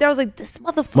when I went there, I was like, "This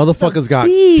Motherfucker's got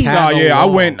beast. catalog. No, yeah, I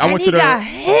went And to he the. got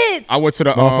hits. I went to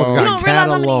the. Motherfucker You got don't realize how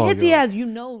many catalog, hits he yo. has. You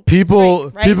know, People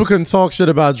Drake, right? people can talk shit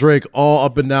about Drake all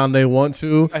up and down they want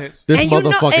to. This And you know-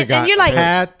 motherfucker and got you're like-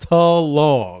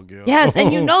 catalog. Yo. Yes,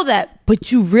 and you know that,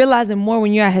 but you realize it more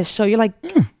when you're at his show. You're like,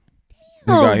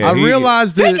 got hit. I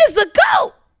realized Drake that. is the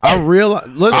GOAT. I realized.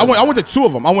 Listen, I went to two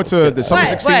of them. I went to the Summer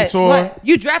 16 tour. What?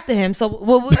 You drafted him, so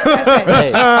what you guys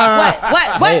say?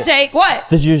 What, Jake? What?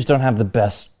 The Jews don't have the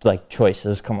best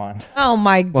choices. Come on. Oh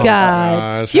my God!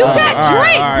 gosh. You All got right,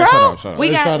 Drake, all right, bro. shut up, shut up. We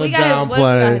They're got trying to his, we got his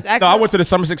downplay. accents. No, I went to the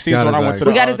Summer 16 Got tour. And I his went to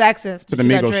We the, got his accents. to the but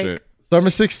you got Migos Drake. shit. Summer But not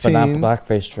the 16.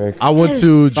 blackface Drake. I went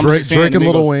to Summer Drake, 16 Drake and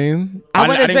Migos. Lil Wayne. I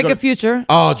went to didn't Drake go and Future.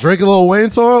 Oh, Drake and Lil Wayne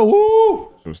tour. Woo!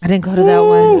 I didn't go to that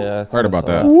one. Yeah, I Heard about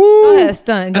saw that. Go ahead,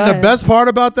 stunt. Go And the ahead. best part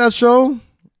about that show,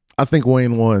 I think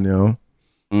Wayne won, yo.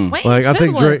 Wayne Like I should've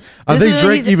think won. Drake. I This think is-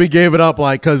 Drake he's- even gave it up,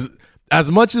 like, because as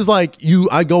much as like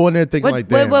I go in there thinking like,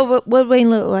 damn, What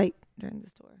Wayne look like during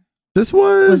this tour? this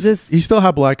was this- he still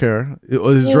had black hair.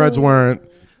 His dreads weren't.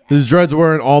 His dreads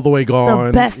weren't all the way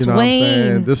gone. best you know what I'm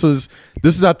saying? Wayne. This is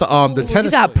at the You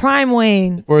tennis. got Prime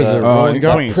Wayne. Or is it in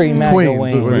got Queens. Pre-MAGA Queens. Wayne. What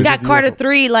is You it? got Carter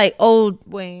 3, like old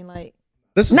Wayne. Like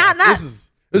This is Not- This is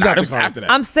Nah, after this was after that.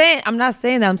 I'm not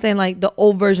saying that. I'm saying like the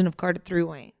old version of Carter 3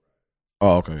 Wayne.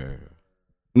 Oh, okay. Yeah.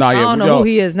 Nah, yeah. I don't but know who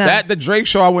he is now. The Drake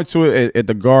show I went to at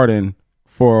the Garden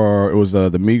for it was the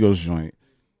Migos joint.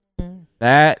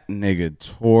 That nigga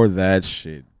tore that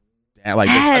shit like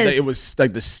Yes. it was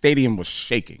like the stadium was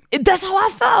shaking. That's how I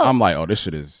felt. I'm like, oh, this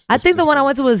shit is. I think the one I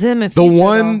went to was him and The Future,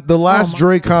 one, though. the last Oh, my-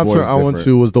 Drake concert boy's I went different.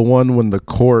 to was the one when the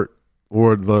court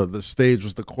or the stage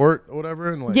was the court or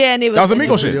whatever. And like, Yeah, and it was. That was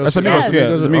Amigo shit. That's Amigo Yes. shit. Yeah,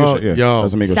 that's Amigo shit. Yeah, Yo.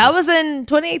 that's Amigo That shit. was in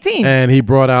 2018. and he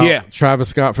brought out Yeah. Travis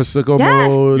Scott for Sicko Yes.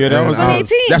 Mode. Yeah, that and was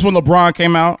 2018. That's when LeBron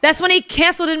came out. That's when he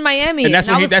canceled in Miami. And that's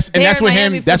I when he was that's there when in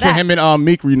Miami him for that's when that. him and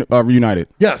Meek reunited.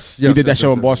 Yes, He did that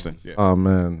show in Boston. Yeah. Oh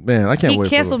man, I can't He wait.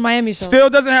 canceled Miami show. Still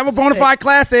doesn't have a bona fide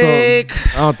classic.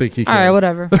 I don't think he cares. All right,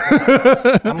 whatever.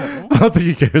 I don't think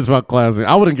he cares about classic.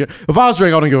 I wouldn't care. If I was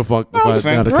Drake, I wouldn't give a fuck. If I just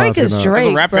saying. had a Drake classic is or not. Drake.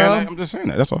 As a rap bro. fan, I'm just saying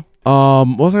that. That's all.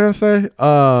 What was I gonna say?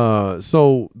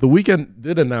 So the Weeknd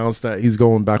did announce that he's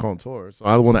going back on tour. So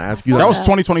I want to ask you That was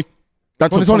 2020.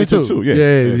 That's 2022 too. Yeah,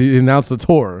 Yeah. he announced the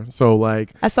tour. So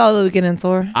like, I saw the Weeknd in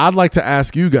tour. I'd like to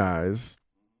ask you guys,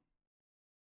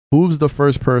 who's the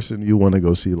first person you want to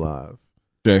go see live?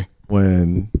 Jay.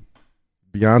 When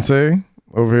Beyonce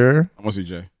over here, I want to see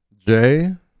Jay.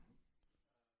 Jay,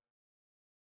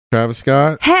 Travis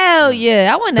Scott. Hell yeah!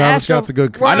 I went to Travis Astro Scott's a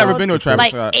good. World I never been to a Travis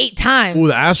like Scott. 8 times. Ooh,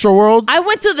 the Astro World. I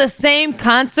went to the same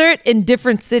concert in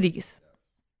different cities.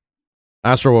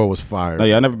 Astro World was fire. No,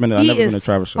 yeah, I never been He to is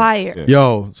Travis show. fire. Yeah.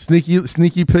 Yo,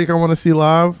 sneaky pick I want to see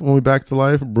live when we back to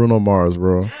life. Bruno Mars,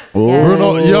 bro. Ooh, Yeah.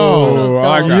 Bruno, Bruno's I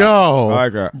like dope. that. yo, I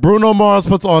like that. Bruno Mars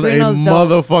puts on Bruno's a dope.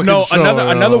 motherfucking No, show.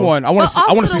 another one. I want But to.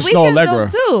 I want to also see The Snow Weeknd's Allegra.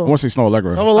 dope, too. I want to see Snow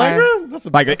Allegra. Oh, Allegra? That's a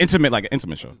Like an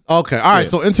intimate show. okay. All right, Yeah.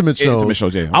 so intimate shows. Intimate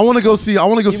shows, yeah. I want to go see.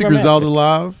 romantic. Griselda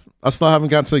live. I still haven't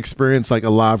gotten to experience like a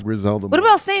live Griselda. What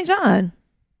about St. John?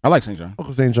 I like St. John. Fuck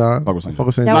with St. John? Fuck with St. Fuck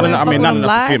with St. That John. was- I mean, not Fuck with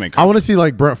enough to him see him in I want to see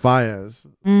like Brent Faiyaz.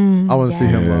 I want to see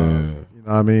him Yeah. live. You know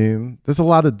what I mean? There's a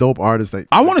lot of dope artists that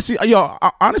I want to see.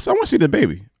 Honestly, I want to see the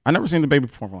baby. I never seen the baby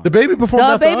perform live. the baby performed The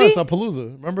after Baby? us at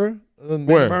Palooza. Remember? In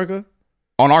Where? America?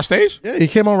 On our stage. Yeah, he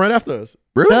came on right after us.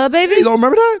 Really? The baby? You don't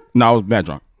remember that? No, I was mad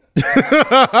drunk.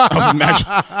 I was mad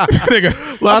drunk.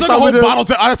 Nigga, Last time we did-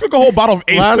 I took a whole bottle of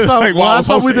Ace. Last time, while I was last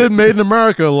time we hosting. did Made in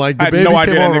America, like the I had baby no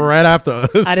idea came that on nigga- right after us.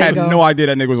 I I didn't had go. no idea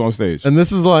that nigga was on stage. And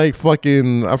this is like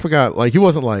fucking, I forgot, like he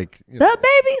wasn't like, you know, The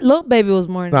baby? Lil Baby was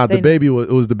more nah, entertaining. the baby was,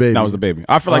 it was the baby. That was the baby.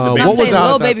 I feel like the Uh, baby I'm what was saying out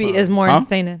Lil at that Baby time? is more Huh?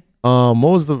 entertaining. What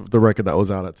was the record that was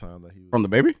out at time that he was from the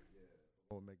baby.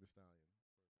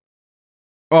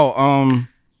 Oh,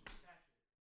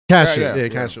 Cash Yeah, It. yeah. Yeah,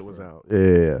 Cash It was out.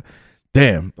 Yeah.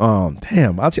 Damn.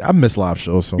 Damn. I miss live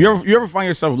shows so much. you ever find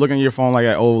yourself looking at your phone like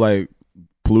at old like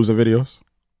Palooza videos?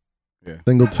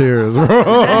 Single tears, bro.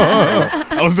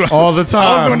 I was doing, All the I was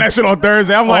time. doing that shit on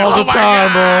Thursday. I'm like, All oh the my time,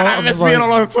 God, bro. I I'm miss just being like-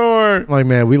 on a tour. Like,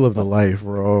 man, we lived a life,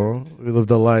 bro. We lived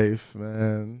a life,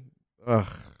 man. Ugh.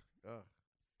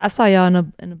 I saw y'all in a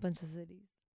bunch of cities.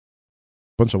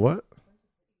 Bunch of what?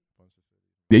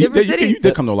 Yeah, Different you cities.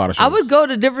 did come to a lot of shows. I would go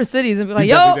to different cities and be like,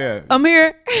 You yo, definitely did. I'm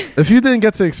here. If you didn't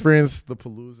get to experience the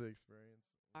Palooza experience.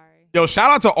 Yo,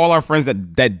 shout out to all our friends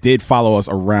that did follow us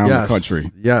around the country.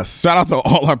 Yes. Shout out to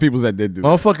all our people that did do that.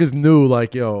 Motherfuckers knew,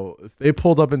 like, yo, if they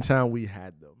pulled up in town, we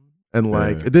had them. And,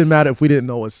 like, Yeah. it didn't matter if we didn't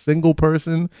know a single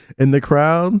person in the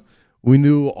crowd. We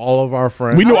knew all of our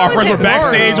friends. We knew I our would friends say were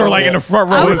backstage Rory. or like in the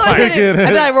front I row. was It's like, like, it. I'd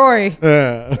be like Rory.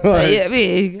 Yeah. Like, Yeah,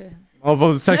 me.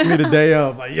 motherfuckers text me the day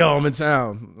of, like, yo, I'm in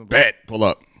town. bet, pull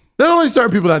up. There's only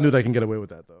certain people that knew they can get away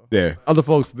with that, though. Yeah. Other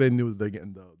folks, they knew they're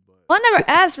getting dubbed. But Well, I never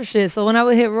asked for shit, so when I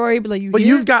would hit Rory, he'd be like, But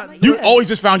here? you've got- I'm like, You yeah. always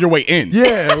just found your way in.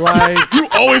 yeah, like, You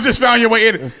always just found your way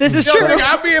in. This is Yo, true. nigga,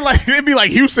 I'd be like, it'd be like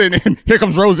Houston, and here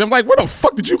comes Rosie. I'm like, where the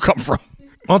fuck did you come from?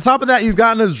 on top of that, you've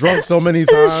gotten us drunk so many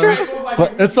times.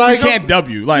 It's like, You can't dub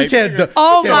you. Like, you can't du-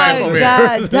 Oh you can't my over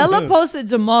God. Della posted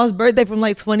Jamal's birthday from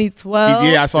like 2012.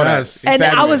 yeah, I saw Yes. that. And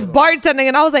I was Exactly. bartending,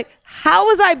 and I was like, "How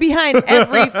was I behind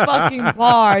every fucking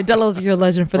bar?" Della's, you're a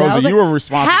legend for that. Rosie, I was like, you were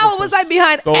responsible How for was I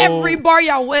behind so- every bar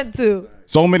y'all went to?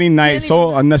 So many nights,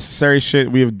 so unnecessary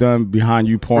shit we have done behind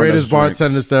you pouring greatest us drinks.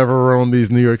 bartenders to ever roam these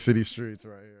New York City streets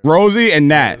right here. Rosie and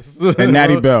Nat. And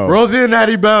Natty Bell. Rosie and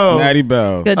Natty Bell. Natty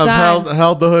Bell. Good I've times.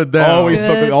 held the hood down. Always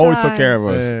Good took care of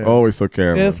us. Man. Always took care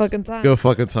of Good us. fucking time. Good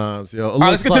fucking times, yo. All right,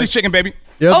 let's get to this chicken, baby.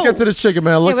 Yeah, let's Oh. get to this chicken,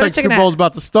 man. Looks where's like chicken Super Bowl's at?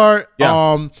 about to start.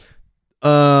 Yeah.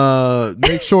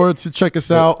 Make sure to check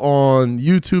us out on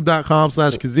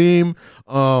youtube.com/Kazim.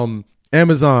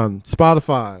 Amazon,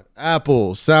 Spotify,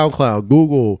 Apple, SoundCloud,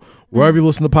 Google, wherever you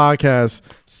listen to podcasts.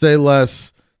 Say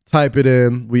less, type it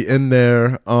in. We in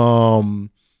there.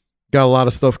 Got a lot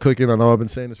of stuff cooking. I know I've been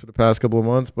saying this for the past couple of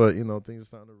months, but you know, things are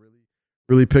starting to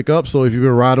really pick up. So if you've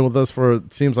been riding with us for,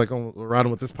 it seems like we're riding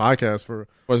with this podcast for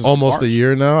Was it almost a March?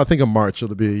 year now. I think in March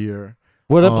it'll be a year.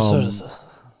 What episode is this?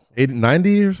 80,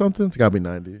 90 or something. It's gotta be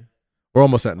 90. We're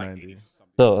almost at 90.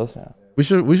 So that's,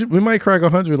 yeah. We might crack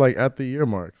 100 like at the year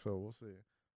mark. So we'll see.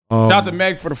 Shout out to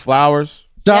Meg for the flowers.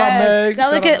 Shout out Meg.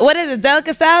 Delicate. What is it?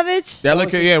 Delicate Savage.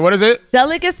 Delicate. Yeah. What is it?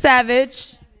 Delicate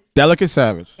Savage. Delicate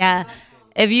Savage. Yeah.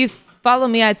 If you follow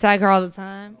me, I tag her all the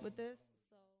time with this.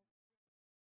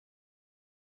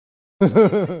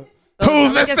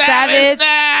 Who's the savage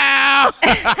now?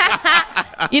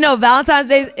 You know, Valentine's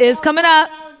Day is coming up.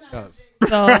 Yes.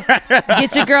 So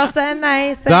get your girl something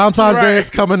nice. Valentine's Day is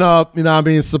coming up. You know what I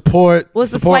mean? Support.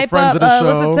 What's the support swipe friends up? of the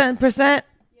show. What's the 10%?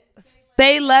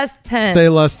 Say less 10. Say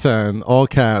less 10. All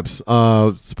caps.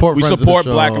 Support We friends support of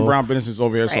the show. black and brown businesses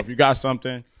over here. So if you got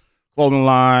something, clothing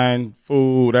line,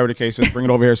 food, whatever the case is, bring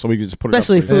it over here so we can just put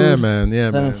Especially it up. For you. food. Yeah, man.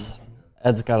 Yeah, man.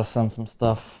 Ed's got to send some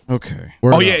stuff. Okay.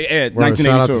 Word up. Yeah, Ed. Word. 1982.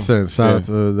 Shout out to Sin. Shout out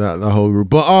to that whole group.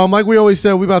 But like we always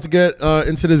said, we about to get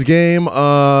into this game.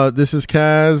 This is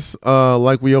Kaz.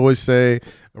 Like we always say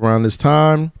around this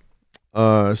time,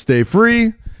 stay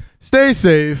free, stay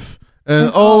safe, and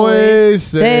always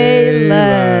say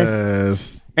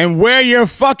less. And wear your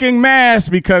fucking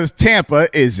mask because Tampa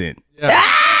isn't. Yeah.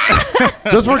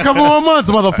 Just for a couple more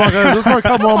months, motherfucker. Just for a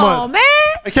couple more months. Man.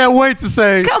 I can't wait to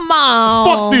say, Come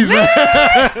on. fuck these,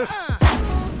 man.